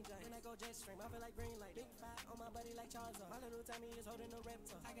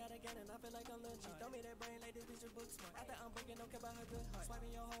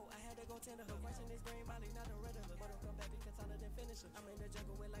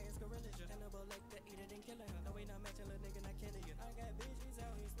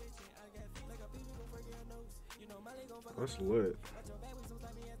 That's lit.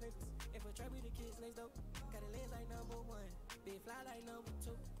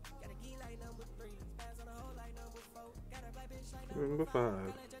 Number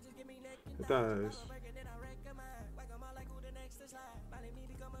 5. It dies.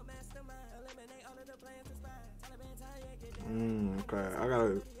 Okay, I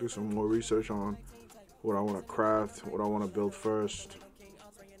gotta do some more research on what I want to craft, what I want to build first.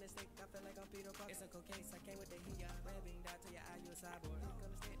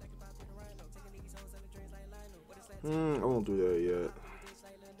 I won't do that yet.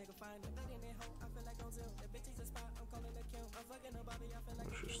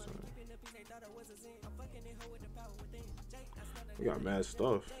 Interesting. We got mad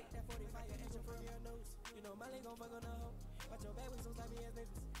stuff.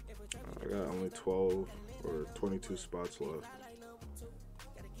 I got only 12 or 22 spots left.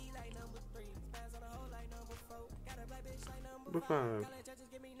 Number 5.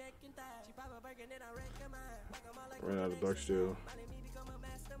 Ran out of dark steel.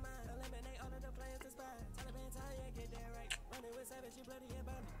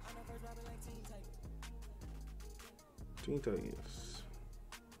 Teen Titans.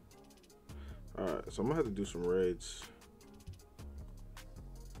 Alright, so I'm gonna have to do some raids.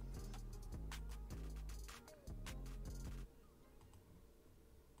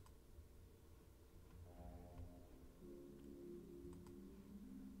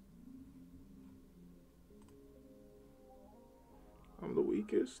 I'm the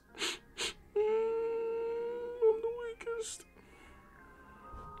weakest. I'm the weakest.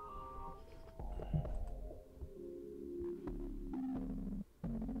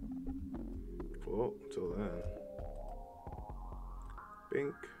 Well, until then.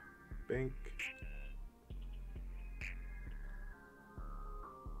 Bink.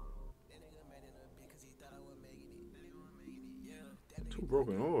 Two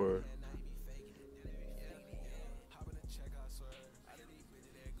broken ore.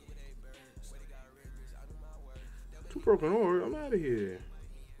 Two broken ore. I'm out of here.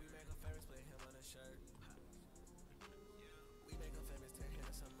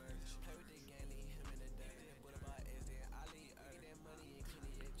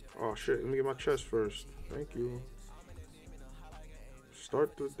 Oh shit, let me get my chest first. Thank you.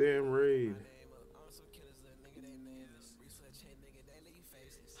 Start the damn raid.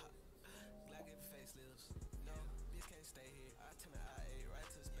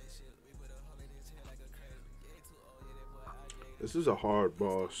 This is a hard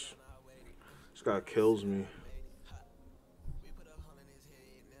boss. This guy kills me.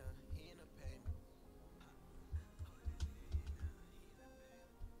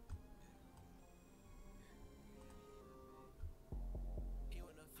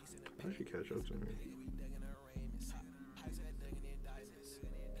 How should catch up to me?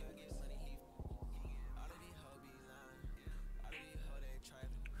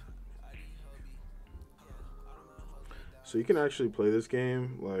 So you can actually play this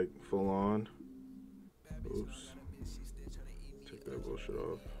game like full on. Oops. Take that bullshit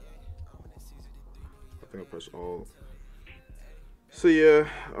off. I think I pressed Alt. So yeah,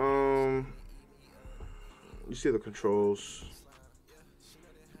 you see the controls.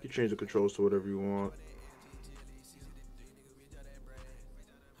 You can change the controls to whatever you want.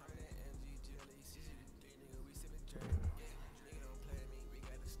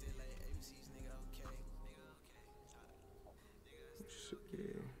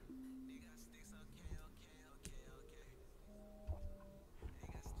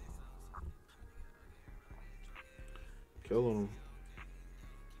 Killing him.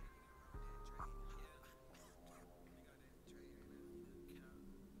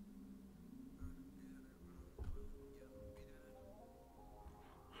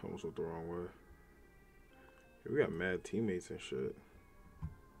 I almost went the wrong way. Yeah, we got mad teammates and shit.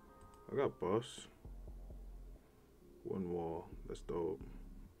 I got bus. One wall. That's dope.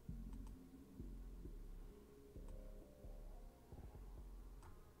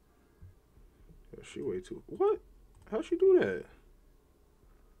 Yeah, she way too. What? How'd she do that?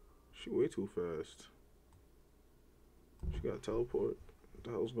 She way too fast. She got teleport. What the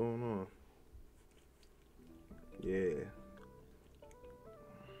hell's going on? Yeah.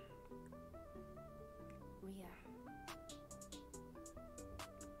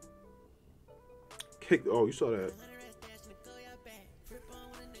 Kick. Oh, you saw that.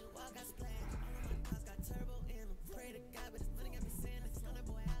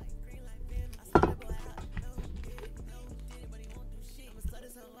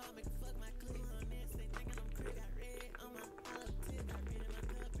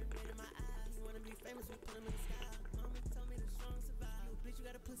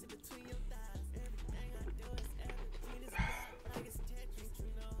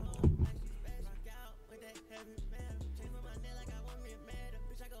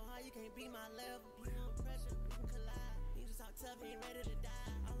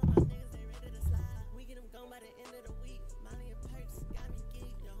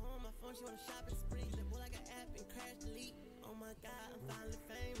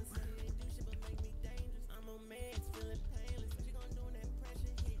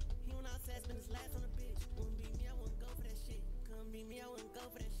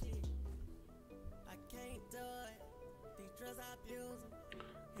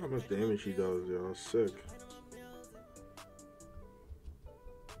 How much damage he does, y'all. Sick.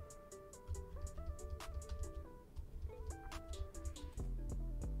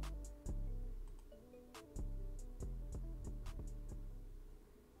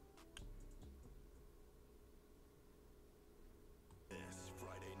 This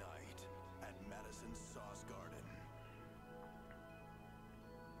Friday night at Madison Sauce Garden.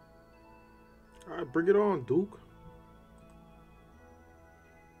 Alright, bring it on, Duke.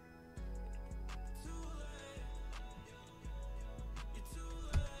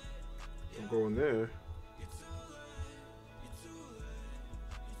 I'm going there.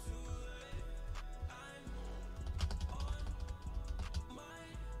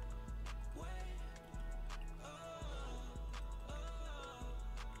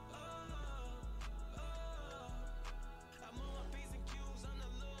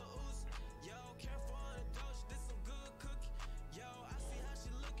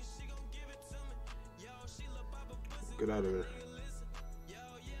 Get out of there.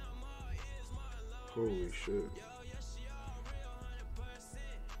 Holy shit.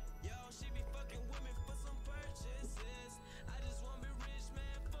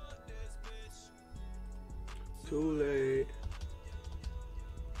 Too late.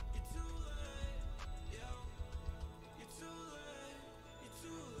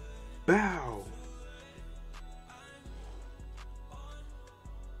 Bow.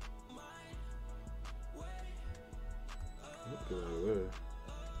 Get out of there.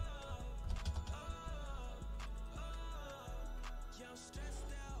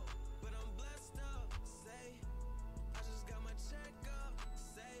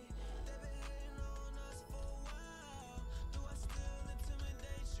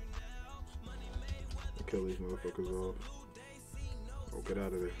 Kill these motherfuckers off. Oh, get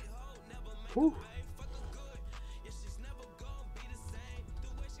out of there. Whew.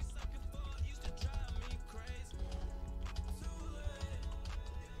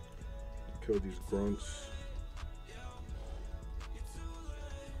 Kill these grunts.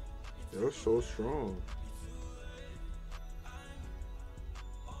 They're so strong.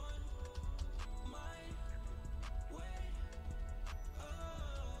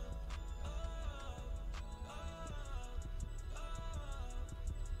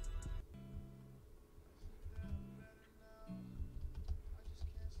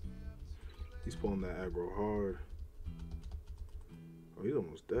 He's pulling that aggro hard. Oh, he's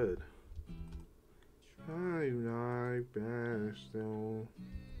almost dead. I'm not best though.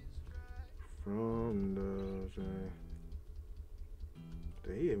 From the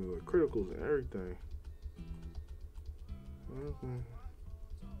he hit me with criticals and everything.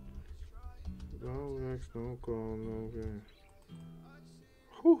 No next, no call, no game.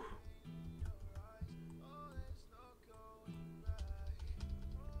 Whew.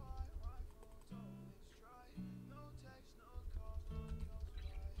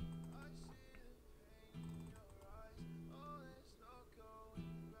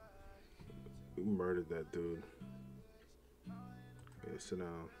 We murdered that dude. Yeah, sit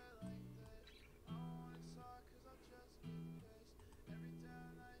down.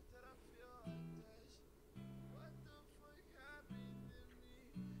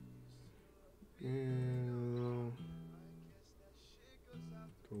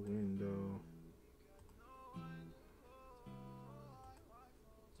 The window.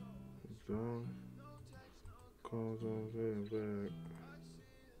 It's gone. Calls on back.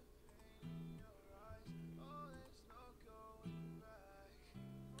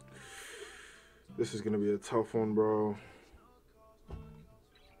 This is gonna be a tough one, bro.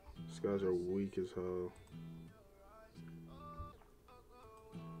 These guys are weak as hell.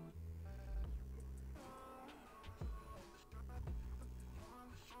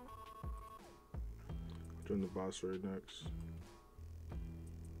 Doing the boss right next.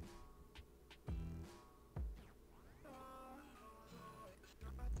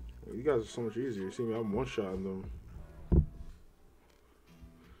 Well, you guys are so much easier. You see me, I'm one-shotting them.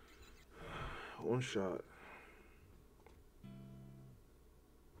 One shot.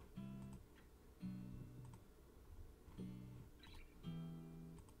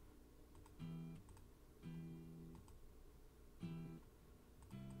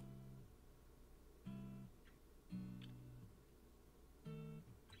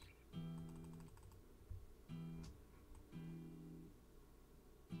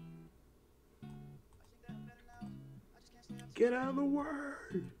 Get out of the way.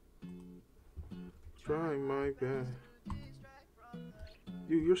 Trying my best.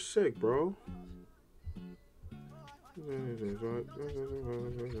 You're sick, bro.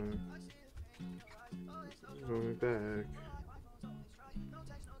 Coming back.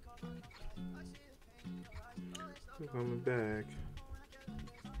 Coming back.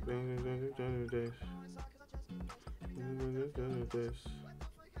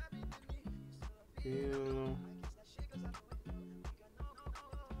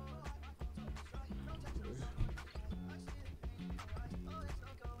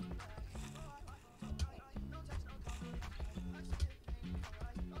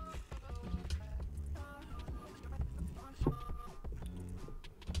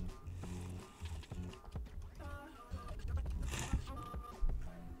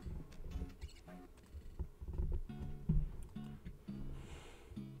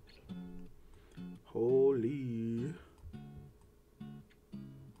 Holy.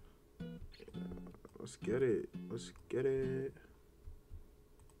 Let's get it. Let's get it.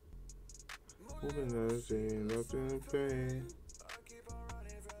 Moving those in, nothing to pay.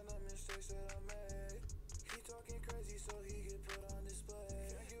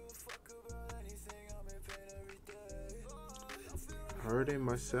 Hurting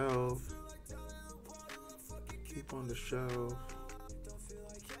myself. Keep on the shelf.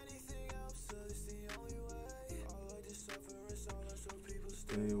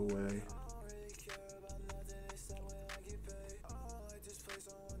 Stay away.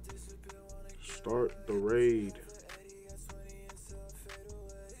 Start the raid.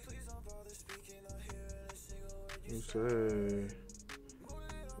 You say,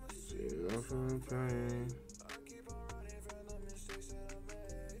 see nothing pain.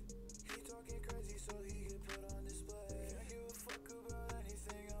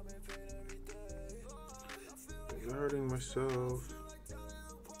 Hurting myself.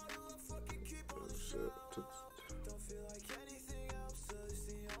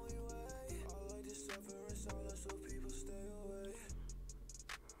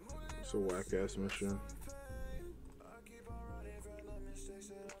 It's a whack ass mission.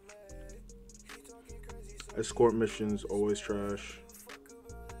 Escort missions always trash.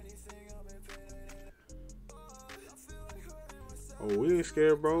 Oh, we ain't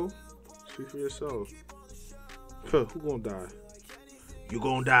scared, bro. Speak for yourself. Who gonna die? You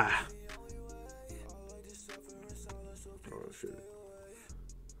gonna die. Oh shit.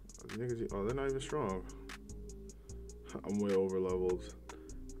 Niggas, oh, they're not even strong. I'm way over leveled.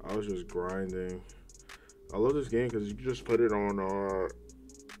 I was just grinding. I love this game because you can just put it on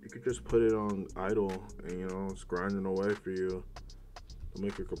You could just put it on idle and, you know, it's grinding away for you. It'll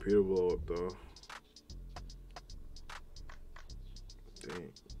make your computer blow up though.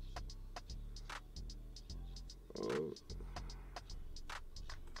 Dang.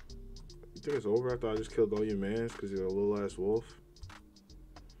 You think it's over after I just killed all your mans because you're a little ass wolf?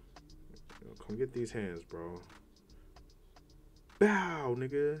 You know, come get these hands, bro. Bow,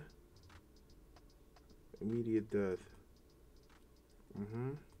 nigga. Immediate death.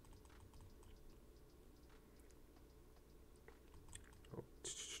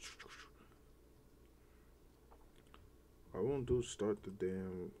 I won't do start the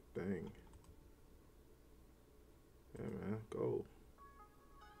damn thing. Yeah, man, go.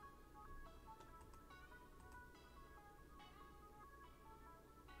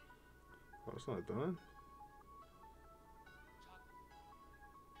 Oh, it's not done?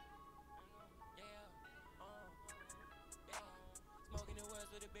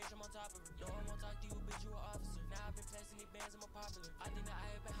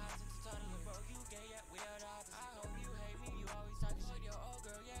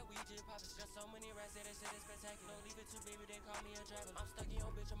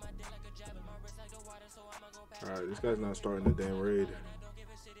 Alright, this guy's not starting the damn raid.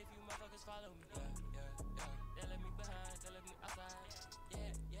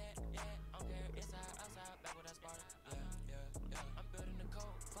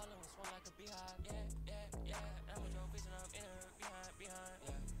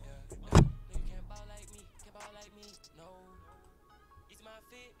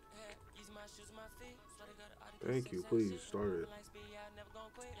 Thank you, please start it.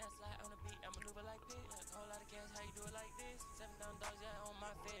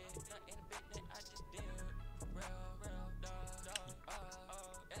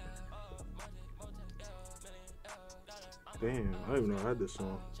 Damn, I don't even know I had this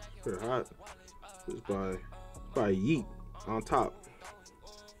song. It's pretty hot. It's by Yeet on top.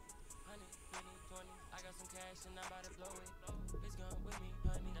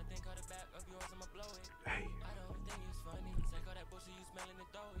 Hey.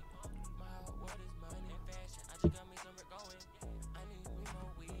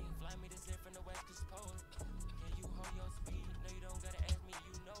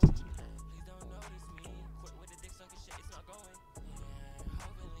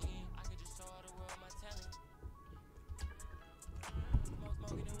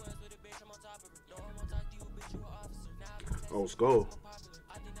 Oh, let's go.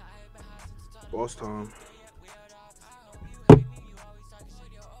 Boss time.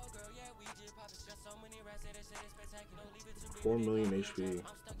 $4 million HP.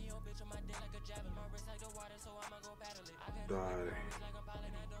 Die.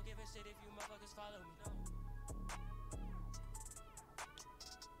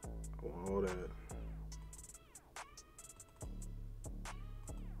 I want all that.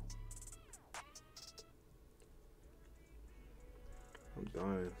 I'm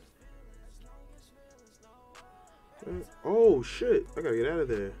dying. Oh shit! I gotta get out of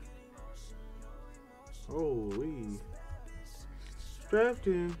there. Holy. Strapped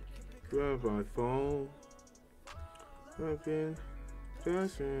in. Grab my phone. Strapped in.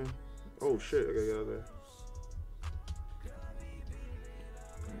 Jackson. Oh shit! I gotta get out of there.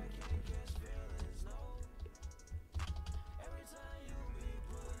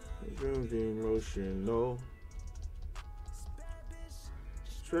 Motion, no.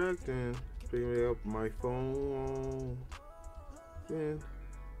 Distracting, picking me up my phone. Then,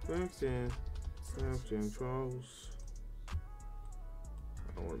 distracting, trolls. I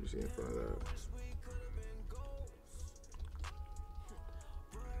don't want to be seen in front of that.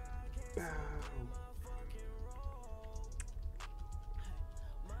 Bow.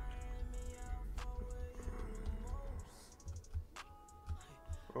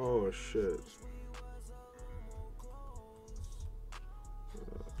 Oh shit.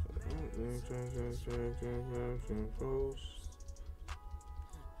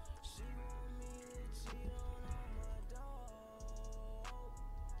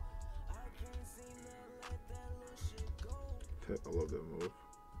 I love that move.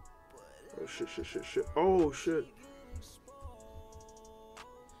 Oh shit. Oh shit.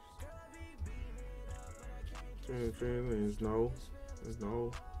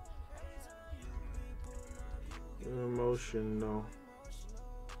 No. Emotional.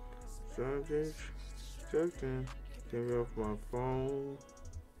 Subject. Checking. Get me off my phone.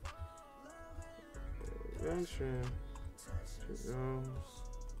 Action.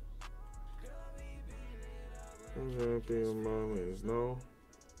 No.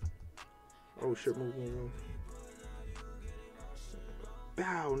 Oh shit, move.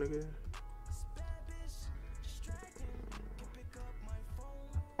 Bow, nigga.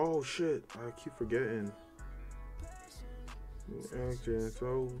 Oh shit, I keep forgetting. Acting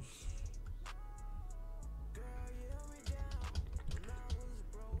toes.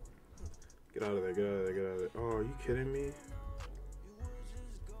 Get out of there, get out of there, get out of there. Oh, are you kidding me?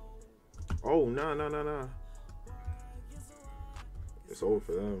 Oh, nah. It's over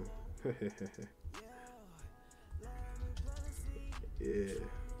for them. Yeah.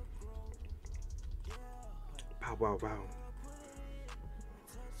 Bow.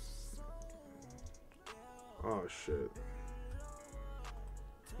 Oh shit.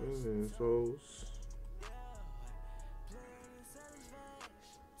 Toes.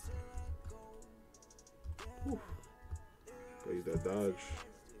 Gotta use that dodge.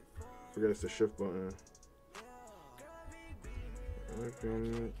 Forget it's the shift button.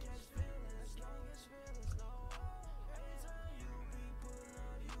 Okay.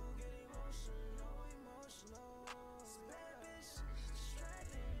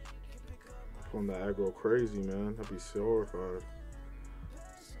 On the aggro crazy, man. I'd be so horrified.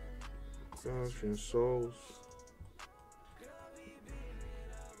 Gosh, and souls.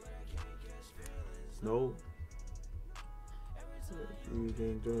 No. You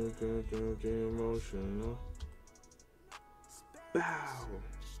can do emotional. Bow.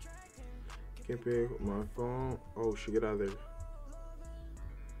 Can't pick up my phone. Oh shit, get out of there.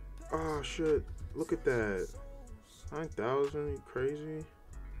 Oh shit. Look at that. 9,000, you crazy?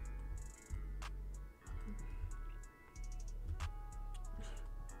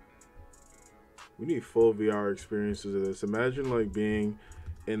 We need full VR experiences of this. Imagine like being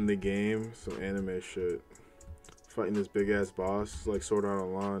in the game, some anime shit. Fighting this big ass boss, it's like Sword Art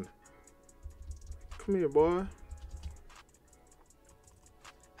Online. Come here, boy.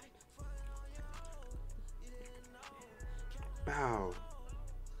 Bow.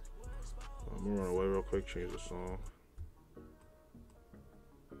 I'm gonna run away real quick, change the song.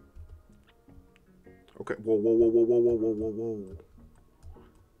 Okay, whoa.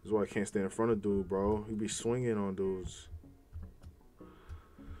 This is why I can't stand in front of dude, bro. He be swinging on dudes.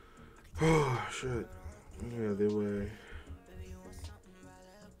 Oh, shit. Yeah, they way.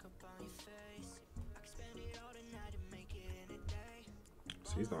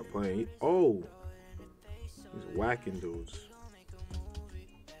 See, he's not playing. Oh! He's whacking dudes.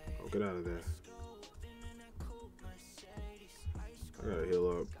 Oh, get out of there. I gotta heal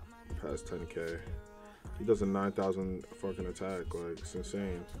up past 10k. He does a 9,000 fucking attack. Like, it's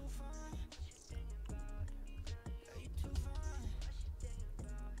insane.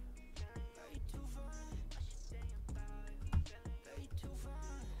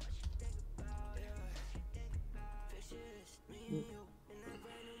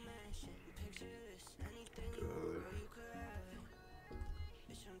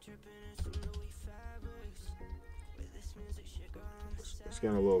 It's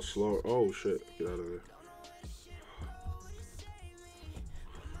getting a little slow. Oh shit, get out of there.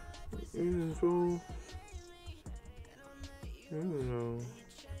 Info. I don't know.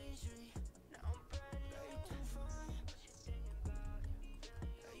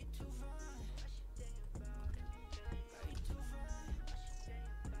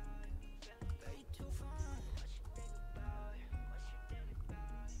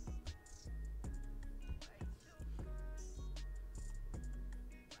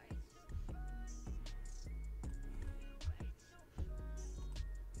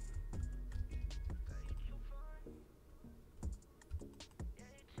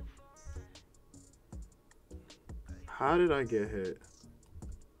 How did I get hit?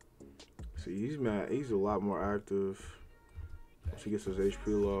 See, he's mad. He's a lot more active once he gets his HP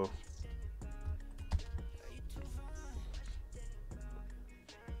low.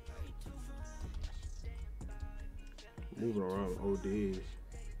 Moving around OD.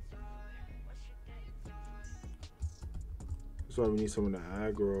 That's why we need someone to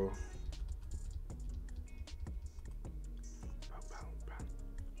aggro.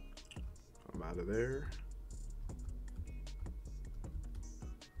 I'm out of there.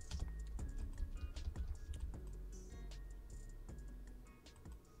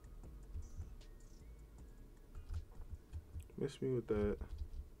 Miss me with that.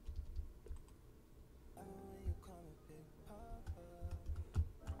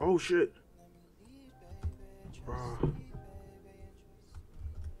 Oh shit. Bruh.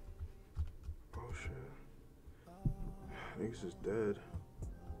 Oh shit. Niggas is dead.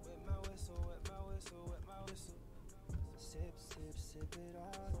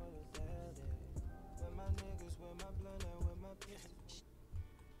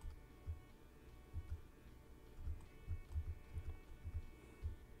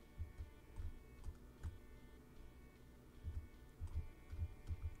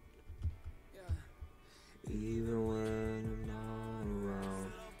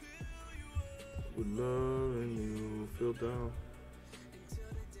 with love and you feel down.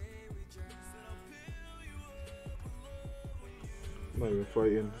 Not even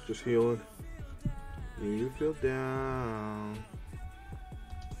fighting, just healing. When you feel down.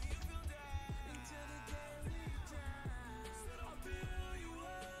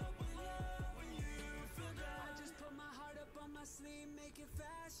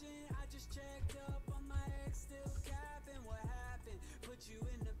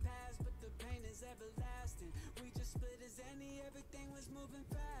 Everything was moving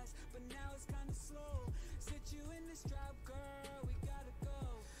fast, but now it's kind of slow. Sit you in this drop, girl, we gotta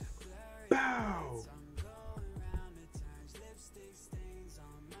go. Bow! I'm going round the turns, lipstick stains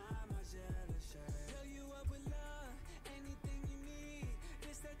on my Margiela shirt. Fill you up with love, anything you need.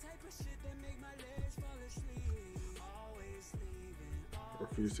 It's that type of shit that make my legs fall asleep. Always leaving, I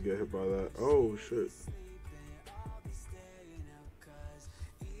refuse to get hit by that. Oh shit. I'll be staying up, cause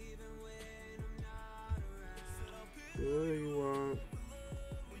even when I'm not around, What do you want?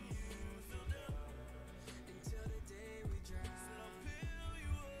 until the day we drown.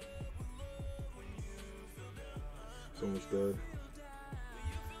 Someone's dead.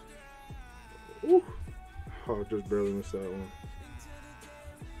 Woo! Oh, just barely missed that one.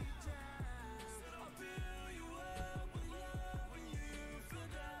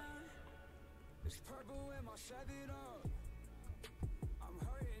 It's purple in my Chevy up. I'm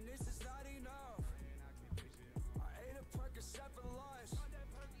hurting, this is not enough. I ate a Percocet for lunch.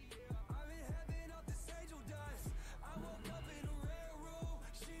 I'm in heaven off this angel dust. I woke up in a red room,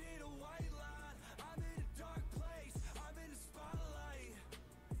 she did a white line. I'm in a dark place, I'm in the spotlight.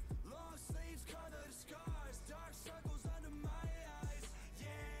 Long sleeves cover the scars, dark circles under my eyes.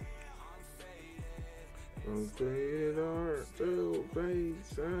 Yeah, I'm faded. I'm saying art, still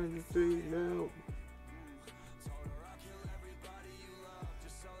face, and you see now. Told her I'll kill everybody you love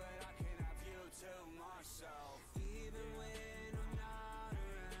just so that I can have you to myself. Even when I'm not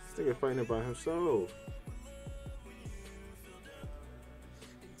around, This nigga fighting by himself.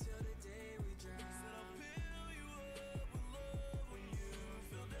 until the day we drown. When you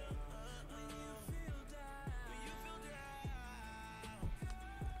feel down, when you feel down,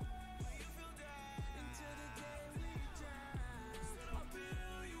 until the day we drown. I'll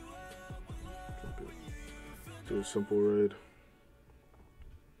fill you up with love. Do a simple raid.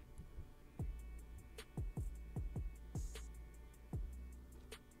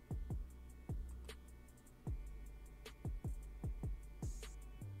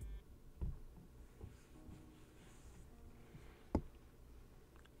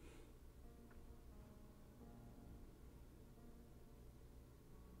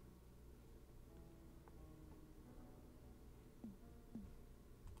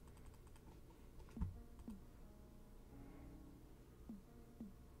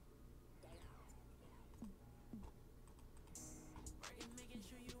 Working, making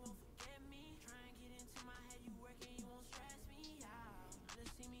sure you won't forget me. Try and get into my head, you working, you won't stress me out. Trying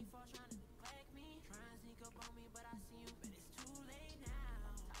to see me fall, trying to neglect me. Try and sneak up on me, but I see you, but it's too late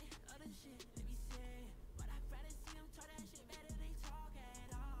now. Tired of the shit they be saying, but I'd rather see them talk that shit better they talk at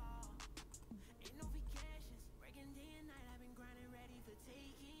all. Ain't no vacations, working day and night. I've been grinding, ready for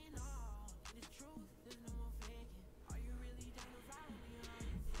taking off. And the truth, there's no more faking. Are you really down to ride with me, or are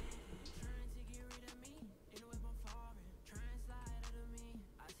you faking? Trying to get rid of me, in the whip I'm foreign. Try and slide out of me,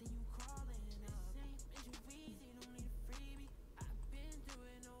 I see you crawling up. This ain't been too easy, don't need a freebie. I've been through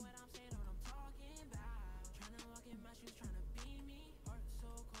it, know what I'm saying, know what I'm talking about. Trying to walk in my shoes, trying to be me. Heart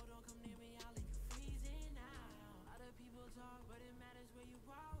so cold, don't come near me, I'll leave you freezing now. Other people talk, but it matters where you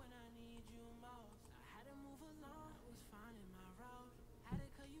are when I need you most. I had to move along, I was finding my road. Had to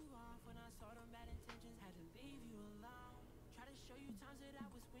cut you off when I saw them bad intentions, had to leave you alone. Try to show you times that I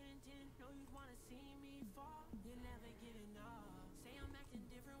was winning, didn't know you'd wanna see me fall. You're never giving up. Say I'm acting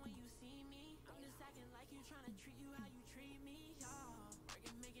different when you see me. I'm just acting like you, trying to treat you how you treat me, y'all.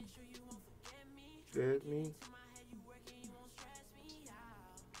 Working, making sure you won't forget me. Get me. To my head, you working, you won't stress me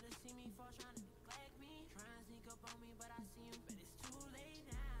out. Wanna see me fall, trying to neglect me. Try and sneak up on me, but I see you, but it's too late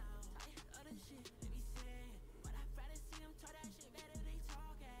now. Tired of the shit they be saying, but I'd rather see them talk that shit better they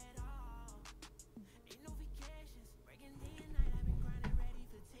talk at all. Ain't no vacations, working day and night. I've been grinding, ready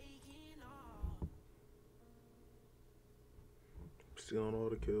for taking off. Stealing all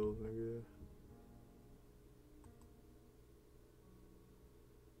the kills, nigga.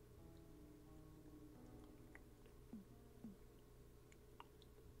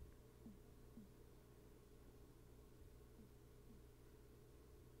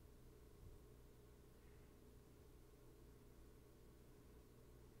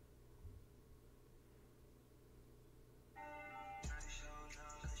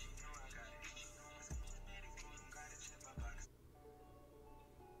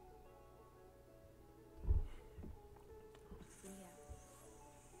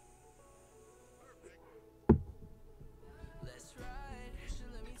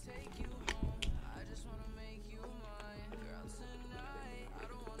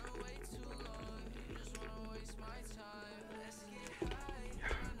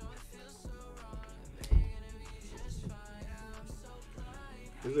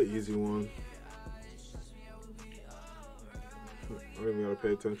 an easy one. I don't even gotta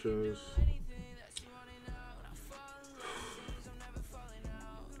pay attention to this.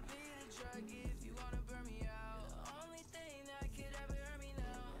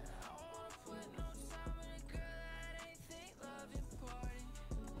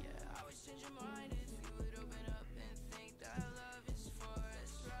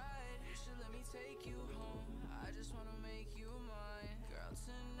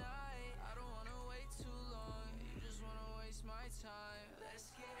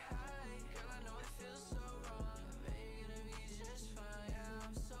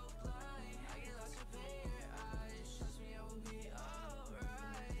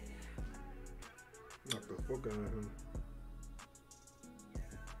 Knock the fuck out of him.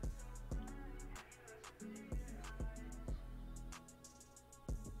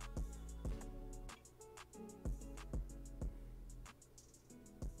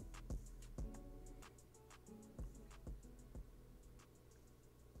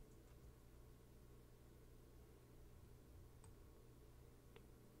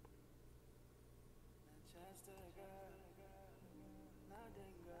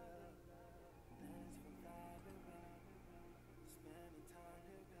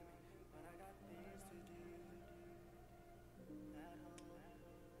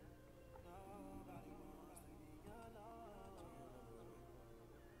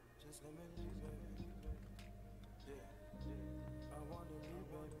 Let me leave, baby. Yeah, I wanna leave,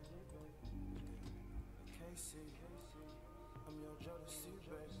 baby. Casey, I'm your Jodeci,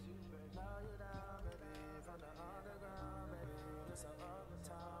 baby. Now you're down, baby, from the underground, baby. This a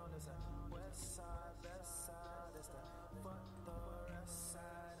uptown, this a west side, best side. This the fuck the rest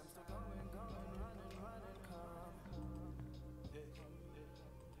side. I'm still going, running, come. Yeah,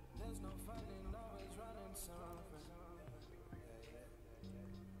 there's no fighting, always running something.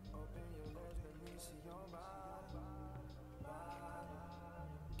 Open your legs, let me see your body.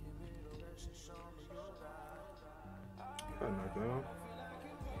 Give me direction, show me your ride. Got knocked down.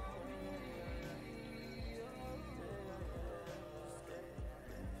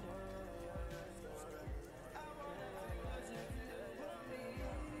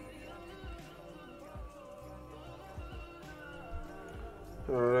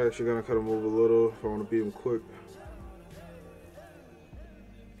 Alright, actually gonna kind of move a little if I want to beat him quick.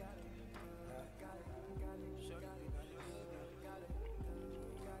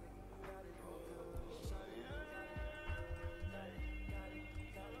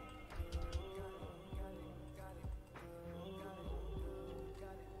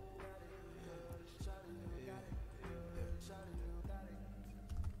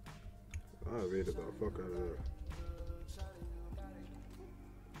 I read about fuck out of there.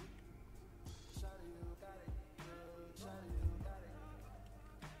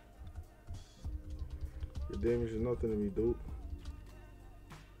 Your damage is nothing to me, dude.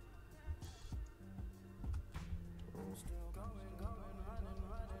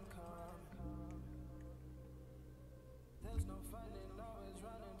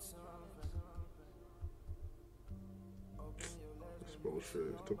 This bullshit.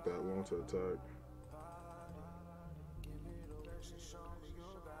 It took that long to attack.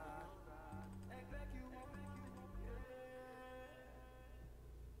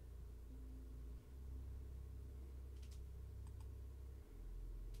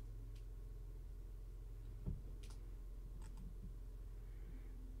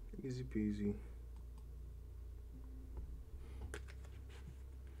 Easy peasy.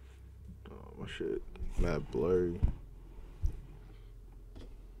 Oh, my shit. Mad blurry.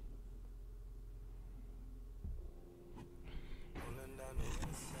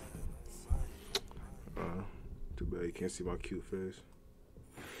 Too bad you can't see my cute face.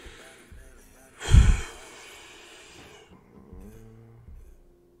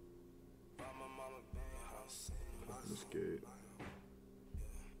 I'm scared.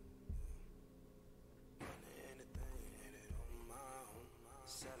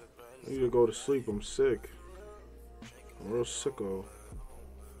 I need to go to sleep. I'm sick. I'm real sicko.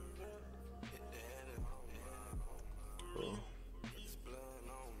 Oh.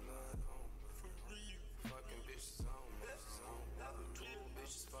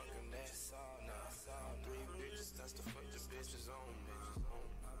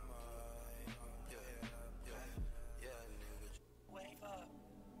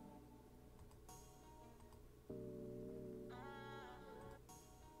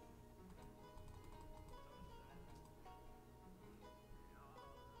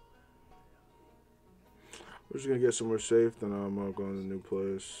 We're just gonna get somewhere safe, then I'm gonna go to the new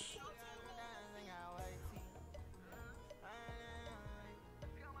place.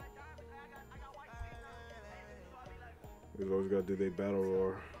 Motherfuckers always gotta do their battle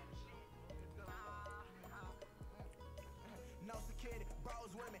roar. No security,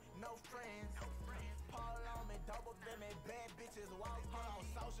 bros with me, no friends. Paul on me, double me, bad bitches walk on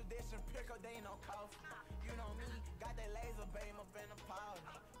social distance, pick up, they no cough. You know me, got that laser beam up in the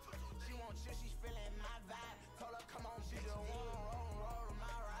powder. She want shit, she's feeling my vibe. Told her, come on, she just wanna roll to my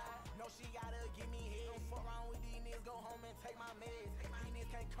ride. No, she gotta give me head. Don't fuck around with these niggas, go home and take my meds. These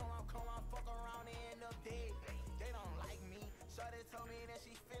niggas can't come on, fuck around and end up dead. They don't like me. Shawty told me that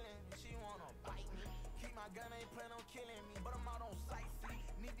she feeling me, she wanna bite me. Keep my gun, ain't plan on killing me, but I'm out on sightsee.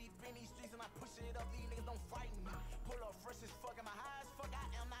 Need deep in these streets and I push it up, these niggas don't frighten me. Pull up fresh as fuck, and my high as fuck, I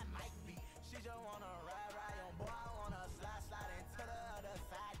am not Mike B. She just wanna ride on, boy, I wanna slide into the other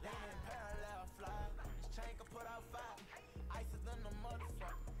side. Down in parallel fly, this chain can put out fire. Ice is in the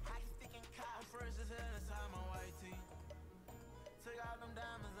motherfucker, high sticking cop. I'm fresh as hell inside my white tee. Took out them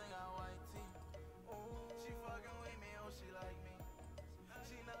diamonds and got white tee. Ooh, she fucking with me, oh she like me.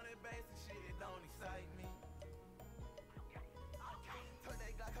 She know that basic shit, it don't excite me. Took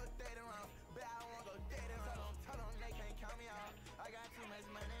that Glock, her dead around. Bet I won't go dead around. Tell them they can't count me out. I got too much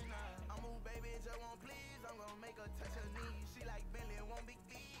money now. I move, baby, just won't please. I'm gonna make her touch her knees. She like Bentley, won't be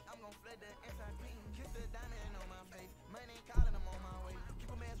deep. I'm gonna flood the inside pink. Kiss the diamond on my face. Money calling, I'm on my way.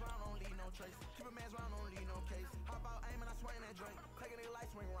 Keep a man's round, don't leave no trace. Keep a man's round, don't leave no case. Hop out, aim and I swing that drink. Taking it light,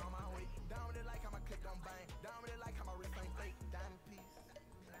 swing around my way. Down with it like how my click on bang. Down with it like how my wrist ain't fake. Diamond piece.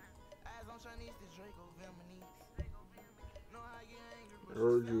 Eyes on Chinese, this Draco Vietnamese. Know how I get angry.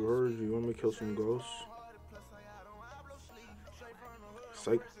 Heard you. Want me to kill some ghosts?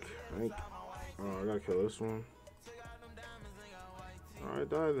 Psych. Oh, I gotta kill this one. Alright,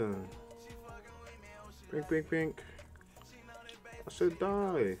 die then. Pink. I said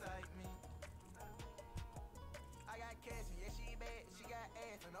die.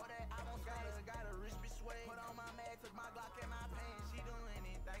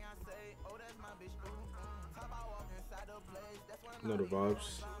 Know the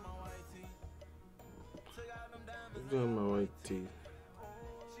vibes. Doing my white teeth.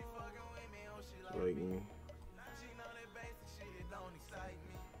 Like me.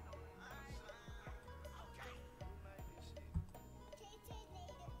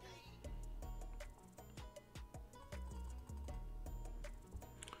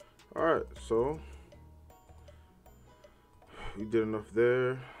 Alright, so we did enough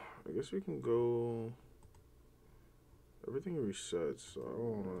there. I guess we can go. Everything resets, so I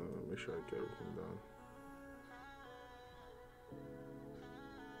want to make sure I get everything done.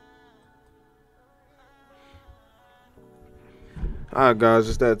 Alright guys,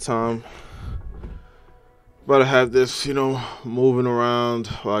 it's that time. About to have this, moving around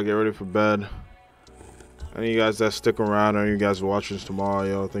while I get ready for bed. Any of you guys that stick around, or you guys watching this tomorrow,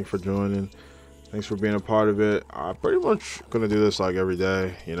 yo, thanks for joining. Thanks for being a part of it. I'm pretty much gonna do this like every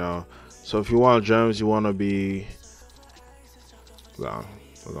day, So if you want gems, you want to be... Hold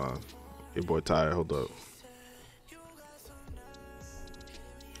on. Your boy tired, hold up.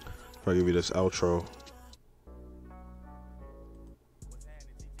 If I give you this outro.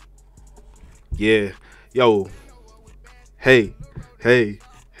 Yeah. Yo. Hey.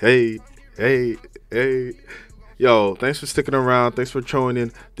 Yo, thanks for sticking around. Thanks for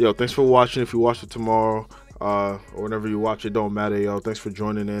joining. Yo, thanks for watching. If you watch it tomorrow, or whenever you watch it, don't matter. Yo, thanks for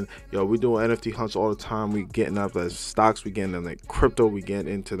joining in. Yo, we doing NFT hunts all the time. We getting up as stocks. We getting them like crypto. We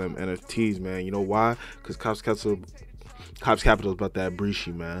getting into them NFTs, man. You know why? Because Cobbs Capital is about that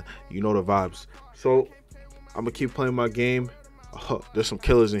breachy, man. You know the vibes. So I'm gonna keep playing my game. There's some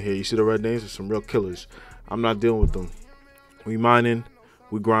killers in here. You see the red names? There's some real killers. I'm not dealing with them. We mining.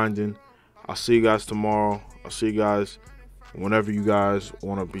 We grinding. I'll see you guys tomorrow. I'll see you guys whenever you guys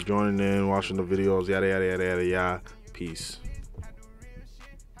want to be joining in, watching the videos, yada, yada, yada, yada, yada. Peace.